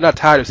see. We're not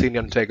tired of seeing the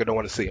Undertaker. Don't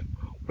want to see him.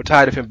 We're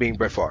tired of him being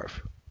Brett Favre.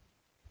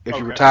 If you're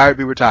Okay. retired,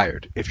 be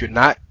retired. If you're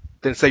not,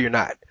 then say you're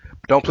not.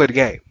 But don't play the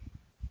game.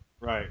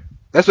 Right.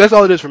 That's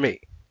all it is for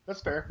me.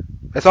 That's fair.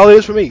 That's all it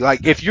is for me.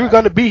 Like, if you're Right.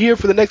 gonna be here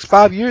for the next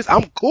 5 years,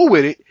 I'm cool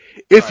with it.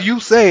 If Right. you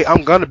say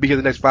I'm gonna be here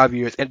the next 5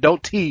 years, and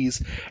don't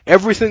tease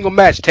every single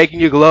match, taking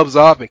your gloves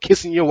off and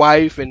kissing your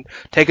wife and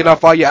taking Right.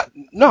 off all your,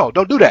 no,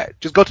 don't do that.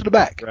 Just go to the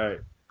back, Right.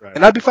 Right.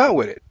 and I'd be fine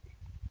with it.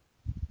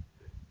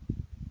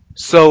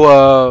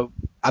 So,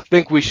 I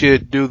think we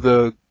should do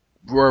the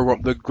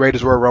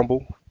greatest Royal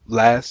Rumble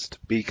last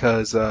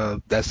because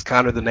that's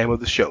kind of the name of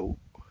the show.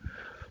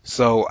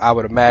 So I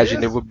would It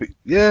imagine it is. would be,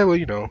 yeah,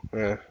 well,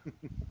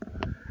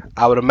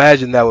 I would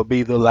imagine that would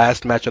be the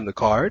last match on the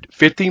card.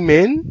 50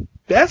 men?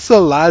 That's a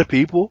lot of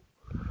people.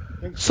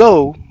 I think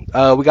so.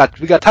 So, we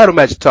got title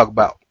matches to talk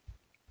about.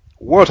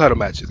 World title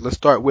matches. Let's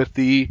start with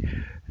the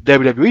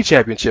WWE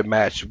Championship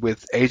match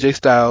with AJ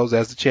Styles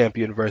as the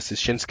champion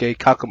versus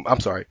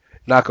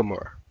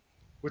Nakamura.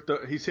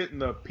 He's hitting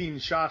the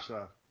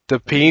Pinshasha, The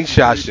as EC3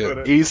 Pinshasha put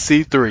it.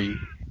 EC3.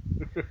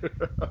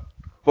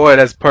 Boy,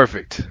 that's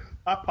perfect.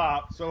 I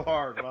popped so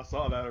hard when I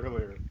saw that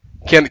earlier.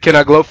 Can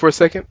I gloat for a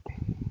second?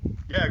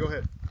 Yeah, go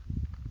ahead.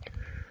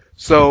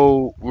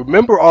 So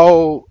remember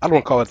all, I don't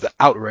want to call it the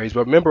outrage,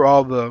 but remember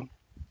all the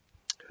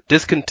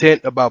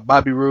discontent about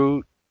Bobby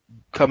Roode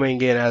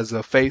coming in as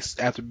a face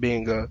after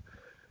being a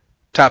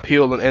top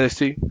heel in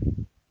NXT.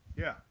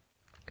 Yeah.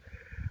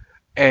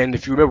 And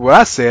if you remember what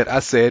I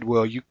said,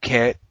 well, you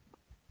can't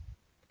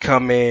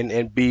come in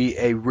and be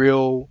a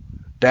real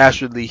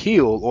dastardly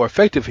heel or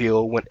effective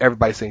heel when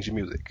everybody sings your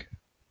music,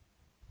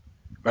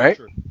 right?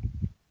 True.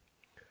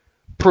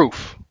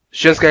 Proof.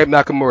 Shinsuke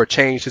Nakamura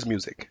changed his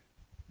music.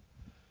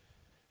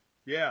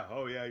 Yeah.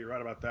 Oh, yeah. You're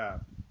right about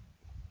that.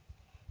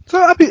 So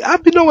I be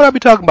knowing what I be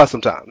talking about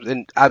sometimes,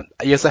 and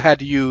yes, I had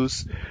to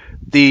use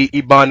the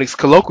Ebonics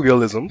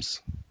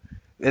colloquialisms,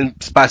 and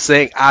by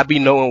saying I be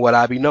knowing what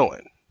I be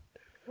knowing.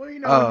 Well,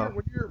 when Uh,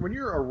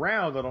 you're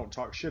around, I don't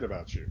talk shit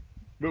about you.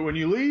 But when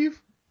you leave,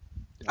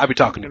 I be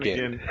talking then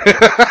again. again,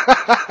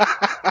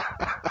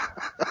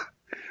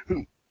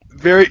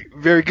 Very,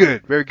 very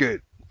good, very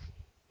good.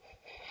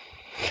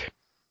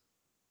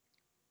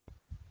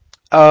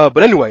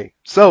 But anyway,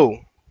 so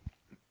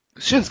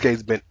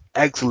Shinsuke's been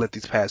excellent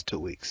these past 2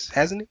 weeks,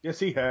 hasn't he? Yes,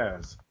 he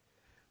has.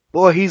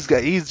 Boy, he's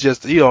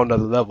on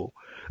another level.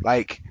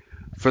 Like,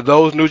 for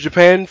those New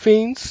Japan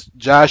fiends,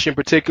 Josh in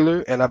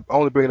particular, and I'm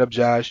only bringing up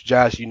Josh.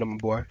 Josh, you know my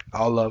boy,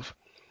 all love.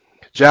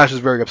 Josh was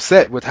very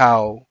upset with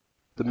how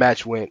the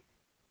match went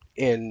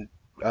in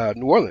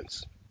New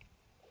Orleans,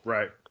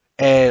 Right.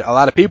 and a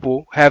lot of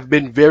people have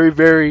been very,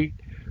 very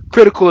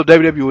critical of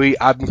WWE.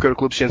 I've been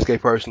critical of Shinsuke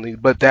personally,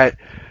 but that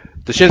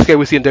the Shinsuke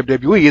we see in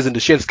WWE isn't the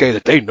Shinsuke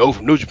that they know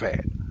from New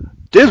Japan.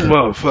 This Sure.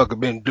 motherfucker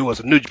been doing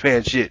some New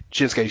Japan shit,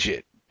 Shinsuke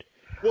shit.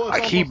 Well, it's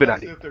Like he almost been out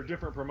as here. if they're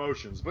different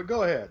promotions. But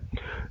go ahead.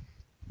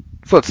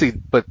 So see,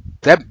 but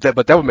that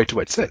would make too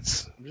much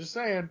sense. I'm just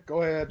saying.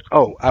 Go ahead.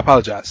 Oh, I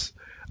apologize.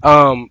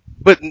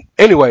 But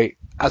anyway,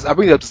 I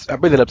bring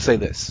that up to say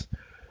this.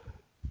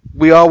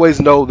 We always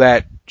know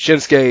that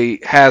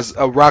Shinsuke has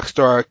a rock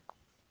star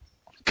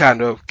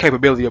kind of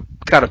capability, of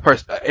kind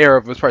of air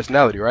of his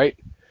personality, right?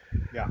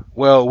 Yeah.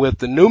 Well, with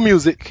the new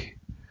music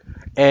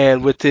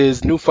and with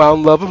his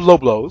newfound love of low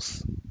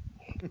blows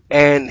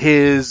and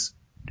his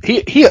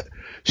he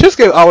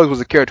Shinsuke always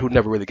was a character who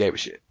never really gave a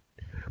shit.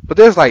 But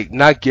there's like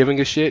not giving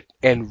a shit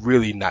and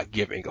really not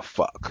giving a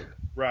fuck.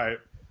 Right.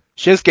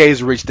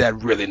 Shinsuke's reached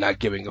that really not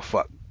giving a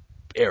fuck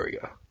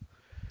area.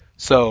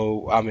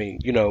 So I mean,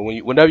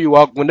 whenever you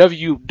walk, whenever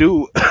you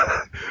do,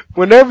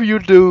 whenever you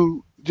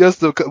do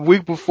just a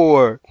week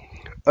before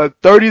a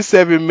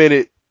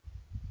 37-minute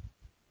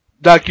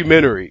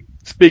documentary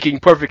speaking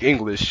perfect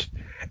English,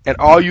 and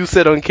all you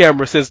said on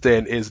camera since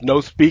then is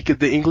no speak of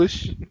the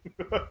English.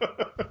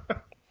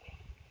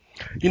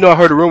 I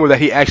heard a rumor that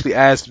he actually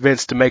asked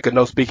Vince to make a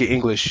no speaking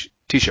English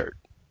T-shirt.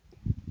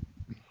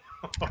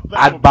 That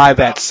I'd would be buy an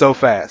that so outstanding.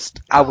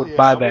 fast. I Hell would yeah,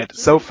 buy I would that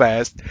so too.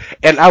 fast,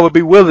 and I would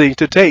be willing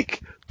to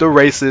take the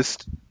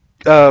racist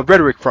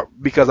rhetoric from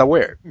because I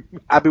wear it.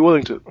 I'd be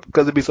willing to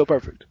because it'd be so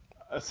perfect.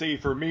 See,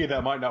 for me,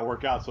 that might not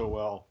work out so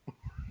well.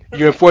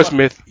 You're in Fort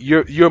Smith.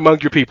 You're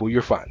among your people.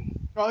 You're fine.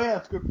 Oh yeah,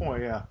 that's a good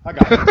point. Yeah, I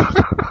got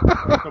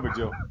this. No big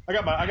deal.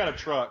 I got a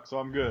truck, so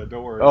I'm good.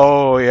 Don't worry.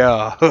 Oh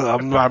yeah,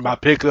 I'm on my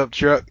pickup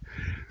truck.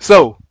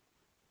 So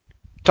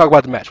talk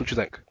about the match. What you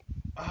think?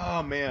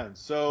 Oh man,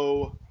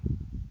 so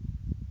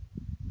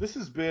this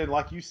has been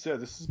like you said.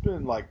 This has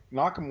been like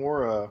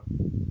Nakamura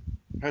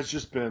has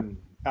just been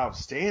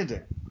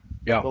outstanding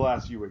Yeah, the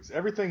last few weeks.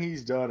 Everything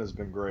he's done has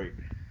been great.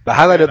 the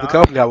highlight And of the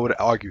company, I would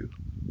argue.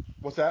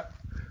 what's that?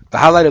 The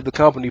highlight of the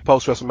company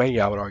post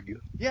WrestleMania, I would argue.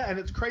 Yeah, and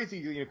it's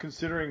crazy,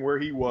 considering where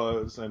he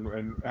was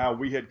and how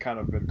we had kind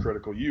of been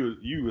critical.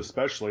 You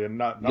especially, and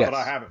not that I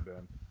Yes, haven't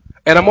been,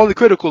 and I'm but only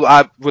critical.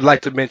 I would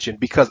like to mention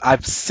because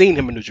I've seen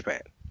him in New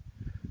Japan,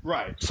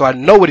 right, so I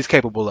know what he's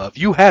capable of.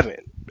 You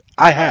haven't.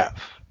 I right.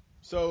 have.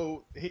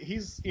 So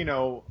he's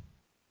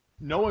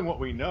knowing what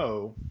we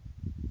know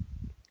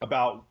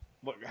about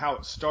how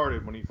it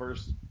started when he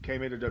first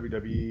came into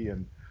WWE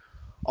and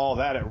all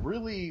that. It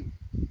really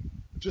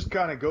just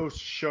kind of goes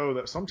to show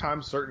that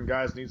sometimes certain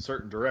guys need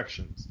certain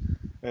directions.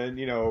 And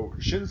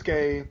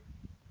Shinsuke,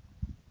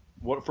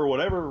 for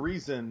whatever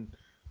reason,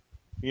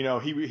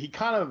 he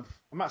kind of,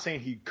 I'm not saying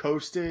he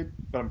coasted,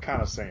 but I'm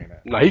kind of saying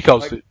it. No, he Like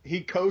coasted.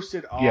 he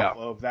coasted Yeah, off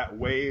of that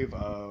wave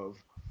of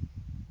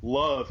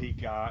love he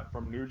got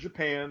from New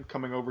Japan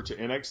coming over to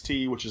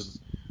NXT, which is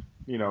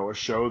a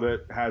show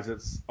that has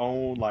its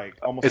own like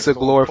almost like it's a its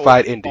own cult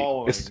glorified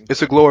indie. It's following.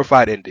 it's a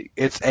glorified indie.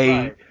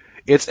 Right.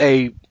 It's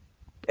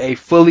a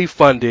fully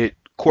funded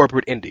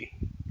corporate indie.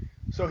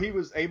 So he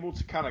was able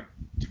to kind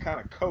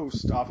of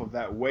coast off of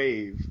that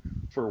wave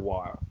for a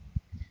while.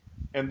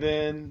 And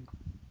then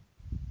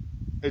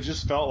it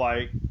just felt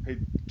like it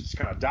just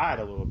kind of died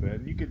a little bit.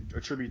 And you could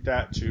attribute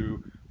that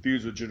to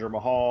feuds with Jinder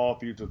Mahal,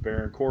 feuds with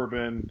Baron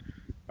Corbin,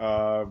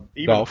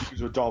 even Dolph.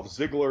 feuds with Dolph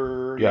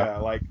Ziggler. Yeah. Yeah,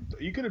 like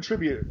you can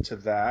attribute it to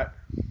that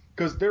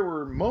because there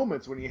were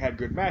moments when he had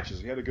good matches.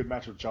 He had a good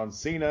match with John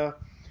Cena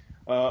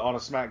on a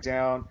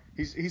SmackDown.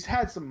 He's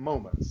had some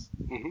moments.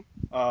 Hmm.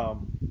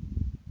 Um,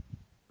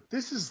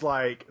 this is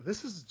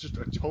just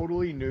a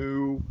totally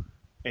new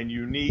and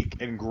unique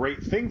and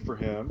great thing for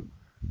him.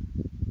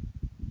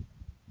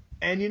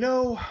 And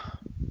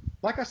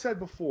like I said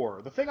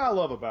before, the thing I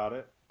love about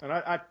it, and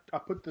I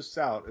put this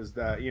out, is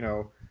that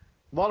a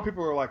lot of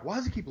people are like, why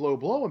does he keep low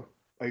blowing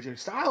AJ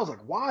Styles? Like,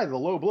 why the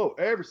low blow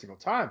every single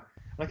time?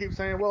 And I keep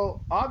saying,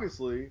 well,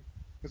 obviously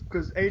it's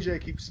because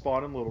AJ keeps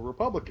spawning little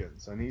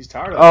Republicans, and he's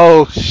tired of that.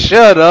 Oh,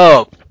 shut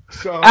up.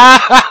 So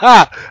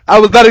I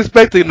was not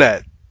expecting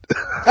that.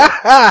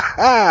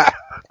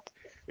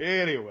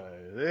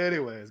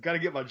 anyways, got to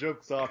get my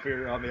jokes off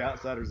here on the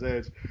Outsider's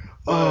Edge.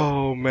 But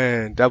Oh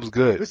man, that was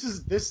good.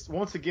 this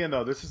once again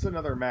though, this is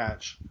another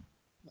match.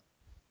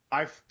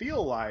 I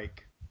feel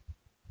like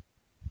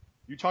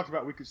you talked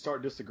about we could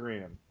start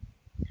disagreeing.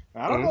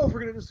 I don't Hmm. know if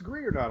we're going to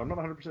disagree or not. I'm not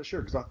 100%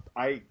 sure because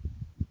I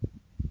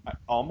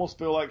almost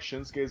feel like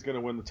Shinsuke is going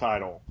to win the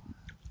title.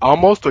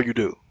 Almost, or you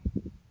do?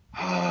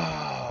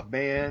 Ah,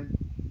 man,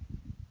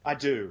 I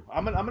do.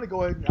 I'm gonna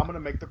go ahead and I'm gonna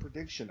make the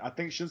prediction. I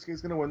think Shinsuke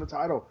is going to win the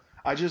title.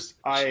 Jesus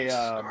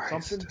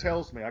Something Christ.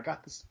 tells me I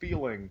got this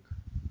feeling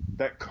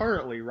that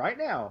currently, right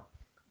now,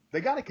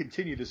 they got to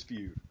continue this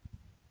feud.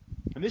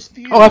 And this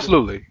Oh, feud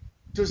absolutely.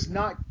 does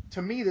not,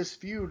 to me, this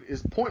feud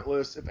is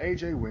pointless if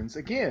AJ wins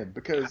again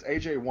because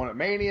AJ won at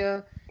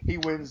Mania. He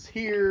wins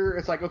here.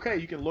 It's like, okay,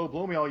 you can low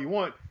blow me all you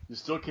want. You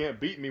still can't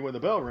beat me when the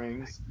bell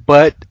rings.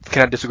 But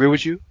can I disagree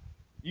with you?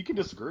 You can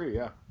disagree,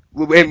 yeah.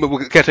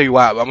 Can I tell you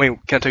why?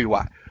 Can I tell you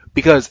why?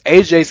 Because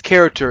AJ's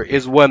character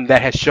is one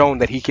that has shown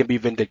that he can be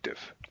vindictive.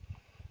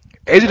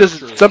 AJ That's doesn't.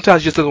 true.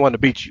 Sometimes he just doesn't want to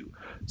beat you.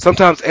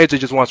 Sometimes AJ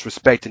just wants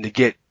respect and to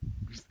get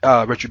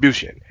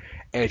retribution.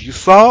 And if you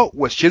saw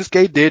what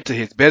Shinsuke did to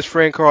his best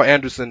friend Carl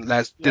Anderson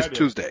Yeah, I this did.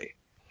 Tuesday,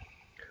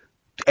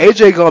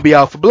 AJ gonna be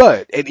out for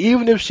blood. And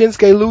even if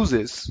Shinsuke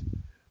loses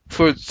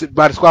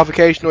by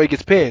disqualification or he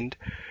gets pinned,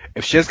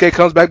 if Shinsuke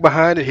comes back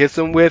behind and hits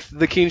him with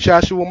the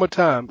Kinshasa one more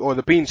time or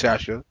the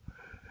Pinshasa,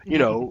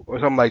 or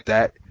something like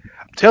that,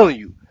 I'm telling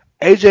you,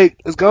 AJ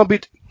is gonna be.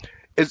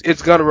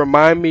 It's gonna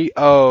remind me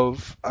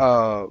of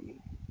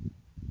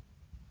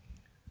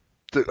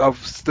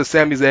the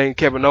Sami Zayn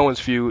Kevin Owens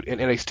feud in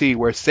NXT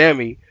where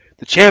Sami,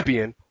 the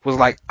champion, was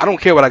like, I don't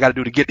care what I got to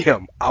do to get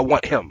him. I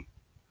want him.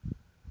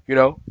 You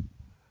know.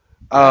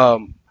 Yeah,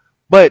 Um,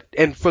 but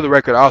and for the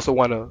record, I also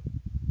want to.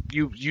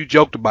 You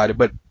joked about it,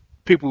 but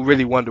people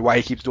really wonder why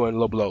he keeps doing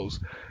low blows.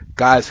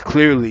 Guys,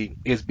 clearly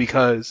is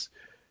because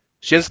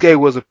Shinsuke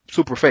was a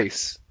super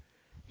face.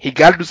 He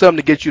got to do something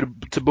to get you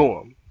to boo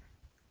him.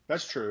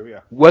 that's true,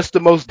 yeah. What's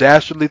the most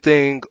dastardly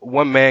thing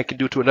one man can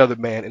do to another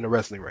man in a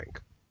wrestling ring?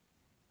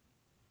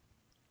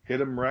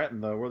 Hit him right in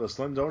the where the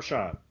sun don't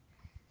shine.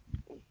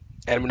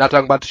 And we're not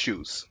talking about the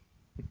shoes.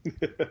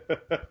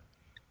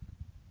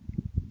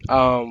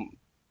 Um,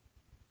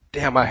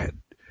 damn,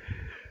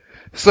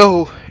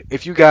 So,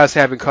 if you guys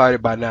haven't caught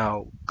it by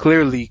now,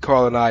 clearly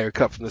Carl and I are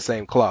cut from the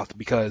same cloth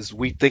because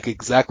we think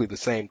exactly the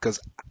same. Because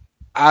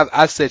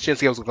I said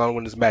Shinsuke was going to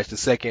win this match the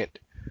second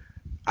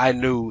I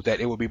knew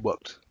that it would be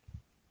booked.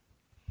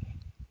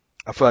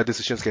 I feel like this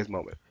is Shinsuke's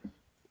moment.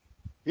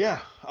 Yeah,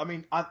 I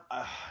mean, and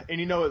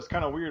it's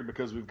kind of weird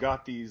because we've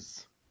got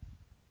this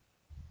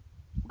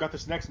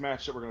next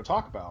match that we're going to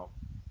talk about.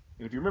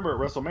 And if you remember at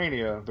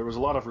WrestleMania, there was a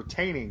lot of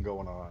retaining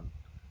going on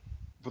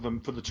for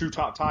the two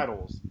top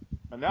titles.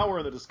 And now we're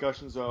in the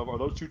discussions of are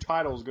those two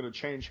titles going to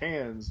change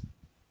hands?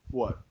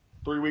 What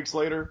 3 weeks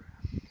later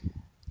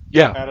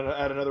Yeah, at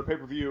another pay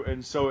per view?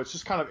 And so it's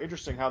just kind of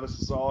interesting how this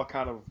is all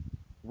kind of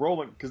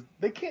rolling because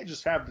they can't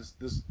just have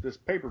this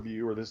pay per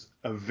view or this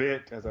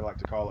event as I like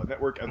to call it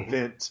network hmm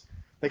event.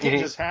 They can't hmm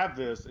just have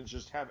this and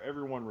just have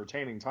everyone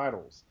retaining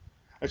titles.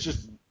 It's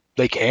just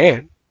they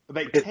can.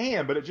 they It,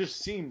 can, but it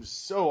just seems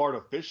so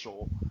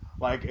artificial.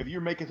 Like if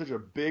you're making such a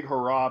big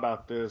hurrah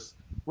about this,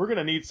 we're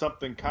gonna need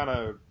something kind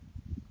of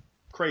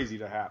crazy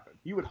to happen.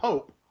 You would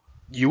hope,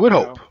 you would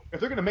hope. if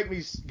they're gonna make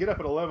me get up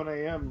at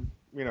 11 a.m.,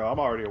 I'm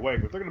already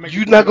awake. But if they're gonna make You're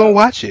people not get gonna up,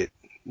 watch it.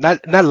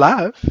 Not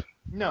live.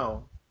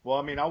 no. Well,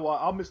 I mean,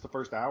 I'll miss the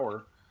first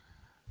hour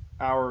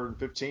and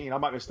 15. I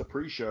might miss the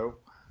pre-show.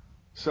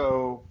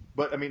 So,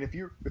 but I mean, if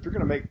you're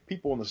gonna make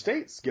people in the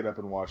states get up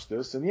and watch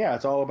this, then yeah,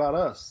 it's all about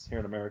us here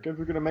in America. If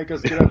you're gonna make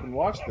us get up and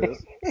watch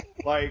this,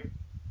 like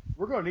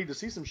we're going to need to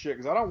see some shit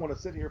because I don't want to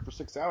sit here for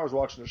 6 hours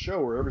watching a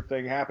show where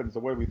everything happens the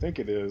way we think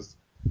it is.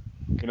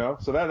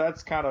 So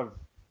that's kind of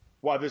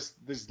why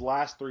these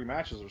last three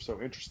matches are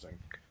so interesting.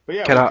 But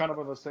yeah, Can we're I kind of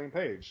on the same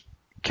page.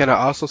 can I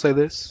also say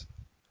this?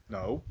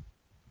 No,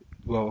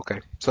 Well, okay.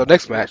 So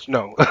next go match,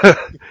 no.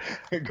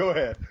 go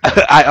ahead.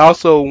 I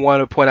also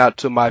want to point out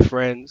to my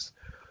friends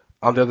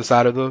on the other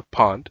side of the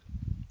pond,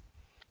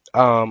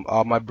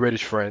 all my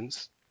British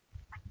friends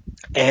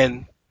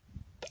and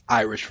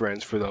Irish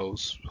friends for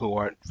those who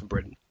aren't from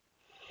Britain.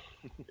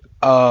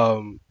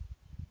 Um,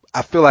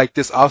 I feel like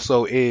this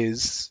also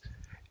is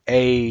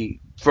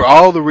for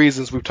all the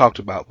reasons we've talked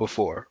about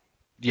before.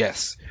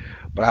 Yes,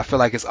 but I feel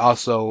like it's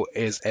also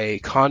is a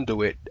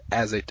conduit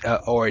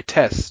or a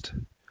test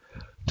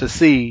to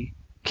see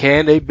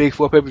can a Big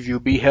Four pay-per-view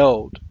be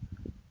held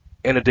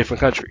in a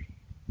different country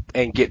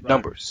and get Right.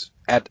 numbers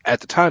at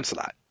the time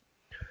slot.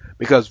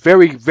 Because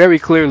very, very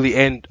clearly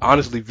and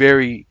honestly,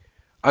 very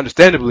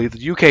understandably, the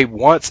UK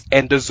wants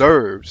and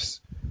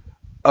deserves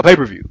a pay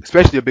per view,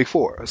 especially a Big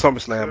Four, a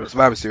SummerSlam, a Sure.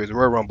 Survivor Series, a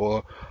Royal Rumble,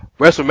 a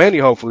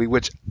WrestleMania, hopefully.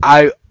 Which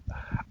I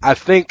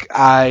think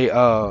I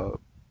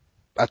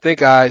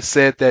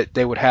said that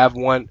they would have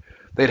one.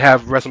 They'd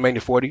have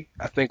WrestleMania 40.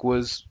 I think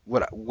was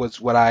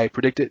what I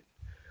predicted,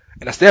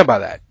 and I stand by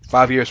that.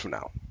 5 years from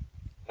now,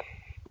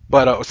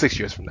 but or 6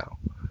 years from now.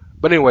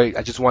 But anyway,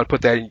 I just want to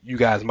put that in you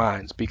guys'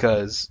 minds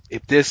because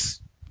if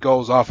this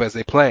goes off as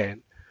they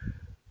plan,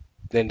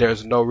 then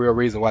there's no real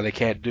reason why they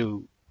can't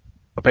do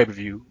a pay per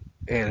view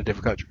in a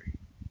different country.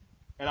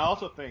 And I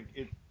also think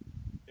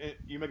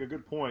you make a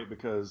good point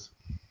because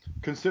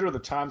consider the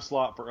time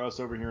slot for us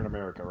over here in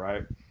America,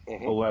 right?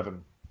 hmm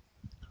 11.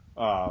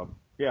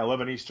 Yeah,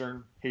 11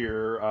 Eastern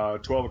here,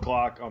 12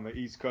 o'clock on the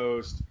East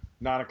Coast,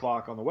 9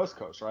 o'clock on the West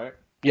Coast, right?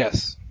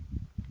 Yes,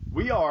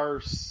 We are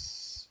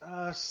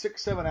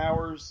 6, 7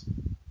 hours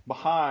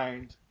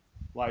behind,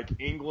 like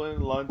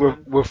England, we're,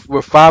 London. we're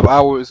we're 5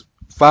 hours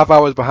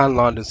behind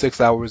London,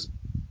 6 hours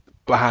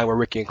behind where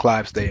Ricky and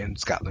Clive stay in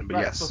Scotland. But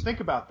Right. So yes. think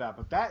about that.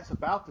 But that's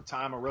about the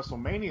time of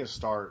WrestleMania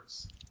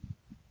starts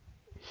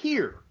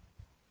here.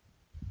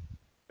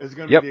 Is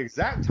going to be Yep. the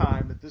exact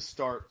time that this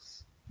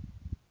starts,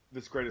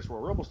 this Greatest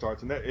Royal Rumble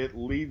starts, and that it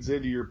leads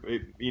into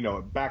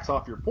it backs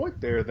off your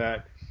point there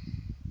that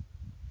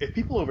if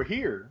people over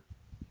here,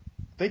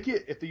 they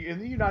get, if the in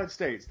the United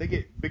States, they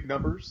get big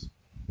numbers,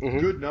 Mhm.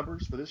 good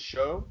numbers for this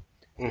show,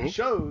 it Mhm.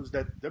 shows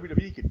that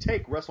WWE could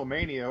take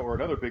WrestleMania or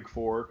another Big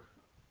Four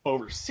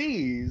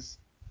overseas,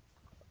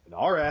 and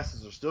our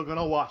asses are still going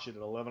to watch it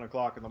at 11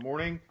 o'clock in the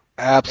morning,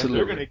 and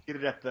they're going Absolutely. to get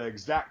it at the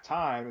exact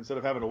time instead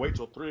of having to wait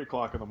till 3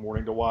 o'clock in the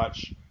morning to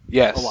watch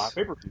a live Yes.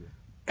 pay per view.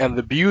 And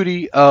the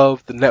beauty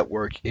of the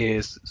network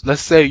is,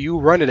 let's say you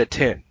run it at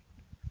 10,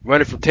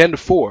 run it from 10 to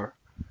 4.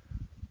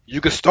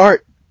 You could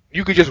start.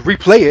 You could just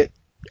replay it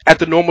at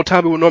the normal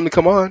time it would normally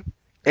come on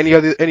any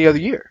other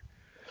year.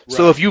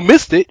 So Right. if you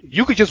missed it,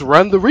 you could just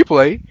run the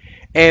replay,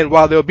 and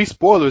while there'll be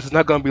spoilers, it's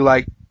not going to be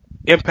like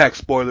Impact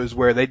spoilers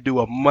where they do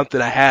a month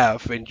and a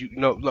half, and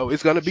no,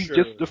 it's going to be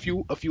just Sure. a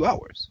few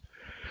hours.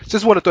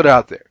 Just want to throw that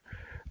out there.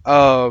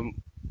 Um,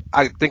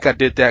 I think I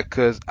did that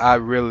because I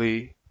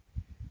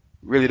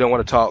really don't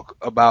want to talk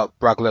about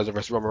Brock Lesnar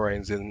versus Roman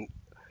Reigns. And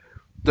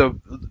the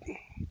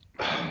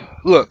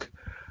look,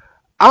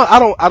 I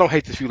don't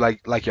hate this feud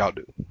like y'all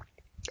do.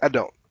 I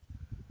don't.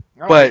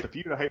 I don't hate But the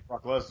feud. I hate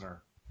Brock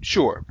Lesnar.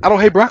 sure, I don't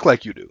hate Brock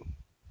like you do.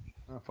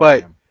 Oh, fuck But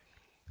him.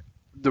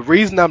 the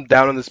reason I'm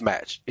down on this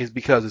match is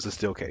because it's a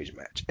steel cage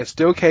match, and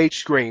steel cage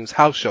screams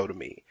house show to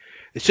me.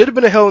 It should have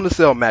been a Hell in a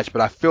Cell match,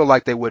 but I feel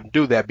like they wouldn't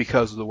do that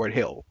because of the word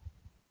hell,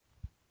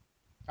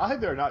 I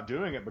think they're not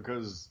doing it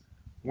because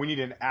we need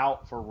an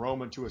out for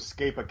Roman to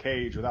escape a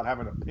cage without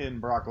having to pin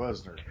Brock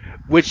Lesnar.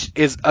 which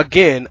is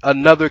again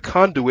another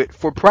conduit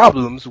for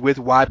problems with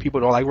why people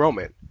don't like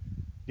Roman.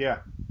 Yeah,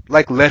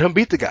 Like, let him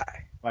beat the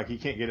guy. like he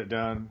can't get it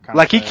done, kind of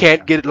Like he thing.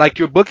 can't Yeah. get it. Like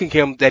you're booking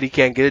him that he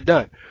can't get it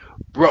done.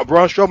 Braun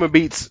Strowman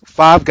beats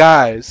 5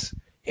 guys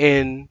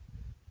in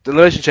the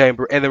Elimination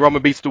Chamber, and then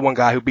Roman beats the one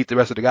guy who beat the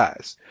rest of the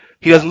guys.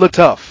 He Yeah. doesn't look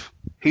tough.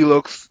 He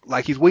looks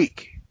like he's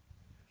weak.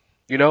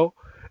 You know,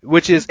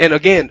 which Mm-hmm. is, and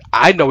again,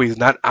 I know he's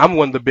not. I'm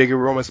one of the bigger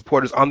Roman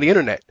supporters on the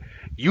internet.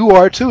 You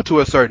are too, to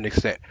a certain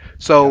extent.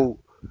 Yeah. So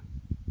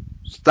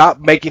stop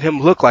making him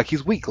look like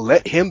he's weak.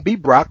 Let him be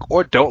Brock,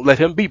 or don't let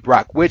him be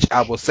Brock. Which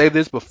I will say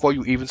this before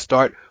you even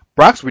start.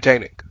 Brock's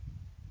retaining.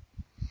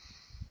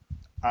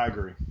 I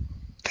agree.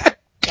 God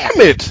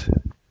damn it!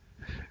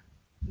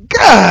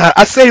 God,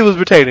 I say he was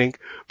retaining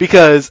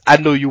because I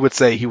knew you would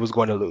say he was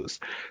going to lose.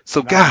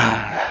 So No,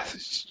 God,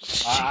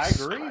 I Jesus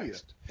agree.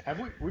 Christ. Have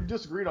we've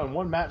disagreed on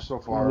one match so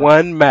far,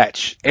 One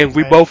match, and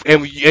we and both,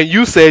 and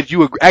you said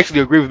you actually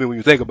agree with me when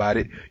you think about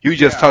it. You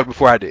just yeah. talked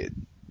before I did.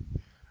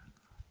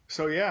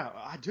 So yeah,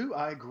 I do.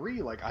 I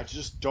agree. Like I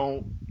just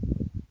don't.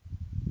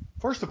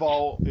 First of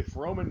all, if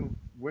Roman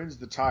wins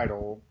the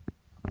title,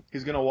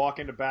 he's going to walk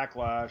into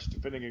Backlash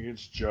defending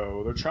against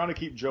Joe. They're trying to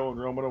keep Joe and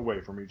Roman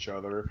away from each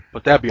other.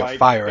 But that'd be a Like,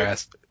 fire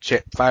ass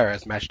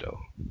match though.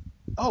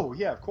 oh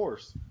yeah, of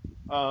course.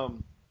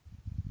 Um,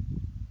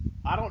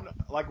 I don't know.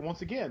 Like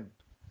once again,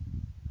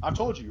 I've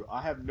told you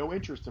I have no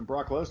interest in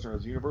Brock Lesnar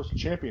as the Universal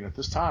Champion at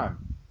this time.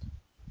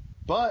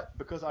 But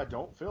because I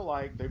don't feel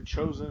like they've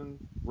chosen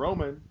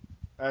Roman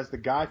as the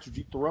guy to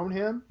dethrone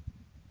him,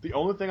 the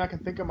only thing I can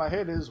think in my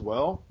head is,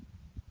 well,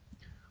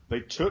 they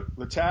took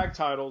the tag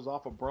titles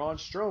off of Braun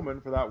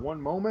Strowman for that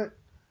one moment.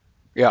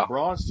 Yeah,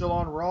 Braun's still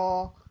on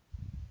Raw.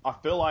 I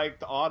feel like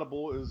the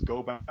audible is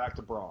go back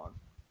to Braun.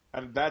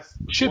 And that's,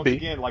 should once be.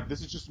 again, like,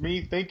 this is just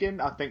me thinking.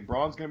 I think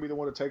Braun's going to be the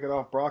one to take it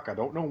off Brock. I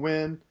don't know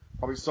when.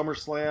 Probably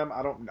SummerSlam.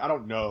 I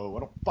don't know. I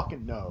don't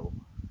fucking know.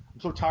 I'm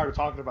so tired of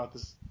talking about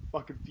this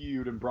fucking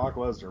feud and Brock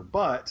Lesnar.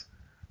 But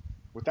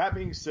with that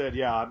being said,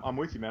 yeah, I'm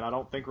with you, man. I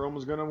don't think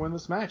Roman's going to win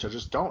this match. I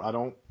just don't. I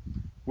don't.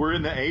 We're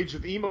in the age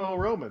of emo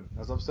Roman,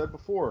 as I've said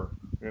before.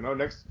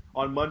 Next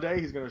on Monday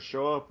he's going to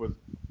show up with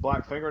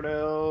black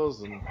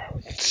fingernails and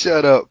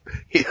Shut up.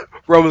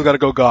 Roman's gonna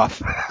go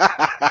goth.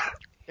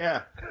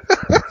 yeah.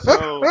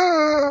 So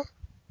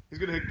his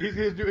new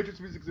entrance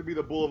music is gonna be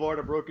the Boulevard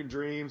of Broken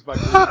Dreams by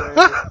Green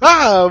Day.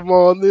 I'm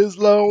on this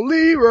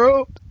lonely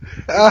road.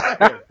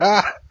 Yeah,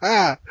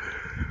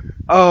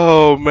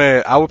 Oh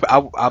man,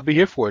 I'll be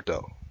here for it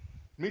though.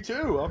 me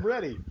too. I'm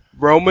ready.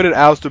 Roman and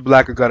Aleister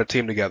Black are gonna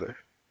team together.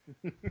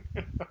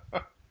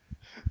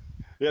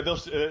 Yeah,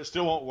 it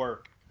still won't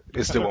work.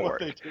 No It still matter won't what work.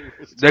 they do,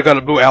 it They're still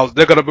gonna won't boo work. Al.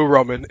 They're gonna boo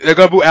Roman. They're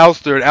gonna boo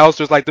Aleister, and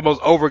Aleister's like the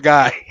most over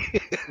guy.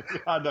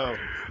 I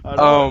know. I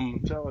know it.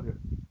 I'm um, telling you.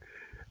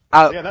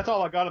 I Yeah, that's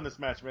all I got in this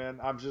match, man.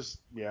 I'm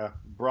just yeah.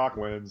 Brock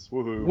wins.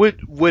 Woohoo.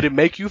 would it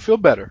make you feel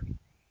better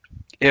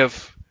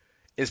if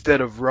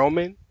instead of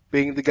Roman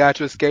being the guy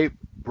to escape,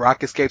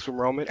 Brock escapes from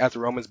Roman after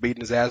Roman's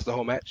beating his ass the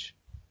whole match?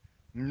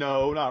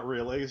 No, not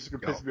really. This is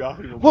gonna No. piss me off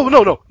even Well,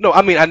 no, more. no, no.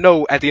 I mean, I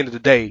know at the end of the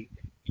day,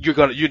 you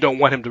don't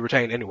want him to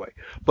retain anyway.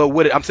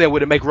 But I'm saying,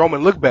 would it make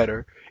Roman look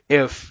better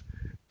if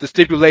the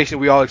stipulation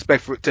we all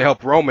expect to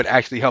help Roman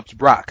actually helps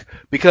Brock?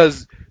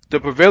 Because the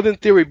prevailing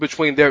theory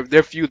between their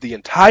feud the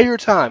entire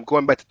time,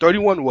 going back to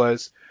 31,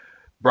 was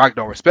Brock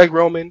don't respect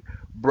Roman.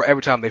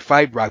 Every time they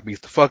fight, Brock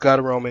beats the fuck out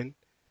of Roman.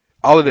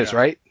 All of this, Yeah.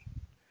 right?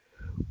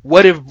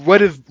 What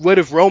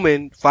if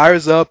Roman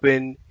fires up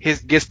and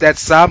gets that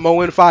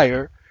Samoan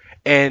fire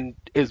and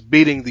is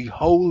beating the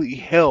holy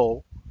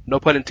hell, no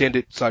pun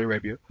intended, Saudi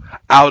Arabia,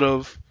 out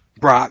of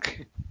Brock,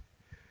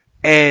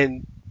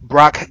 and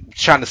Brock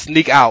trying to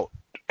sneak out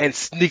and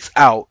sneaks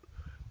out,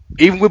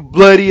 even with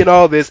bloody and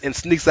all this, and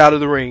sneaks out of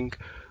the ring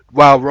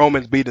while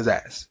Roman's beating his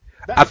ass.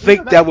 I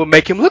think that would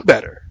make him look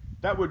better.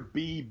 That would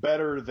be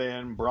better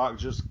than Brock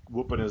just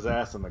whooping his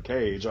ass in the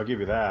cage. I'll give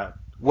you that.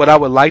 What I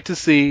would like to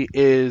see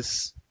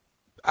is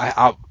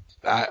I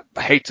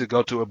hate to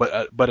go to it,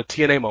 but a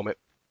TNA moment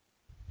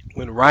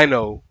when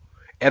Rhino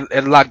at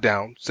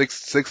lockdown,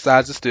 six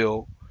sides of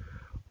steel,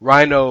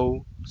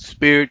 Rhino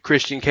speared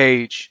Christian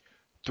Cage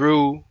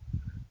through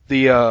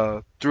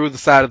the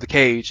side of the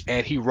cage,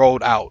 and he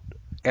rolled out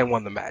and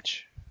won the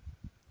match.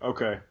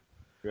 Okay.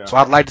 Yeah. So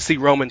I'd like to see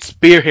Roman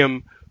spear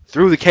him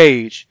through the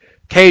cage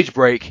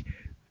break,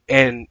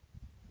 and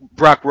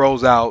Brock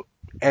rolls out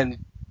and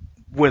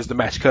wins the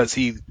match because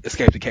he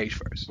escaped the cage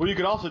first. Well, you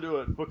could also do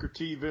it Booker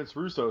T, Vince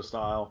Russo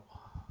style.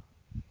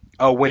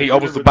 Oh, when Yeah, he you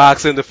opens the remember that?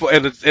 box and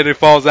it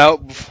falls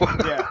out. Before.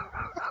 Yeah.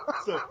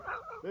 So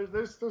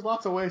there's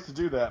lots of ways to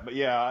do that, but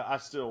yeah, I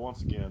still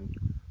once again,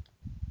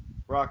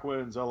 Brock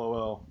wins.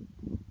 LOL.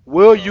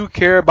 Will So, you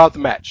care about the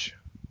match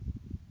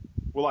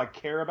will I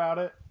care about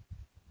it?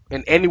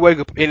 in any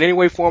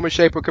way, form, or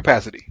shape, or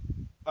capacity?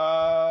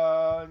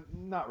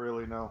 Not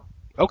really. No.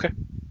 Okay,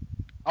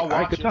 I'll all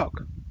right, watch good it.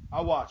 talk.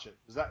 I'll watch it.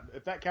 Is that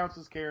if that counts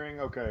as caring?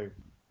 Okay.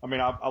 I mean,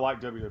 I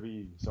like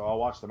WWE, so I'll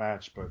watch the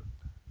match, but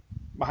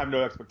I have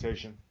no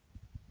expectation.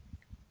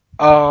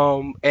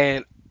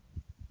 And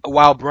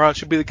while Braun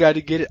should be the guy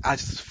to get it, I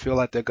just feel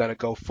like they're gonna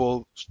go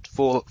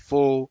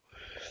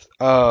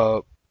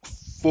uh,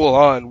 full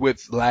on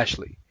with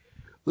Lashley.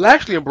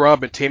 Lashley and Braun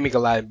been teaming a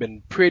lot and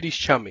been pretty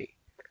chummy.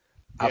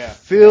 I Yeah,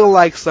 they feel have.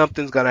 like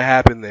something's gonna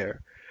happen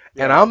there,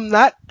 and Yeah. I'm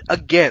not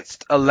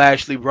against a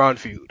Lashley Braun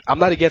feud. I'm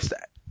not against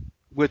that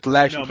with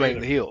Lashley No, me playing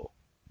either. the heel.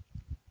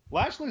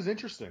 Lashley's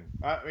interesting.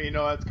 I mean,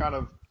 that's kind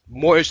of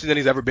More interesting than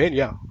he's ever been.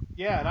 Yeah.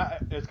 yeah,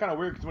 and it's kind of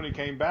weird because when he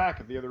came back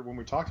at the other when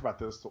we talked about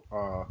this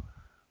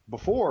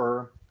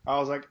before, I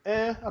was like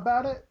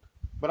about it,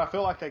 but I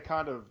feel like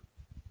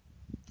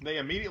they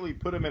immediately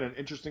put him in an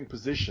interesting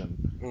position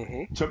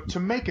hmm to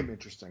make him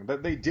interesting.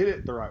 That they did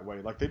it the right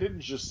way. Like they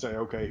didn't just say,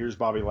 okay, here's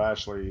Bobby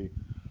Lashley,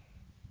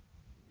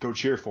 go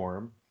cheer for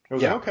him. It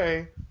was like, Yeah.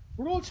 okay,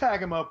 we're gonna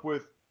tag him up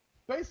with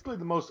basically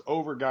the most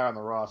over guy on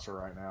the roster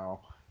right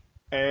now,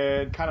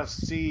 and kind of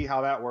see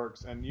how that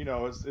works. And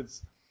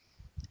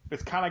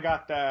it's kind of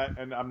got that.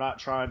 And I'm not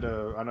trying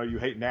to. I know you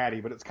hate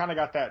Natty, but it's kind of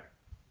got that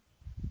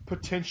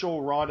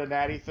potential Ronda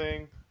Natty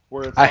thing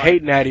where it's I like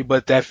hate Natty,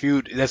 but that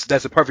feud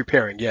that's a perfect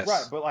pairing.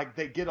 right, Yes. but like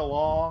they get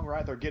along,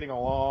 right? They're getting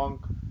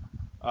along.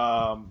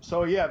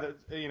 So yeah,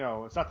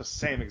 it's not the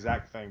same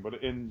exact thing, but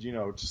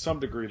to some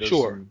degree, there's Sure.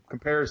 some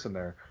comparison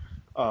there.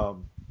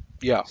 Um,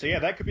 Yeah. so yeah,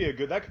 that could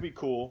be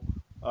cool.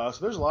 So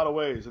there's a lot of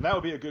ways, and that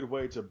would be a good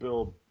way to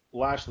build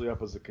Lashley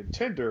up as a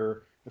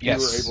contender if you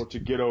were Yes. able to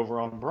get over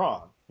on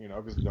Braun,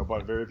 because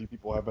nobody, very few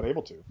people have been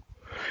able to.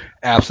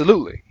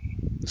 Absolutely.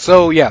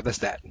 So yeah, that's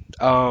that.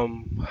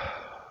 Um,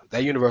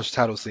 that Universal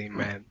title scene,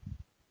 man.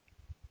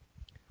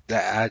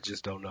 That I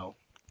just don't know.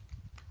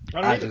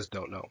 I don't I either. just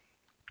don't know.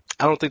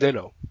 I don't think they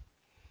know.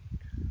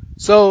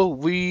 So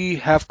we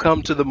have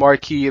come to the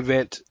marquee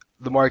event,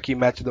 the marquee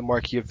match of the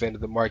marquee event,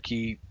 the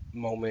marquee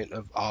moment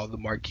of all the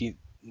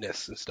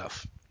marqueeness and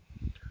stuff.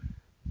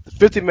 The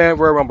 50-man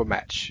Royal Rumble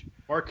match.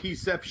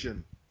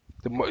 Marqueeception.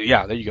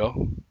 Yeah, there you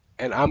go.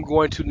 And I'm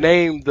going to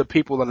name the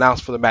people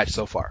announced for the match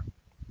so far.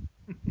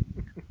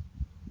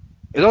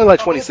 It's only like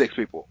I hope 26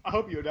 people. I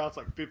hope you announce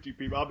like 50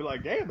 people. I'll be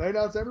like, damn, they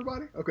announced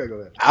everybody. Okay, go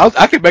ahead.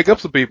 I can make up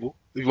some people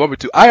if you want me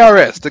to.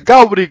 IRS, the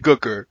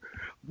Gobbledygooker,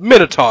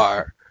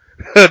 Minotaur,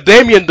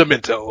 Damien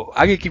Demento.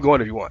 I can keep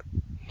going if you want.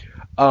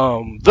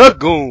 The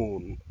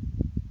Goon.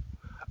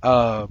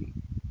 Um,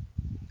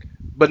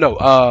 but no.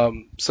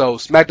 So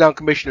SmackDown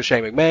Commissioner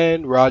Shane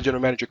McMahon, Raw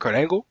General Manager Kurt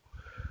Angle,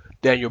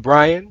 Daniel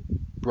Bryan,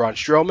 Braun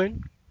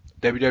Strowman,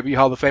 WWE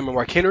Hall of Famer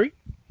Mark Henry,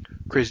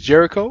 Chris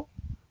Jericho,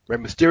 Rey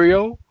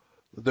Mysterio,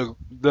 the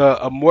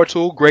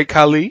immortal Great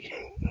Khali,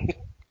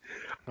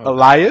 Oh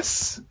God.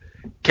 Elias,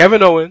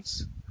 Kevin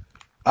Owens.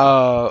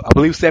 I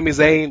believe Sami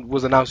Zayn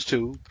was announced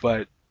too,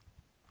 but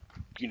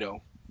you know,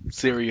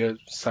 Syria,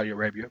 Saudi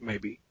Arabia,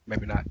 maybe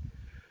not.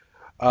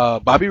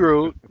 Bobby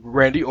Roode,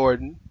 Randy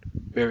Orton,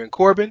 Baron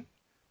Corbin,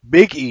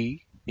 Big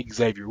E,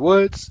 Xavier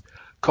Woods,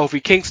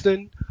 Kofi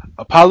Kingston,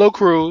 Apollo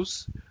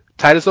Crews,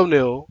 Titus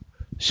O'Neil,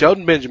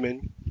 Shelton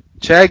Benjamin,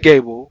 Chad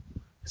Gable,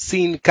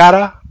 Sin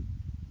Cara,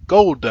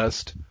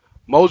 Goldust,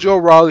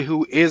 Mojo Rawley,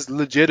 who is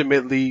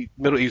legitimately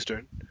Middle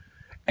Eastern,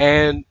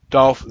 and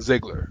Dolph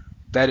Ziggler.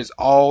 That is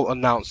all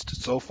announced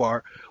so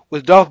far.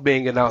 With Dolph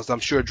being announced, I'm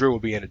sure Drew will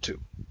be in it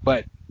too.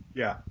 But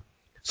Yeah.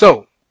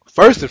 so,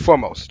 first and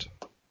foremost,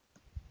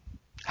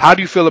 how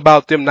do you feel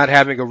about them not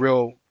having a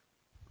real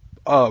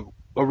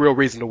a real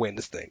reason to win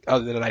this thing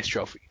other than a nice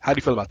trophy. How do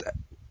you feel about that?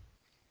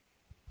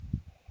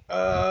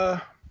 Uh,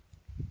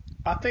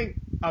 I think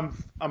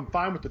I'm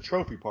fine with the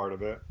trophy part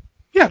of it.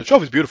 Yeah, the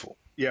trophy's beautiful.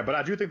 Yeah, but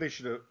I do think they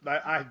should.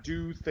 I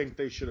do think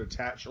they should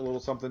attach a little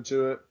something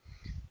to it.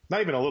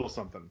 Not even a little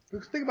something.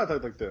 Think about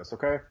that like this,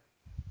 okay?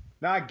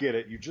 Now I get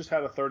it. You just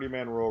had a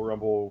 30-man Royal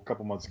Rumble a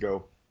couple months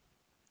ago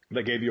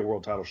that gave you a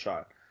world title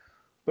shot.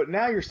 But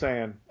now you're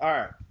saying, all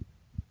right,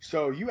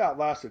 so you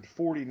outlasted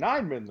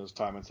 49 men this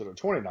time instead of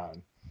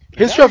 29.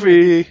 His Now we're gonna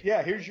trophy.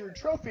 yeah, here's your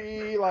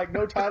trophy, like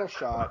no title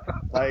shot.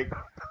 Like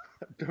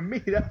to me,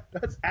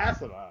 that's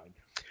asinine.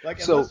 Like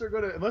So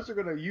unless they're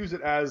gonna use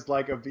it as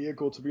like a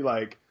vehicle to be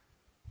like,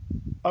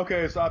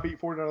 okay, so I beat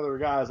 49 other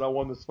guys, I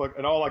won this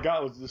and all I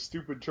got was this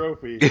stupid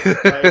trophy.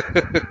 Like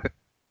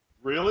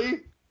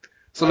really?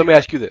 so let Like me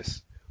ask you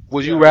this: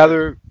 yeah, go ahead.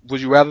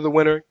 would you rather the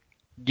winner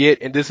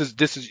get, and this is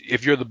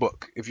if you're the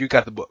book, if you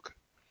got the book,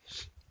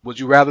 would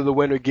you rather the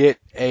winner get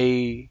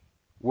a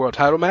world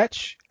title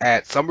match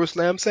at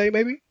SummerSlam, say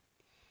maybe,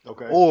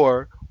 Okay.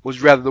 or would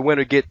you rather the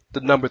winner get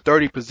the number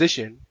 30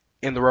 position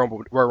in the Royal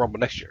Rumble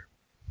next year?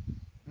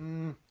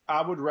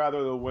 I would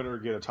rather the winner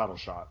get a title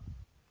shot.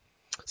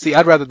 See,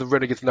 I'd rather the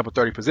winner gets the number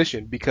 30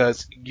 position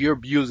because you're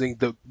using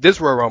this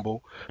Royal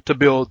Rumble to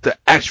build the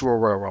actual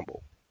Royal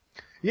Rumble.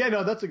 Yeah,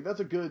 no, that's a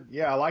good.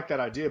 Yeah, I like that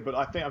idea, but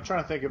I'm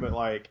trying to think of it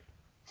like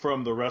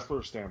from the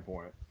wrestler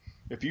standpoint.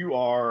 If you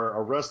are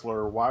a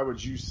wrestler, why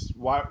would you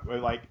why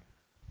like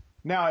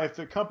now if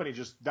the company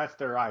just that's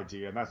their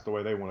idea and that's the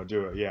way they want to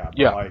do it, yeah.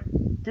 But Yeah. like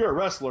if you're a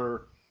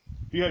wrestler,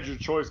 if you had your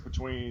choice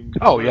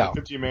between Oh winning a yeah.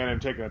 50 man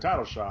and taking a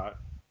title shot,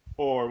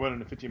 or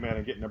winning a 50 man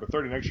and getting number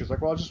 30 next year, it's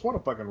like, well, I just won a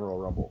fucking Royal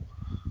Rumble.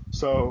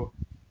 So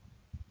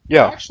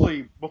Yeah.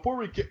 actually, before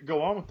we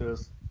go on with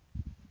this,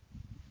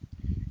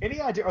 any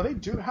idea? Are they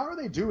do? How are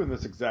they doing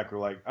this exactly?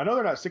 Like, I know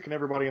they're not sticking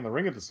everybody in the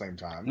ring at the same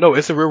time No,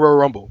 it's a real Royal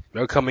Rumble.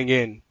 They're coming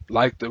in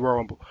like the Royal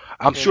Rumble.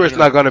 I'm in sure it's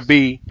not going to intervals.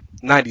 be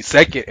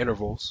 90-second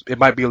intervals. It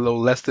might be a little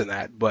less than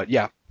that, but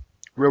yeah,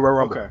 real Royal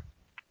Rumble. Okay,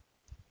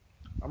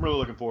 I'm really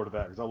looking forward to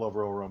that because I love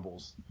Royal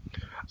Rumbles.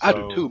 I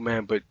do too, So,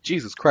 man. But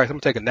Jesus Christ, I'm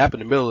gonna take a nap in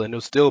the middle and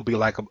it'll still be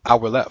like an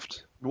hour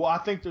left. well, I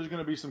think there's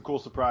going to be some cool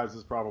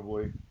surprises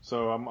probably.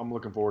 So I'm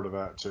looking forward to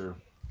that too.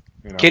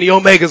 You know. Kenny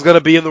Omega's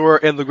gonna be in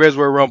the Greatest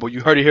Royal Rumble.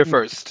 You heard it here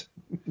first.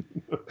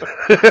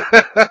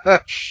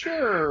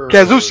 Sure,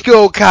 Kazuchika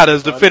Okada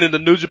is buddy. defending the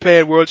New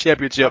Japan World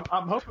Championship.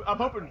 I'm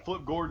hoping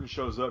Flip Gordon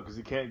shows up because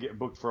he can't get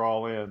booked for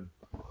All In.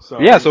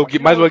 So Yeah, he's so like, you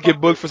might know as well what? get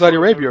Fuck booked this. for I'm Saudi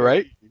going to Arabia,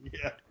 right? WWE.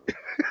 Yeah.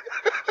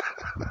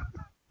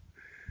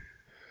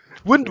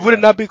 Would it Yeah.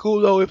 not be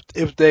cool though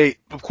if they,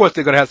 of course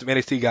they're gonna have some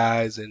NXT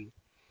guys and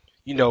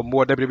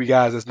more WWE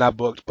guys that's not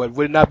booked, but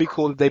would it not be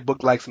cool if they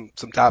booked like some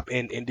top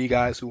end indie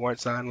guys who weren't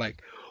signed?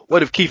 Like,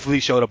 what if Keith Lee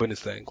showed up in this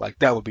thing? Like,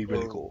 that would be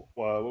really Or cool.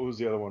 what was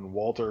the other one?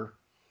 Walter.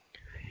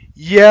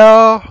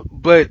 Yeah,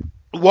 but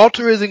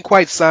Walter isn't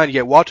quite signed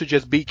yet. Walter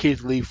just beat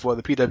Keith Lee for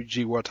the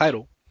PWG World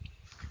Title.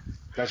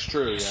 That's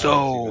true. Yeah, I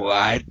did see So that.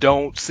 I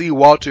don't see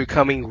Walter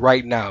coming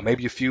right now.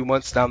 Maybe a few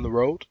months down the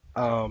road.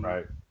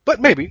 Right. But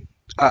maybe.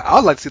 I'd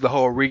like to see the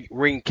whole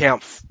ring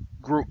camp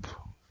group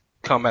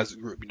come as a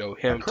group. Now,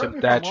 Him, correct Tim me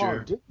if I'm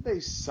wrong. Thatcher. Didn't they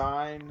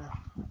sign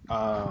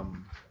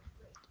um,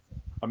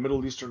 a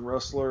Middle Eastern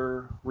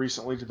wrestler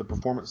recently to the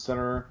Performance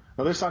Center?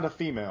 No, they signed a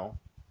female.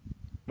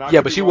 Now I Yeah,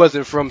 could but be she wrong.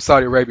 wasn't from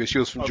Saudi Arabia. She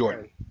was from Okay.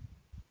 Jordan.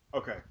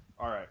 Okay.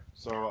 All right.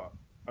 So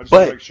I just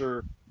want to But make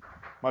sure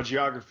my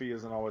geography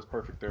isn't always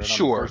perfect there, and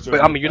I'm the sure, first to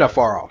but I admit mean you're not that.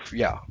 far So off.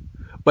 Yeah.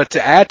 But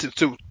to add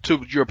to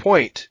your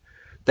point,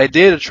 they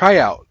did a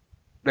tryout.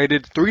 They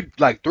did 3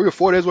 or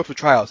 4 days worth of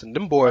tryouts, and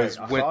them right, boys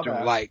I went saw through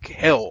that. like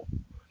hell.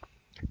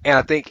 And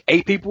I think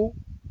 8 people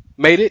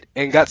made it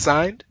and got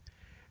signed.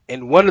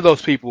 And one of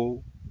those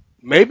people,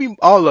 maybe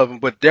all of them,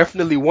 but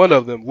definitely one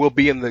of them will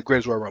be in the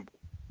Greatest Royal Rumble.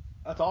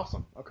 That's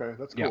awesome. Okay,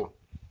 that's Yeah. cool.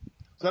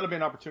 So that'll be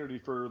an opportunity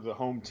for the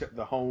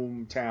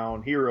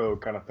hometown hero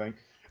kind of thing,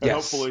 and Yes.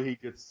 hopefully he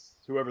gets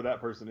whoever that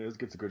person is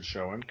gets a good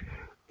showing.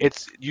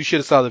 You should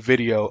have saw the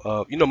video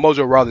of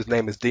Mojo Rawley's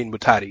name is Dean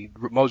Mutati.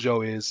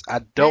 Mojo is,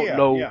 I Yeah, don't yeah,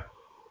 know, yeah.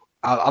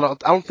 I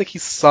don't think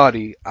he's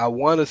Saudi. I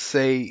want to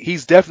say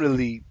he's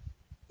definitely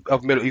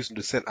of Middle Eastern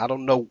descent. I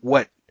don't know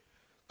what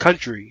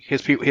country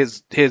his people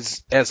his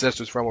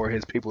ancestors from or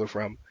his people are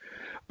from.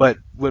 But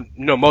when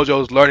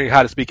Mojo's learning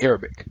how to speak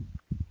Arabic.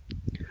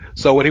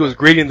 So when he was Okay.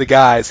 greeting the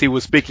guys, he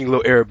was speaking a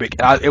little Arabic.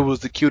 It was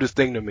the cutest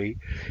thing to me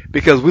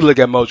because we look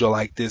at Mojo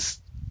like this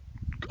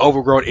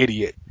overgrown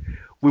idiot.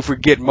 We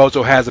forget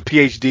Mojo has a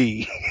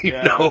PhD,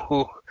 Yeah,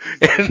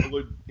 he's like And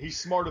he's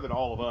smarter than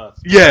all of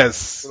us.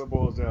 Yeah, that's yes. what it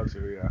boils down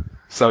to. Yeah.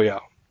 So yeah.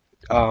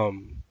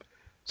 Um,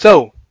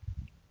 so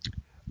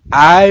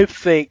I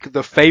think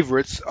the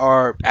favorites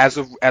are, as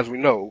we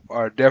know,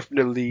 are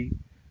definitely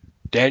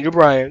Daniel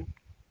Bryan,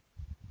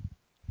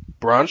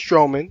 Braun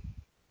Strowman,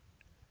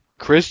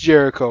 Chris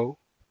Jericho,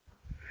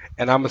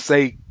 and I'm gonna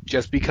say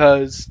just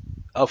because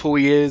of who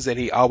he is, and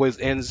he always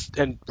ends,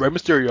 and Rey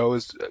Mysterio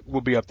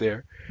will be up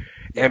there,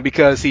 Yeah. and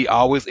because he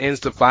always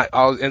ends up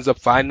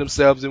finding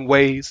themselves in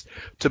ways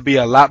to be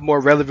a lot more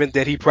relevant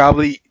than he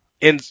probably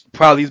and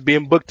probably is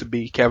being booked to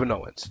be Kevin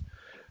Owens.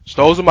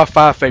 So those are my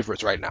 5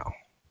 favorites right now.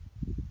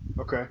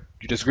 Okay.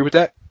 You disagree with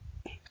that?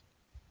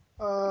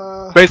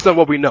 Uh, Based on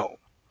what we know.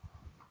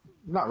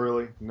 Not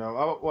really.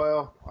 No.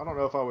 Well, I don't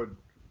know if I would.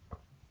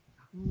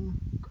 Mm,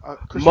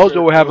 Chris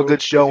Mojo will have a Jericho,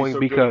 good because he's showing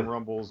so good in because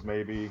Rumbles,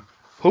 maybe.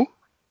 who?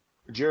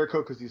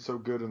 Jericho, because he's so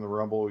good in the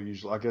Rumble,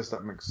 usually. I guess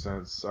that makes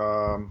sense.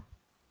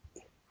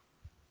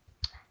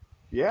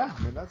 Yeah,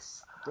 I mean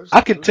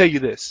I can tell there's you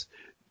this.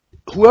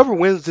 Whoever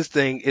wins this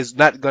thing is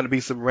not going to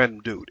be some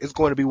random dude. It's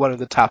going to be one of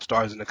the top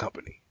stars in the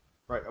company.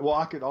 right. Well,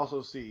 I could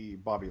also see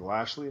Bobby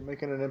Lashley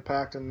making an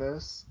impact in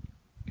this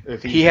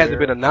if He he's hasn't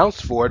been there.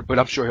 announced for it, but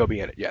I'm sure he'll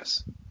be in it.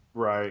 Yes.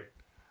 Right.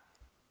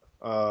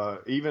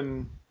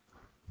 Even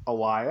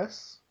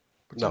Elias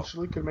No,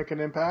 potentially could make an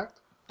impact.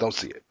 don't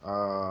see it.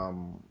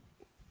 Um,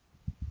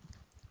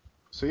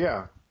 so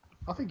yeah,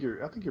 I think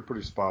you're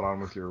pretty spot on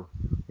with your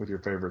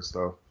favorites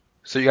though.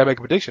 So you got to make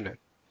a prediction then.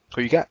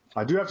 Who you got?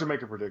 I do have to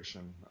make a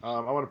prediction.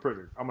 I'm gonna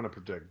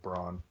predict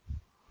Braun.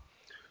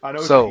 I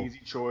know it's an So easy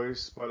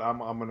choice, but I'm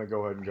gonna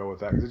go ahead and go with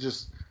that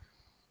because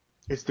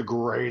it's the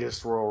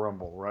greatest Royal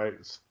Rumble, right?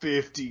 It's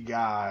 50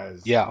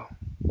 guys. yeah.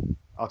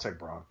 I'll take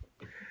Braun.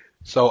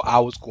 So I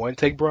was going to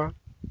take Braun,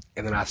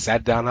 and then I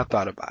sat down and I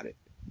thought about it.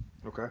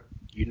 Okay.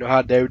 You know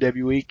how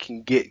WWE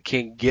can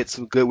get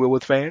some goodwill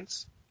with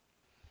fans?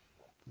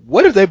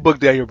 What if they book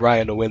Daniel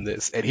Bryan to win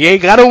this? And he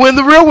ain't got to win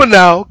the real one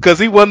now because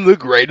he won the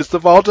greatest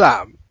of all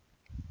time.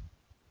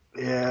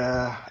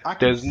 Yeah, I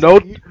can There's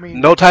see. I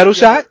mean, no title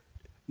you have to shot,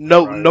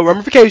 no right.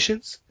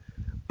 ramifications,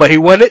 but he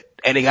won it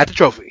and he got the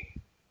trophy.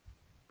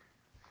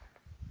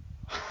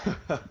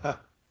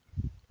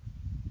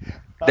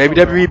 I don't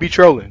know. WWE be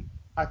trolling.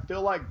 I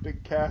feel like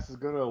Big Cass is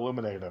gonna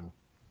eliminate him.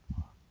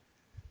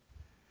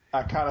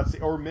 I kind of see,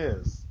 or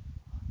Miz.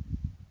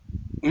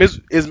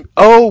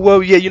 Oh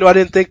well, yeah. I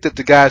didn't think that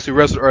the guys who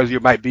wrestled earlier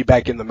might be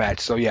back in the match.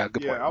 So yeah,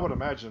 good Yeah, point. I would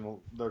imagine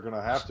they're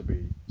gonna have to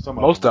be some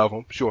of Most them. of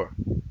them, sure.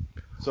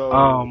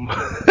 So Um,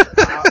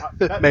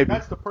 maybe.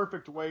 that's the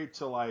perfect way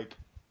to like,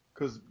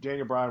 because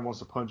Daniel Bryan wants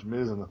to punch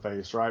Miz in the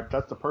face, right?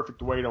 That's the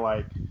perfect way to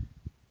like.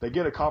 They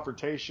get a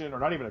confrontation, or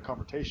not even a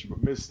confrontation,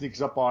 but Miz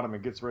sneaks up on him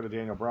and gets rid of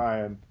Daniel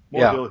Bryan.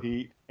 More Yeah. heel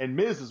heat, and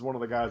Miz is one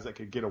of the guys that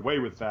could get away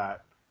with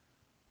that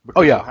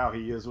Oh because of yeah. how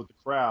he is with the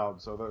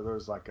crowd. So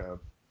there's like a.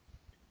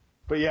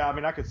 But yeah, I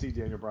mean, I could see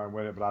Daniel Bryan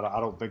win it, but I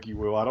don't think he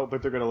will. I don't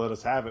think they're gonna let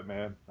us have it,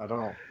 man. I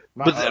don't.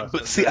 Not us,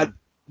 But but see, them.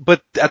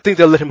 but I think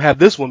they'll let him have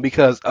this one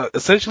because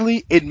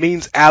essentially it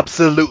means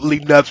absolutely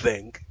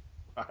nothing.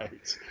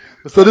 Right.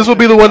 So this will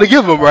be the one to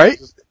give him, Sometimes right? it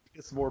just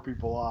piss more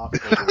people off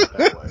if they do it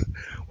that way.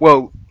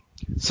 Well,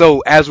 so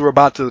as we're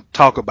about to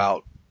talk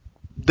about,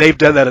 they've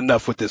done that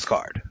enough with this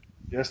card.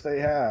 Yes, they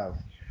have.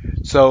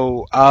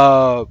 So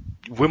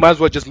we might as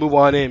well just move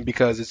on in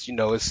because it's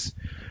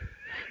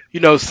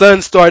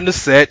sun's starting to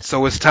set,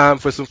 so it's time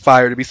for some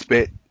fire to be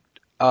spit.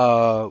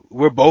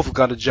 We're both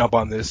gonna jump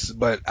on this,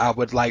 but I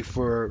would like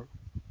for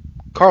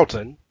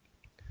Carlton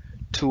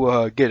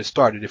to get it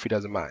started if he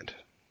doesn't mind.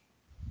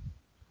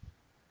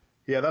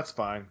 Yeah, that's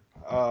fine.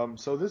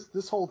 So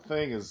this whole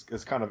thing is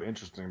kind of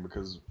interesting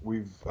because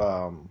we've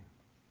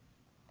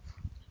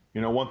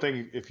one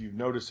thing if you've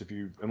noticed if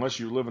you unless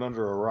you're living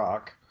under a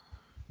rock,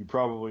 you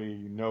probably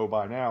know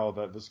by now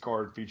that this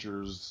card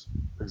features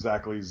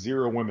exactly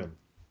 0 women,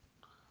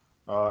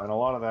 and a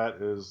lot of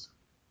that is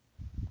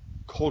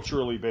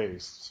culturally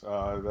based.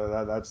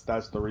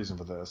 That's the reason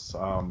for this.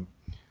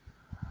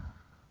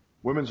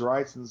 Women's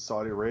rights in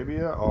Saudi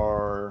Arabia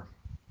are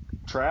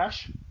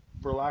trash,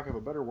 for lack of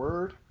a better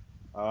word.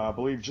 I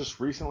believe just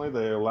recently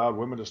they allowed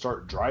women to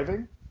start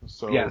driving,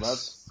 so Yes.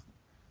 that's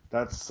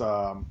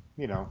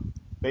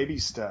baby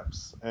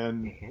steps.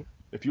 And Hmm.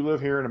 if you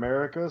live here in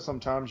America,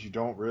 sometimes you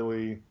don't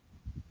really.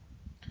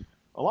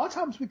 A lot of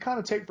times we kind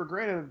of take for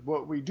granted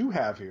what we do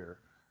have here.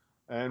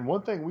 And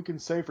one thing we can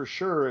say for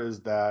sure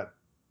is that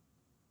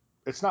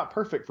it's not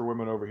perfect for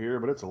women over here,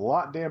 but it's a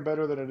lot damn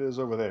better than it is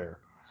over there.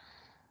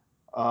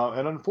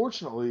 And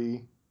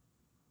unfortunately,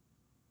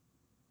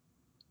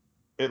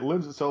 it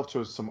lends itself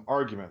to some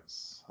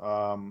arguments.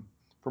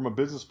 From a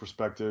business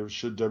perspective,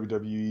 should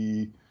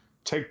WWE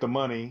take the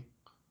money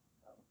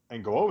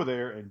and go over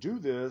there and do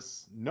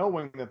this,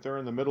 knowing that they're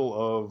in the middle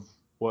of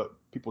what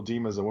people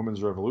deem as a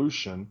women's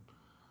revolution?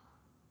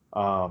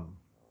 Um,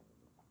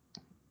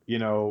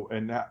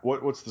 and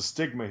what's the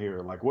stigma here?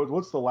 Like,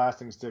 what's the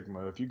lasting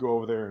stigma if you go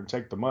over there and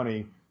take the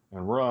money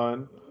and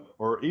run,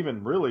 or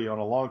even really on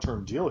a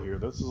long-term deal here?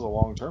 This is a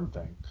long-term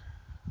thing.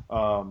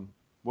 Um,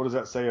 what does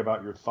that say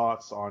about your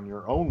thoughts on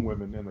your own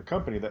women in the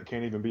company that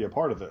can't even be a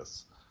part of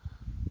this?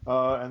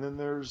 And then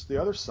there's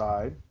the other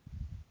side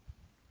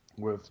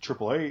with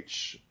Triple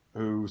H,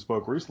 who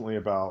spoke recently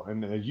about,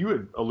 and you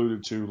had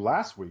alluded to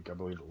last week, I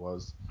believe it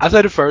was. I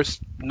said it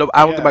first. No,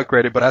 I don't get my Yeah,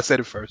 credit, but I said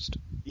it first.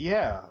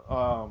 yeah.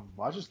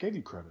 I just gave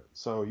you credit,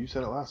 so you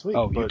said it last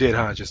week. Oh, you But did,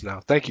 huh? Just now.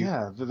 Thank you.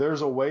 yeah,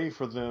 there's a way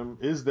for them.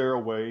 Is there a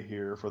way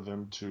here for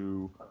them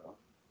to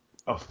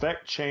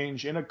affect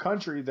change in a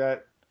country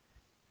that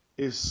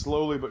is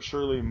slowly but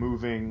surely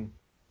moving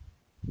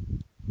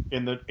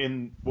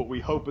in what we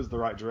hope is the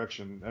right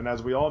direction. And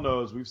as we all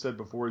know, as we've said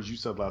before, as you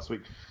said last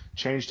week,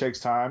 change takes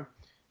time.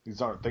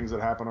 These aren't things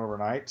that happen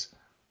overnight.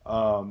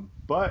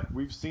 But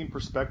we've seen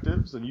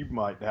perspectives, and you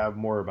might have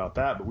more about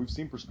that, but we've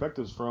seen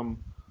perspectives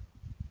from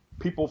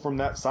people from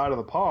that side of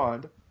the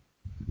pond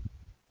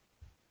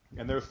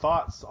and their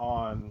thoughts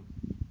on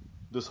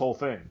this whole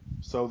thing.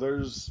 So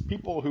there's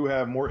people who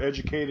have more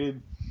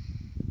educated,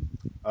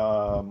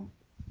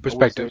 I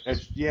would say,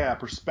 Perspective. yeah,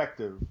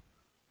 perspective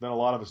than a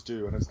lot of us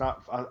do. And it's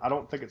not, I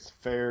don't think it's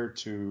fair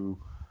to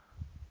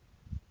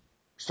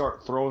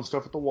start throwing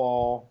stuff at the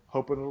wall,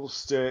 hoping it'll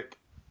stick,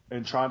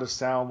 and trying to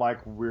sound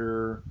like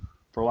we're,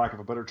 for lack of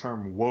a better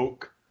term,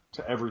 woke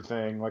to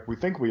everything like we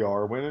think we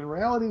are, when in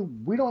reality,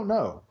 we don't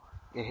know.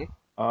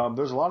 Hmm.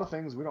 There's a lot of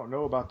things we don't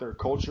know about their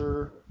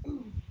culture.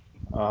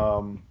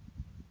 Um,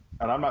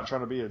 and I'm not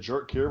trying to be a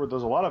jerk here, but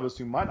there's a lot of us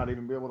who might not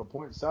even be able to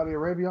point Saudi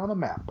Arabia on the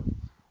map.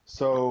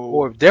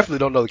 Or So, definitely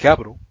don't know the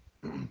capital.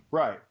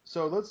 right.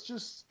 So let's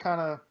just kind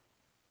of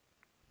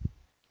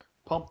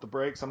pump the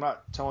brakes. I'm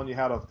not telling you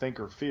how to think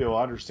or feel.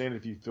 I understand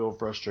if you feel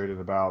frustrated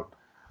about,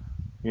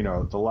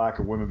 the lack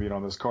of women being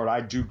on this card.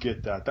 I do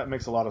get that. That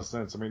makes a lot of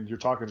sense. I mean, you're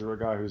talking to a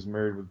guy who's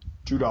married with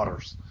two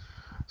daughters.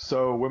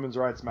 So women's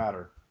rights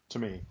matter to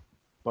me.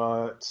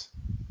 But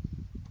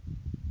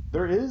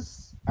there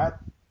is I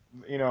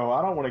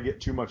don't want to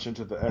get too much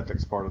into the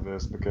ethics part of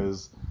this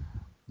because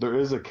there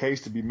is a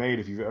case to be made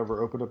if you've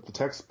ever opened up the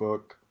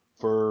textbook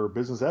for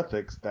business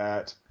ethics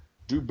that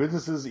do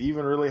businesses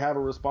even really have a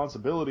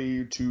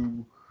responsibility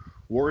to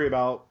worry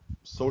about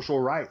social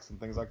rights and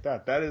things like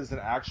that? That is an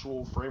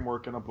actual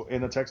framework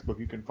in a textbook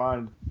you can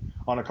find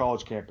on a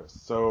college campus.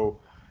 So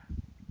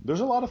there's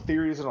a lot of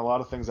theories and a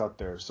lot of things out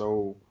there.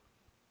 So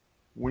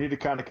we need to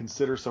kind of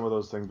consider some of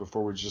those things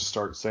before we just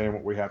start saying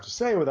what we have to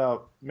say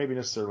without maybe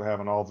necessarily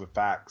having all the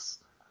facts.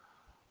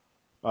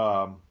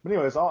 But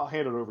anyways, I'll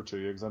hand it over to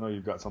you because I know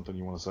you've got something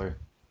you want to say.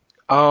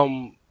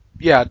 Um,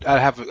 yeah,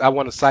 I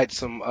want to cite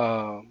some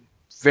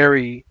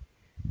very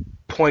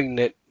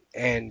poignant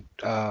and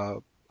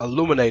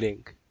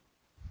illuminating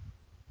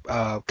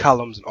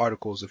columns and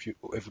articles,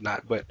 if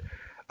not. But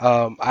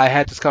I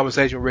had this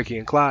conversation with Ricky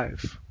and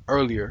Clive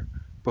earlier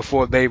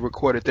before they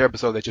recorded their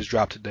episode that just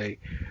dropped today.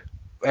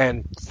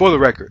 And for the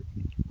record,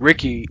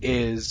 Ricky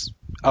is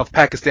of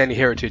Pakistani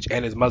heritage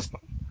and is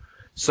Muslim.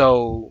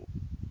 So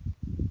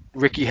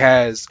Ricky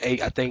has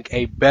I think,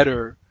 a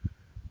better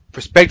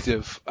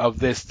perspective of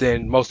this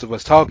than most of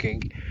us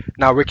talking.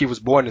 Now, Ricky was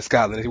born in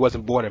Scotland. He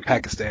wasn't born in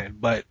Pakistan,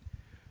 but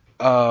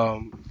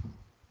um,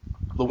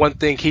 the one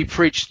thing he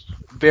preached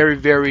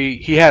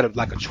he had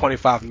like a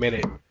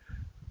 25-minute,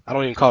 I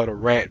don't even call it a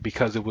rant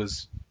because it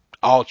was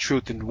all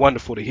truth and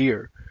wonderful to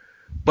hear,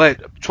 but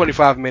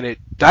 25-minute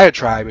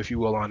diatribe, if you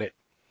will, on it.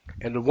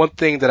 And the one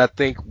thing that I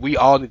think we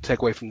all need to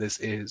take away from this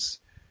is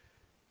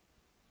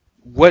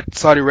what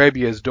Saudi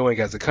Arabia is doing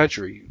as a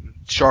country,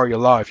 Sharia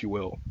law, if you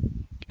will,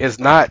 is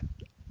not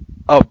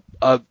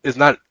is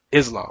not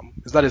Islam.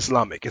 It's not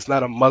Islamic. It's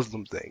not a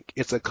Muslim thing.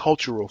 It's a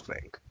cultural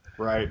thing.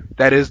 Right.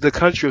 That is the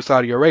country of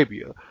Saudi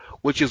Arabia,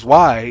 which is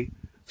why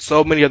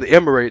so many of the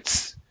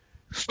Emirates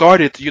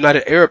started the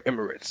United Arab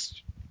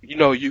Emirates. You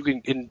know, you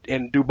can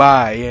in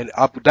Dubai and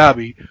Abu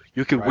Dhabi,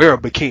 you could Right. wear a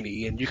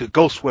bikini and you could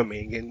go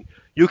swimming and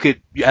you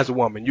could, as a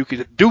woman, you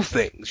could do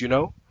things.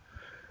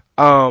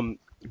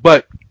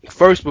 But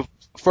first,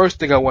 first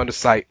thing I want to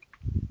cite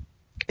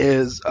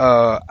is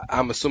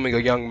I'm assuming a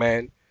young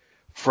man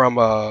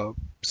from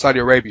Saudi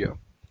Arabia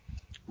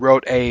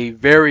wrote a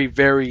very,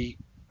 very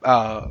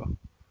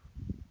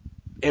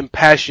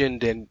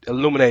impassioned and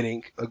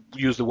illuminating,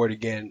 use the word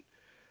again,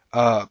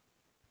 uh,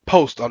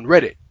 post on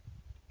Reddit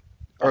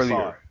I saw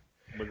earlier. it.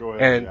 But go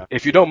ahead. And Yeah.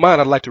 if you don't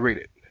mind, I'd like to read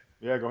it.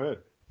 Yeah, go ahead.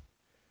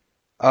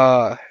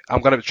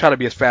 I'm going to try to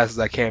be as fast as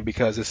I can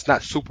because it's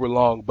not super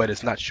long, but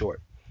it's not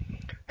short.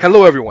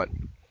 Hello,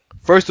 everyone.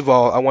 First of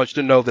all, I want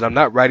you to know that I'm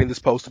not writing this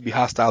post to be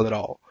hostile at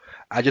all.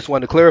 I just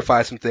want to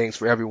clarify some things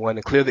for everyone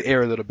and clear the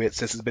air a little bit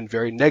since it's been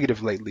very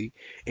negative lately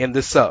in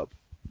this sub,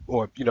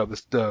 or,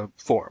 the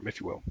forum, if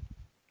you will.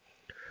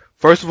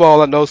 First of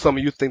all, I know some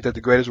of you think that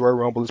the Greatest Royal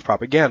Rumble is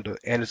propaganda,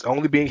 and it's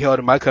only being held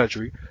in my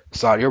country,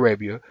 Saudi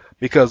Arabia,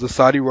 because the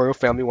Saudi royal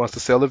family wants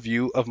to sell a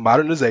view of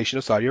modernization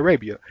of Saudi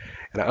Arabia,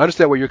 and I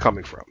understand where you're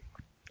coming from.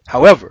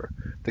 However,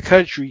 the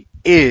country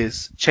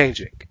is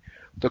changing.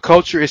 The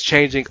culture is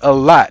changing a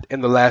lot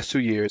in the last 2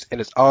 years,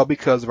 and it's all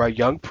because of our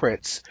young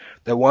prince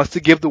that wants to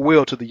give the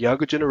will to the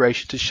younger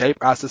generation to shape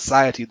our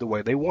society the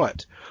way they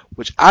want,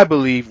 which I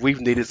believe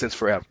we've needed since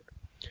forever.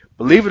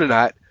 Believe it or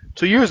not,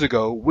 2 years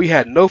ago, we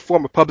had no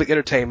form of public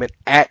entertainment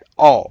at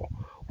all.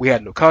 We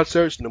had no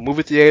concerts, no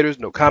movie theaters,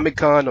 no Comic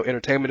Con, no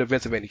entertainment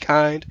events of any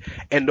kind,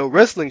 and no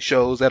wrestling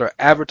shows that are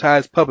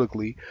advertised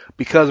publicly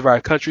because of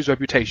our country's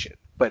reputation.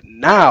 But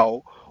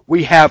now,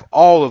 we have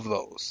all of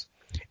those.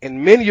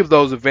 And many of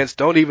those events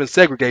don't even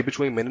segregate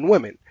between men and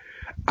women.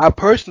 I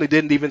personally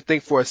didn't even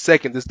think for a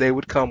second this day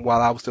would come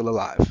while I was still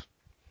alive.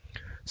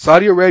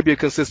 Saudi Arabia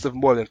consists of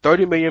more than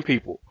 30 million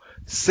people.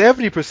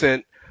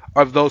 70%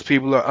 of those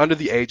people are under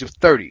the age of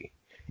 30.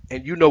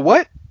 And you know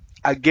what?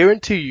 I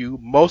guarantee you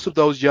most of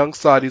those young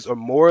Saudis are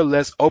more or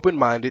less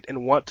open-minded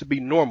and want to be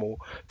normal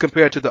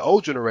compared to the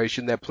old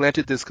generation that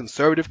planted this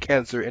conservative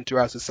cancer into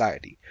our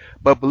society.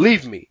 But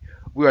believe me,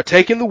 we are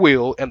taking the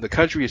wheel and the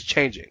country is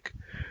changing.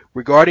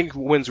 Regarding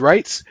women's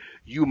rights,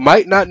 you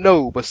might not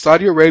know, but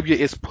Saudi Arabia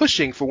is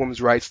pushing for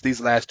women's rights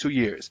these last 2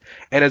 years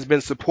and has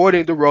been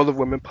supporting the role of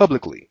women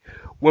publicly.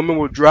 Women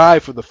will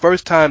drive for the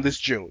first time this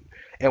June.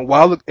 And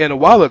a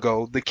while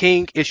ago, the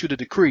king issued a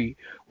decree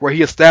where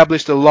he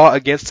established a law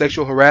against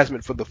sexual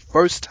harassment for the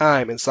first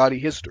time in Saudi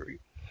history.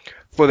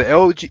 For the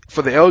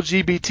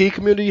LGBT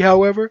community,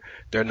 however,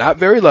 they're not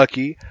very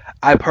lucky.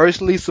 I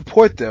personally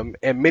support them,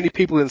 and many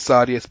people in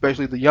Saudi,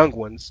 especially the young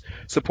ones,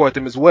 support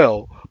them as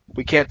well.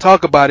 We can't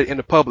talk about it in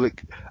the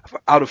public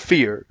out of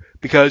fear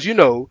because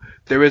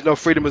there is no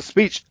freedom of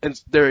speech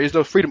and there is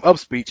no freedom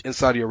of speech in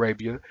Saudi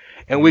Arabia,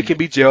 and we can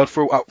be jailed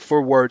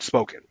for words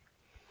spoken.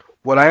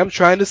 What I am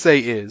trying to say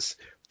is,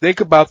 think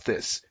about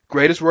this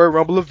Greatest Royal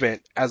Rumble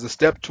event as a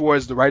step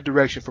towards the right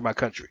direction for my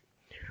country.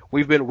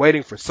 We've been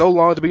waiting for so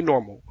long to be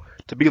normal,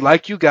 to be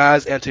like you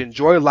guys, and to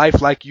enjoy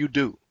life like you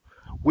do.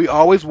 We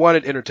always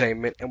wanted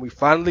entertainment, and we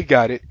finally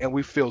got it, and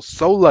we feel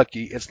so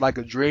lucky it's like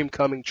a dream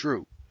coming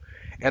true.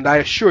 And I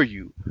assure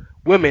you,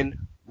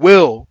 women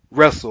will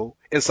wrestle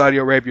in Saudi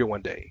Arabia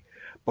one day.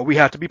 But we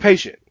have to be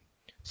patient.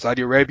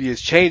 Saudi Arabia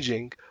is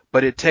changing,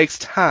 but it takes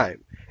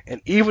time. And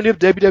even if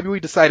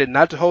WWE decided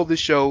not to hold this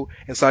show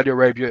in Saudi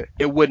Arabia,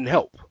 it wouldn't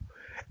help.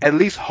 At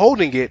least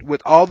holding it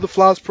with all the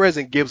flaws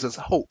present gives us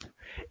hope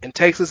and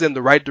takes us in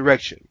the right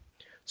direction.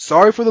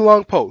 Sorry for the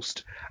long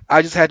post.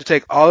 I just had to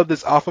take all of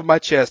this off of my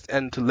chest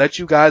and to let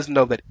you guys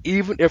know that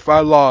even if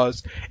our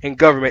laws and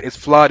government is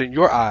flawed in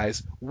your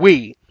eyes,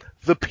 we,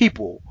 the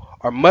people,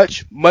 are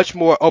much, much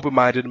more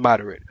open-minded and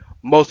moderate.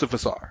 Most of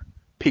us are.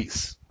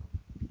 Peace.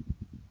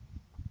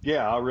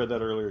 Yeah, I read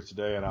that earlier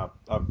today, and I've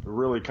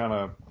really kind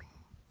of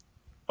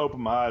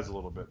opened my eyes a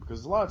little bit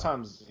because a lot of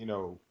times,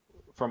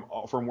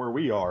 from where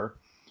we are,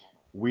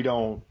 we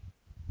don't.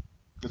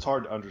 It's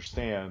hard to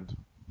understand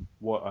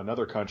what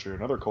another country,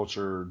 another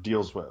culture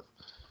deals with.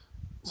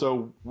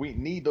 So we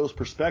need those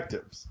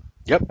perspectives.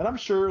 Yep. And I'm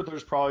sure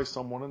there's probably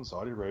someone in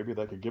Saudi Arabia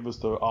that could give us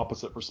the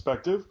opposite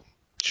perspective.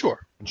 Sure.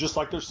 Just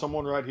like there's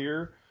someone right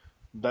here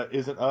that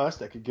isn't us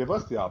that could give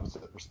us the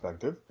opposite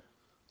perspective.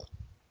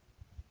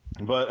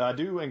 But I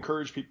do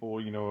encourage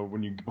people,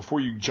 before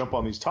you jump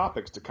on these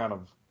topics, to kind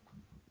of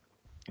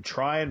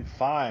try and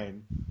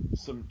find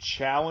some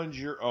challenge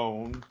your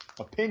own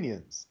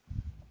opinions.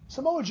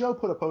 Samoa Joe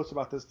put a post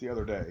about this the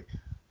other day,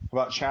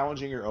 about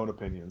challenging your own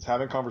opinions,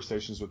 having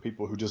conversations with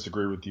people who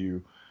disagree with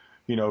you.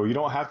 You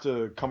don't have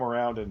to come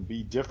around and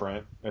be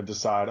different and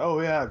decide, oh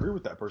yeah, I agree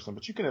with that person,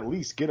 but you can at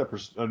least get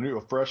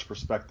a fresh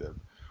perspective,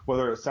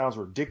 whether it sounds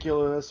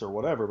ridiculous or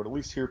whatever, but at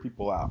least hear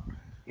people out.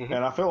 Mm-hmm.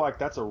 And I feel like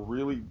that's a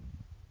really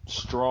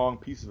strong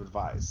piece of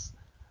advice,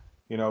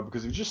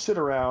 because if you just sit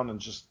around and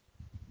just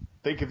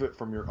think of it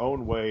from your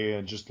own way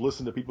and just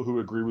listen to people who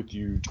agree with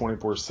you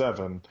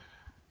 24/7,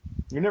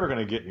 you're never going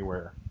to get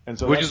anywhere. And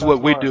so Which is that's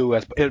what we why, do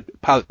as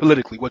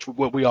politically,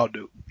 what we all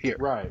do here.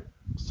 right.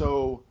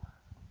 So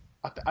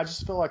I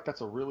just feel like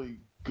that's a really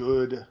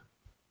good,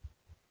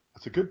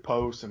 it's a good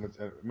post, and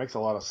it makes a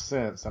lot of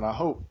sense. And I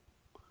hope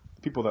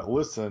the people that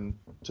listen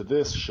to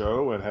this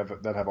show and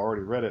have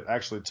already read it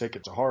actually take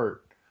it to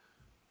heart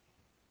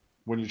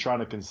when you're trying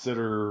to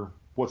consider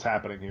what's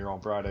happening here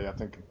on Friday. I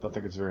think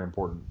it's very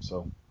important.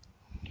 So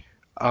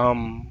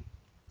Um,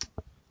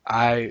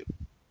 I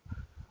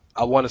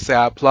I want to say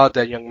I applaud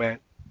that young man.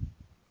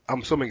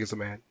 I'm assuming it's a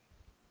man.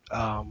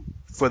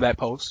 For that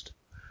post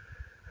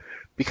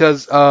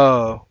because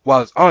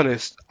while it's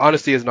honest,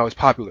 honesty isn't always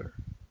popular,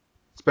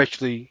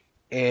 especially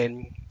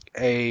in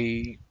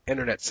a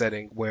internet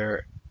setting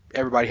where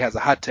everybody has a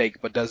hot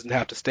take but doesn't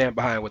have to stand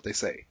behind what they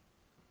say.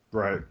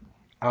 right,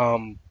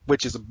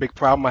 Which is a big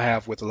problem I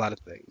have with a lot of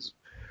things.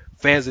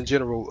 Fans in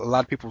general, a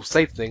lot of people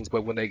say things,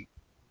 but when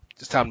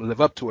it's time to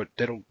live up to it,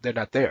 they're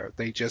not there.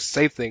 They just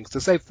say things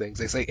to say things.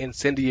 They say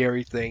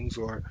incendiary things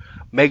or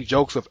make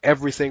jokes of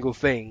every single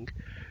thing,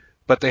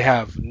 but they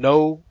have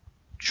no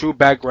true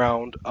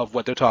background of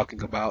what they're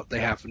talking about.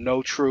 They have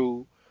no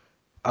true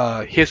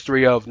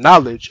history of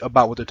knowledge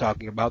about what they're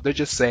talking about. They're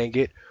just saying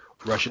it,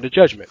 rushing to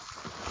judgment.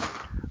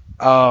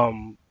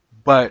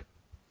 But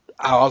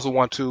I also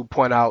want to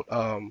point out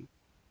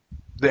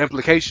the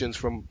implications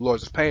from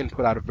Lords of Pain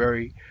put out a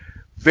very,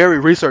 very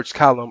researched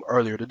column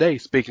earlier today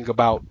speaking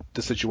about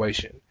the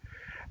situation.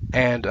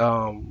 And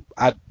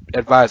I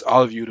advise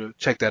all of you to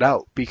check that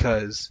out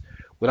because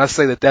when I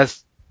say that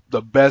that's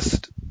the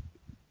best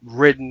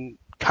written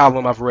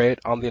column I've read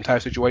on the entire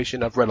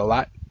situation, I've read a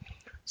lot.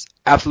 It's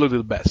absolutely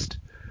the best.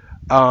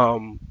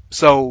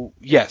 So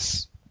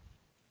yes,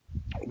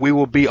 we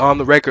will be on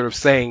the record of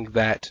saying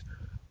that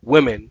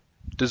women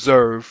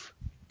deserve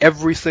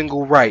every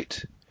single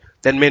right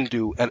that men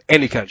do in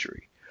any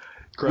country.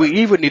 correct,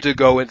 We even need to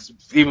go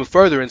even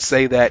further and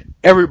say that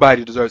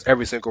everybody deserves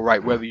every single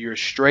right, whether you're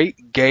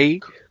straight,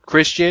 gay,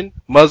 Christian,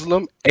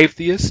 Muslim,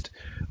 atheist,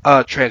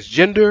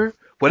 transgender,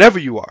 whatever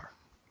you are.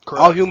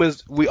 All Correct.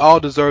 humans, we all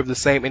deserve the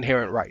same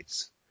inherent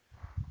rights,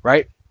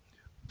 right?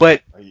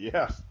 But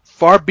Yeah.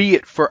 far be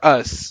it for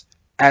us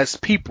as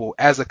people,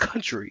 as a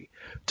country,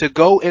 to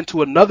go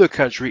into another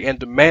country and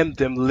demand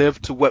them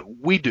live to what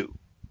we do.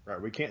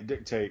 Right. We can't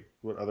dictate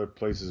what other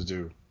places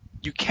do.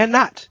 You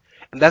cannot.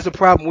 And that's the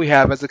problem we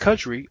have as a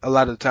country. A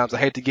lot of the times, I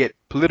hate to get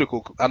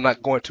political. I'm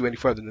not going to any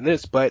further than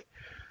this, but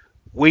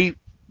we,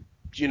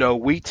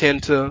 we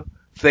tend to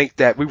think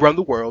that we run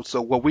the world,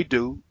 so what we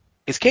do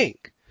is king.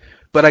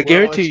 But I Well,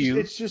 guarantee it's just you,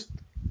 it's just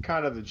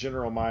kind of the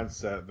general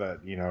mindset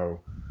that,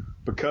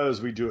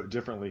 because we do it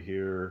differently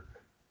here,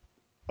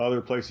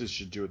 other places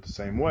should do it the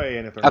same way,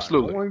 and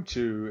absolutely,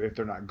 if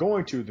they're not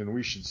going to, then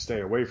we should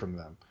stay away from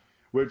them.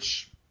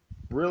 Which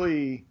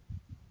really,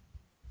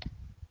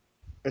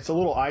 it's a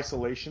little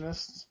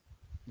isolationist.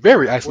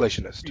 very Where,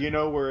 isolationist.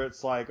 where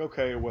it's like,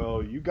 okay,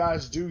 well, you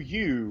guys do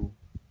you,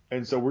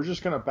 and so we're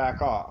just going to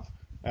back off.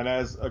 And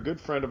as a good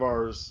friend of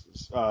ours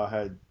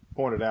had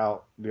pointed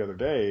out the other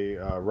day,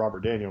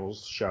 Robert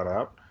Daniels, shout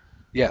out,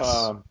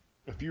 Yes. um,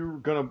 if you're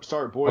going to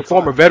start A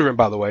former boycotting, veteran,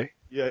 by the way.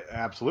 yeah,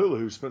 absolutely,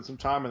 who spent some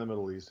time in the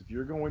Middle East, if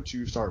you're going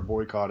to start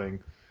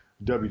boycotting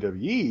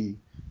WWE,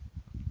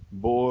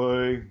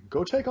 boy,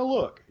 go take a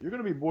look. You're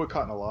going to be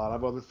boycotting a lot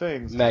of other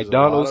things because there's a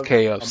lot McDonald's, of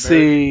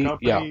American KFC,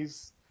 yeah.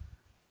 companies.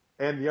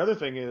 And the other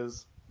thing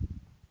is,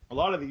 a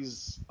lot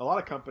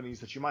of companies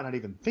that you might not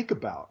even think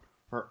about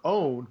are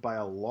owned by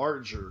a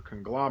larger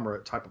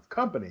conglomerate type of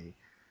company.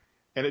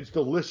 And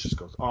the list just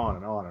goes on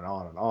and on and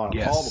on and on of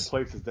all the Yes.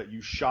 places that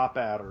you shop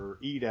at or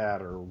eat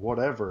at or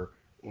whatever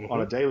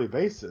on hmm a daily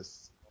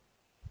basis.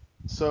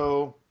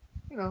 So,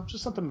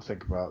 just something to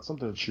think about,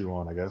 something to chew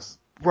on, I guess.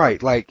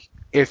 Right. Like,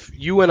 if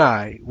you and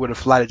I were to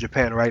fly to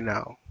Japan right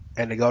now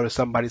and to go to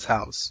somebody's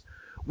house,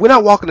 we're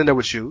not walking in there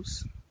with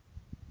shoes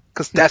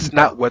because that's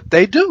not No, what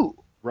they do.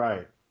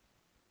 right.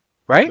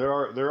 Right?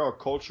 There are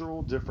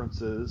cultural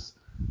differences,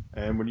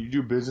 and when you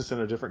do business in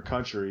a different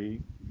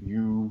country,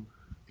 you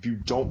if you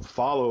don't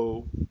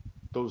follow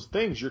those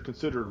things, you're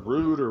considered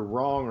rude or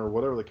wrong or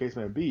whatever the case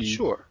may be.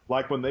 Sure.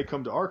 Like when they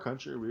come to our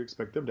country, we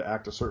expect them to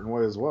act a certain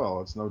way as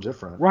well. It's no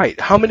different. Right.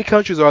 How many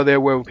countries are there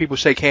where when people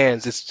shake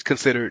hands, it's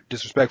considered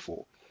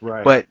disrespectful?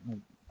 Right. But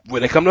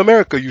when they come to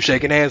America, you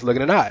shaking hands,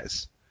 looking in the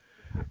eyes.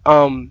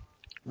 Um,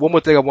 one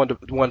more thing I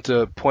want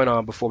to point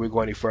on before we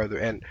go any further,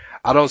 and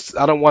I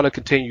don't want to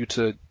continue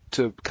to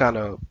kind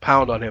of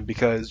pound on him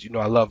because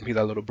I love him, he's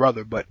our little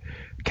brother. But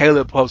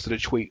Caleb posted a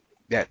tweet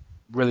that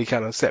really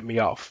kind of set me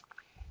off,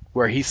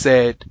 where he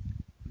said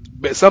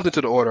something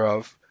to the order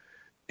of,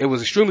 it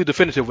was extremely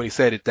definitive when he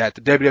said it, that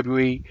the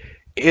WWE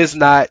is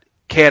not,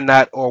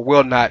 cannot, or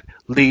will not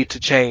lead to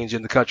change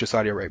in the country of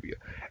Saudi Arabia.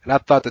 And I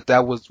thought that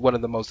that was one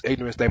of the most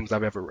ignorant statements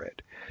I've ever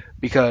read.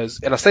 Because,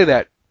 and I say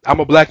that, I'm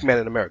a black man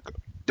in America.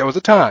 There was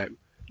a time,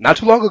 not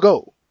too long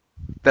ago,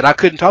 that I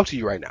couldn't talk to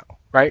you right now,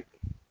 right?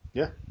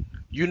 Yeah.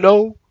 You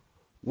know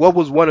what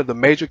was one of the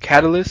major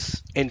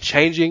catalysts in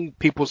changing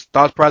people's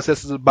thought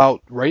processes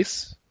about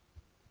race?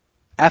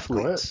 Go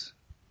ahead. Athletes,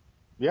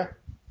 Yeah.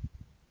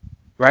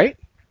 right?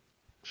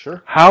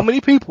 Sure. How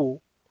many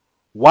people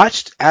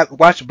watched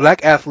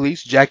black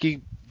athletes,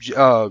 Jackie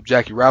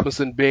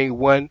Robinson being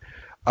one,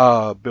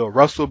 Bill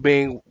Russell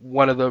being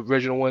one of the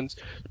original ones,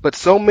 but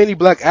so many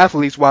black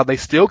athletes, while they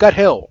still got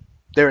hell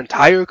their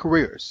entire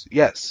careers,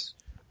 yes,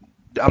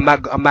 I'm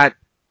not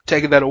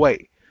taking that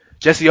away.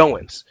 Jesse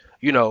Owens,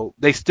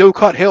 they still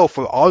caught hell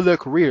for all their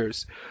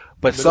careers,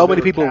 but But so they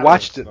many were people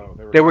watched catalysts, it. though.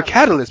 They were They were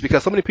catalysts. catalysts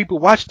because so many people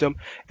watched them,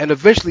 and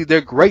eventually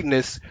their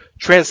greatness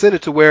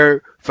transcended to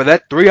where for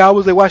that 3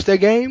 hours they watched that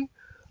game,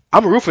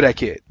 I'm a root for that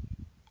kid.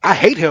 I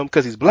hate him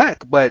because he's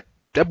black, but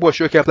that boy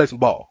sure can play some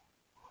ball.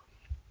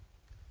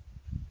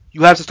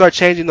 You have to start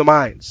changing the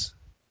minds,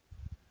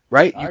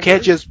 right? I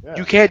agree.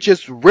 You Yeah. can't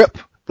just rip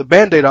the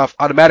band-aid off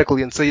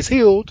automatically and say it's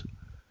healed.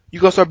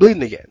 You're gonna start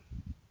bleeding again.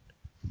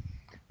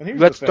 And You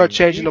here's have the to start thing.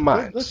 changing the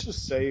Let's minds.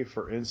 just say,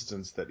 for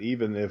instance, that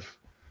even if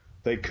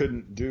they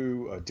couldn't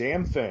do a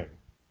damn thing,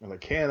 and they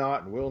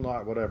cannot and will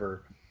not,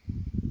 whatever,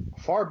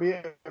 far be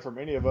it from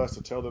any of us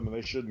to tell them that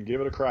they shouldn't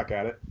give it a crack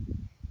at it.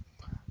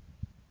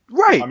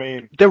 I Right.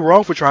 mean, They're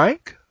wrong for trying.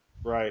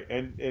 right.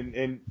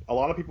 And a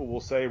lot of people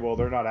will say, well,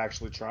 they're not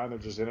actually trying, they're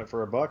just in it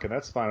for a buck, and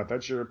that's fine. If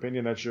that's your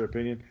opinion, that's your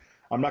opinion.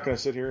 I'm not going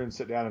to sit here and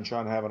sit down and try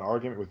and have an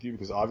argument with you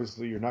because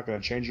obviously you're not going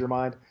to change your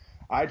mind.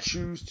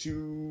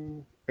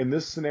 In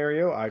this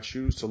scenario, I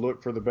choose to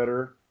look for the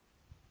better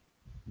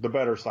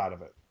side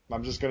of it.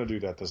 I'm just going to do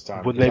that this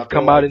time When because I they've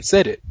feel come out like and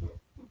said it.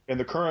 in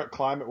the current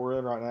climate we're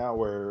in right now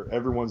where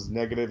everyone's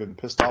negative and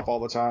pissed off all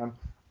the time,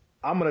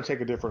 I'm going to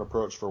take a different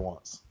approach for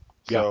once.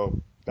 Yeah.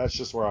 So that's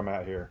just where I'm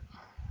at here.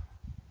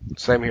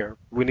 Same here.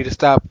 We need to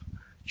stop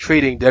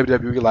treating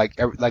WWE like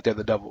they're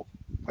the devil.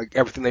 Like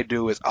everything they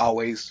do is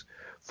always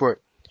for.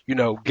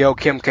 Gail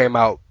Kim came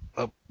out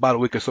about a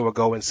week or so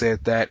ago and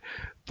said that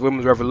the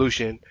women's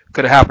revolution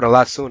could have happened a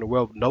lot sooner.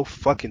 Well, no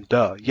fucking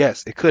duh.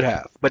 Yes, it could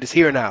have, but it's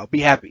here now. Be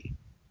happy.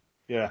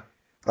 Yeah.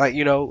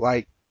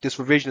 Like this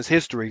revisionist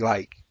history.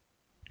 Like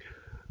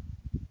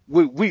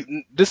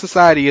this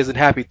society isn't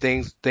happy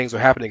things are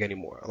happening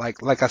anymore.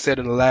 Like I said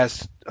in the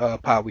last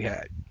pod we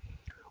had,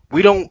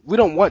 we don't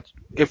want,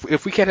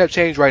 if we can't have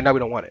change right now, we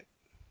don't want it.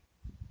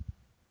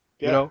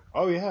 You Yeah. know,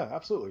 Oh yeah,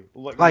 absolutely.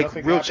 Like like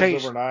nothing real happens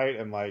change. overnight,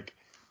 and like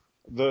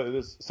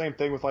the same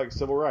thing with like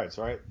civil rights,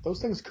 right?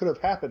 Those things could have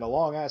happened a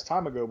long ass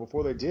time ago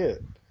before they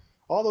did.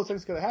 All those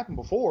things could have happened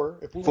before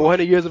if we weren't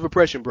 400 years of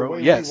oppression, the bro. way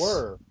we Yes,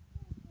 were.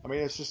 I mean,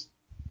 it's just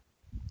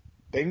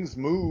things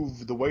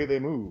move the way they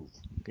move,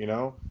 you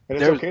know? And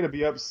it's there's okay to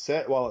be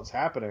upset while it's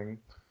happening,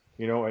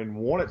 you know, and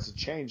want it to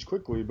change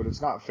quickly, but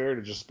it's not fair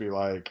to just be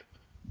like,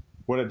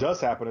 when it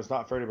does happen, it's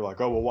not fair to be like,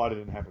 oh, well, why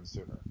didn't it happen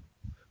sooner? Well,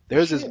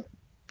 there's this shit.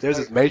 there's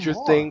this Like, come major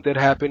thing on. that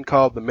happened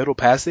called the Middle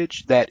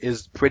Passage that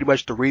is pretty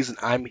much the reason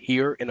I'm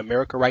here in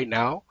America right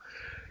now.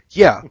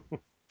 Yeah,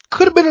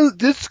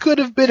 this could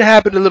have been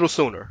happened a little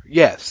sooner.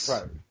 Yes.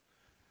 Right.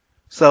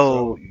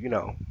 So, So here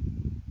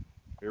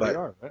we but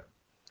are, right?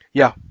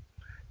 yeah,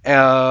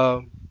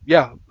 uh,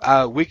 yeah,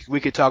 we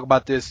could talk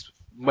about this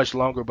much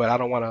longer, but I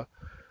don't want to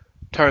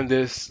turn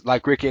this,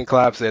 like Ricky and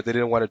Clive said, they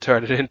didn't want to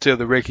turn it into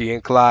the Ricky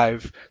and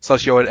Clive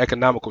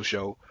socio-economical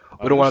show.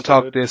 We don't want to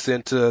talk Understood. this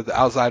into the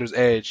Outsider's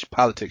Edge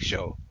politics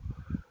show.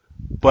 Hey,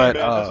 But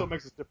man, that's what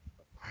makes us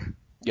different.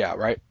 yeah,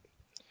 right.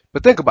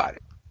 But think about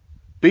it.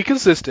 Be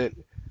consistent.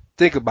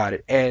 Think about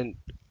it, and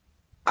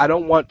I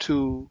don't want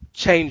to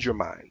change your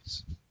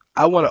minds.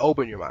 I want to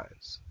open your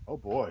minds. Oh,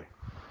 boy.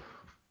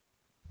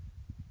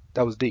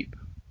 That was deep.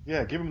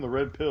 Yeah, give him the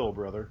red pill,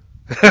 brother.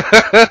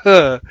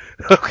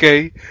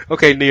 Okay,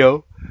 okay,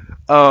 Neo.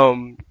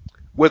 Um,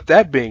 with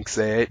that being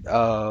said,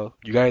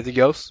 you got anything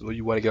else, or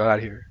you want to get out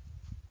of here?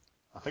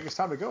 I think it's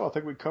time to go. I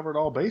think we covered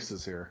all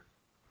bases here.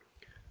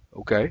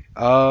 Okay.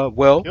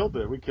 Well, Killed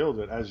it. We killed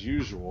it, as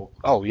usual.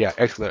 oh yeah,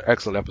 excellent,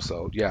 excellent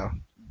episode. Yeah,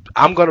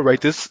 I'm gonna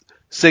rate this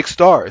 6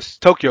 stars,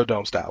 Tokyo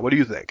Dome style. What do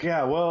you think?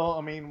 Yeah, well,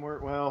 I mean,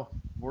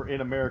 we're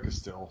in America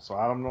still, so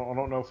I don't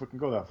know if we can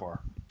go that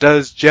far.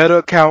 Does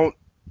Jeddah count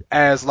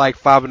as like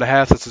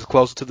 5.5 since it's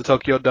closer to the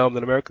Tokyo Dome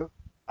than America?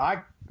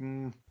 I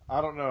I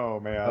don't know,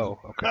 man. Oh,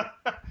 okay.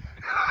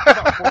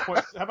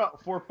 How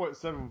about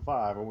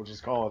 4.75, and we'll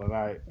just call it a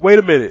night. Wait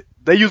a minute.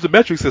 They use the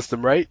metric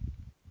system, right?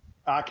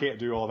 I can't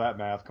do all that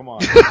math. Come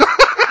on.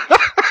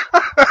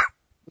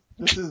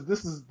 This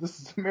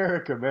is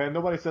America, man.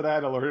 Nobody said I had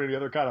to learn any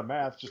other kind of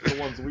math, just the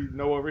ones we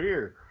know over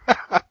here.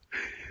 All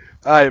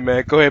right,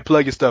 man. Go ahead,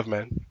 plug your stuff,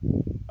 man.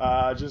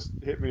 Just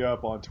hit me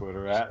up on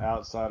Twitter at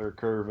Outsider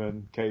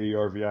Curvin,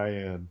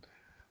 Kervin.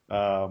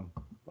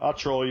 I'll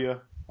troll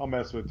you. I'll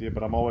mess with you,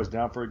 but I'm always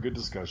down for a good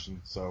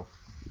discussion. So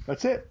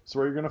that's it. That's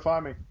where you're gonna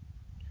find me.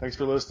 Thanks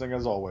for listening,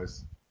 as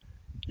always.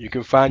 You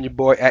can find your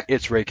boy at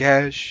It's Ray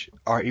Cash,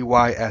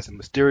 REY as in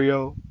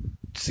Mysterio,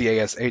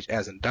 CASH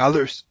as in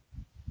dollars.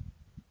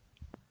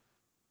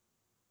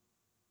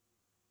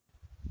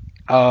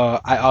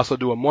 I also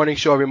do a morning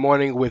show every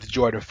morning with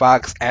Jordan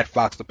Fox at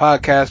Fox the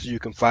Podcast. You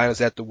can find us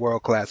at the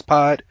World Class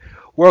Pod.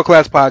 World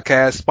Class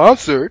Podcast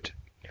sponsored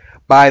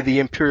by the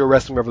Imperial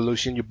Wrestling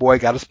Revolution. Your boy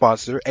got a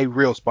sponsor, a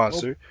real Oh,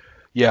 sponsor. I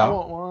Yeah.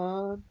 want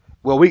one.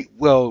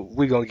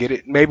 We gonna get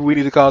it. Maybe we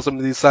need to call some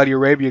of these Saudi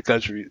Arabia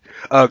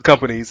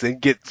companies and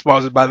get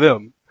sponsored by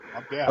them.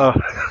 I'm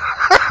down.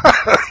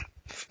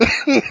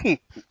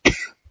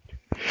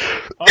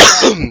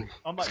 Uh,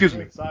 Unlike excuse me.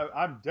 Vince,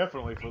 I'm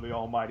definitely for the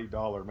almighty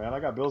dollar, man. I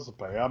got bills to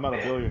pay. I'm not a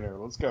billionaire.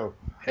 Let's go.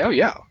 Hell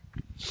yeah.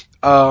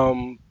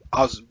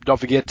 Also, don't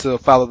forget to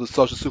follow the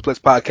Social Suplex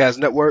Podcast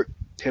Network.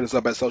 Hit us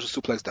up at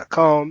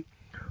socialsuplex.com.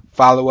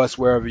 Follow us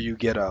wherever you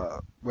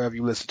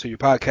listen to your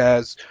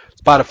podcasts.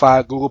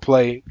 Spotify, Google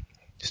Play,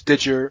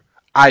 Stitcher,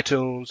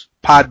 iTunes,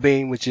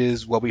 Podbean, which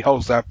is what we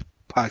host our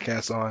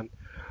podcast on.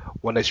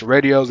 One Nation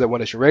Radio is at One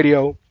Nation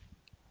Radio.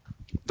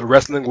 The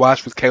Wrestling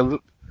Watch with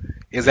Caleb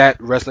is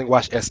at Wrestling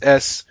Watch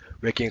SS.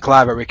 Ricky and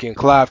Clive at Ricky and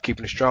Clive,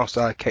 keeping it strong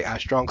style, KI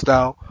Strong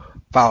Style.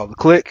 Follow the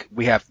click.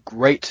 We have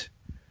great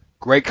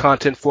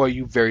content for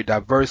you, very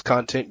diverse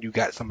content. You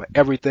got some of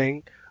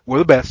everything. We're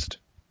the best,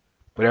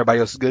 but everybody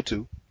else is good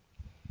too.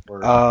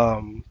 Word.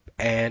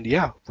 And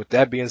yeah, with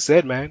that being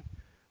said, man,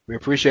 we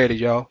appreciate it,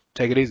 y'all.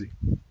 Take it easy.